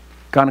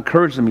 God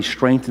encourages him. He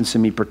strengthens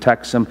him. He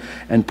protects him.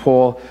 And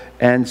Paul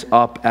ends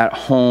up at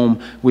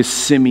home with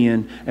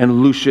Simeon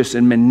and Lucius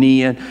and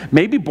Manaen.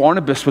 Maybe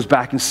Barnabas was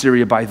back in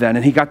Syria by then,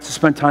 and he got to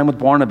spend time with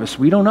Barnabas.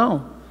 We don't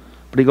know.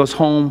 But he goes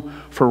home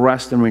for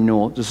rest and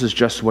renewal. This is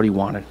just what he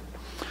wanted.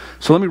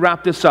 So let me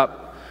wrap this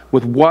up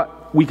with what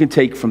we can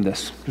take from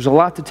this. There's a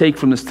lot to take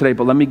from this today,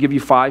 but let me give you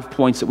 5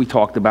 points that we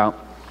talked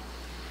about.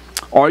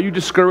 Are you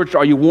discouraged?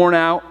 Are you worn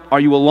out? Are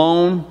you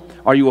alone?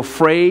 Are you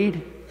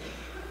afraid?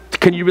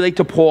 Can you relate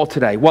to Paul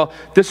today? Well,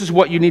 this is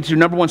what you need to do.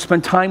 Number one,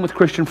 spend time with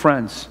Christian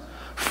friends.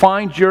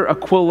 Find your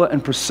Aquila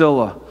and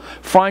Priscilla.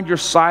 Find your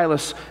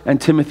Silas and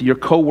Timothy, your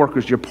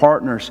co-workers, your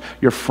partners,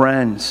 your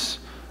friends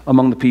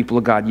among the people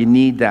of God. You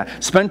need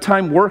that. Spend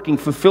time working,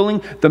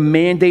 fulfilling the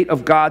mandate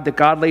of God that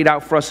God laid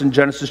out for us in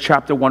Genesis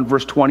chapter 1,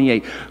 verse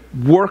 28.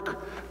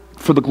 Work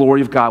for the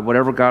glory of God,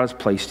 whatever God has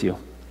placed you.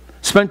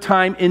 Spend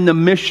time in the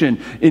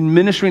mission, in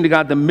ministering to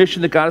God, the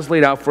mission that God has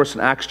laid out for us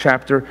in Acts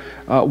chapter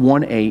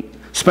 1:8.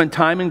 Spend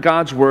time in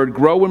God's word,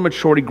 grow in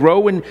maturity,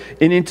 grow in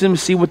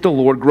intimacy with the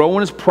Lord, grow in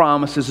his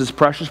promises, his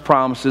precious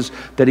promises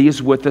that he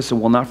is with us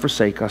and will not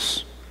forsake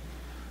us.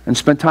 And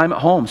spend time at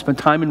home. Spend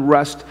time in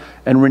rest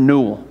and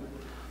renewal.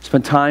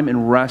 Spend time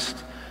in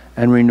rest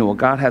and renewal.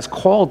 God has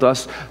called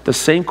us the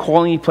same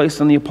calling he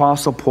placed on the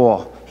Apostle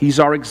Paul. He's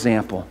our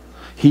example.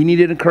 He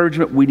needed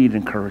encouragement. We need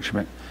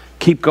encouragement.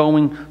 Keep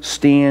going.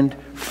 Stand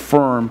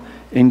firm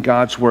in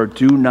God's word.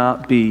 Do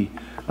not be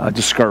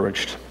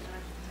discouraged.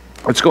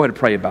 Let's go ahead and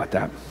pray about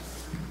that.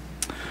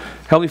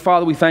 Heavenly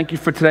Father, we thank you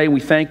for today. We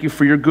thank you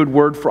for your good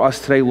word for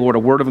us today, Lord, a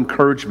word of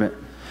encouragement.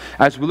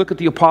 As we look at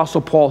the Apostle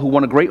Paul, who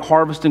won a great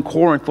harvest in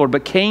Corinth, Lord,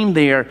 but came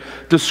there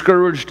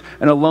discouraged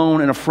and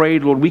alone and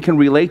afraid, Lord, we can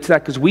relate to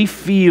that because we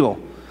feel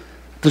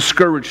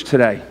discouraged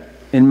today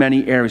in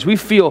many areas. We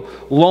feel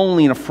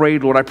lonely and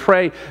afraid, Lord. I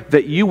pray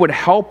that you would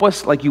help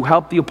us like you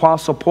helped the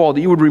Apostle Paul,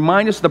 that you would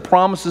remind us of the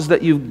promises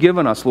that you've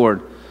given us,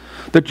 Lord,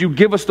 that you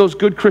give us those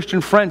good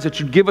Christian friends, that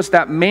you give us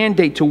that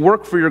mandate to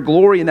work for your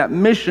glory and that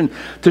mission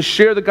to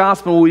share the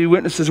gospel and be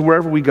witnesses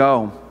wherever we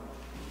go.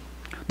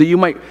 that you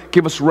might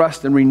give us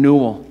rest and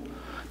renewal,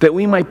 that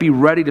we might be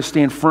ready to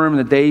stand firm in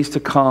the days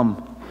to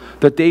come,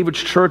 that David's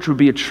church would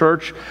be a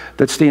church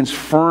that stands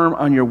firm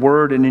on your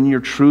word and in your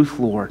truth,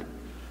 Lord,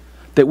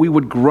 that we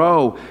would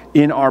grow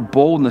in our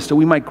boldness, that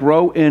we might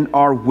grow in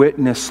our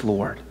witness,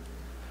 Lord,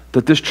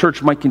 that this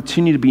church might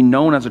continue to be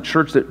known as a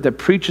church that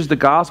preaches the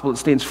gospel, that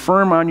stands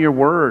firm on your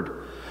word,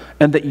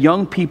 and that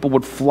young people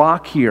would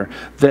flock here,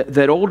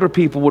 that older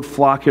people would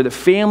flock here, that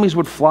families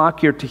would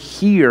flock here to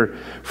hear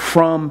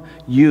from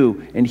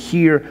you and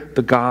hear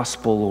the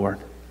gospel, Lord.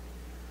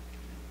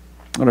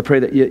 And I pray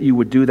that you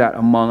would do that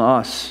among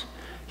us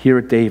here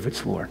at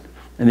David's, Lord,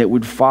 and that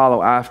would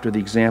follow after the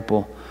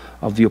example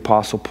of the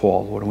Apostle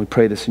Paul, Lord. And we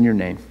pray this in your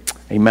name.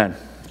 Amen.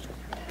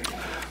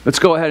 Let's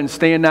go ahead and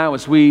stand now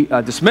as we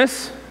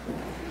dismiss.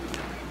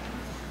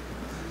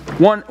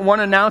 One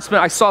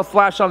announcement I saw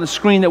flash on the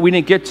screen that we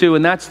didn't get to,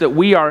 and that's that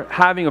we are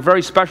having a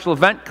very special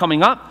event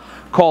coming up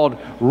called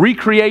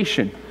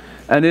Recreation,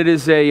 and it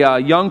is a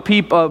young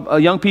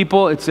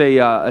people. It's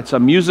a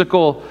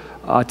musical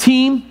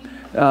team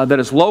that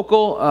is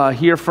local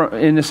here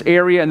in this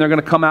area, and they're going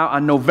to come out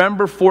on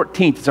November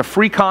 14th. It's a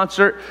free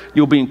concert.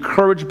 You'll be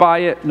encouraged by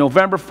it.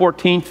 November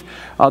 14th,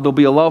 there'll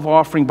be a love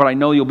offering, but I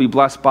know you'll be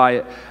blessed by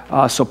it.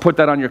 So put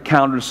that on your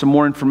calendar. Some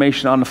more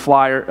information on the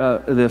flyer. Oh,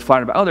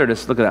 there it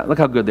is. Look at that. Look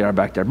how good they are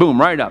back there.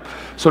 Boom, right up.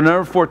 So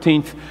November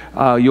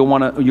 14th, you'll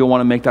want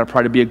to make that a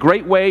priority. It'll be a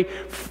great way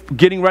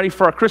getting ready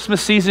for our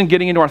Christmas season,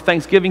 getting into our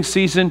Thanksgiving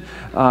season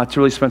to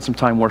really spend some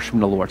time worshiping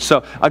the Lord.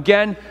 So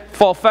again,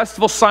 Fall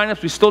Festival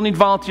signups. We still need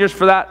volunteers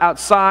for that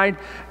outside.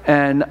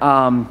 And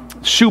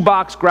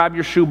shoebox, grab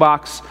your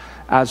shoebox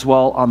as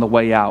well on the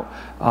way out.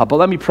 But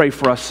let me pray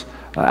for us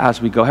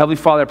as we go. Heavenly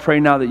Father, I pray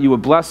now that you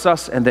would bless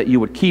us and that you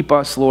would keep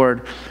us,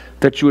 Lord,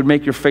 that you would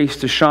make your face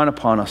to shine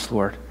upon us,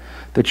 Lord,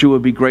 that you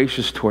would be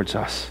gracious towards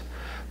us,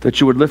 that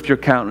you would lift your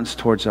countenance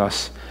towards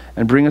us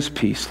and bring us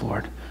peace,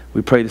 Lord.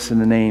 We pray this in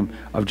the name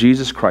of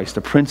Jesus Christ,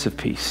 the Prince of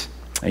Peace.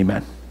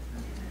 Amen.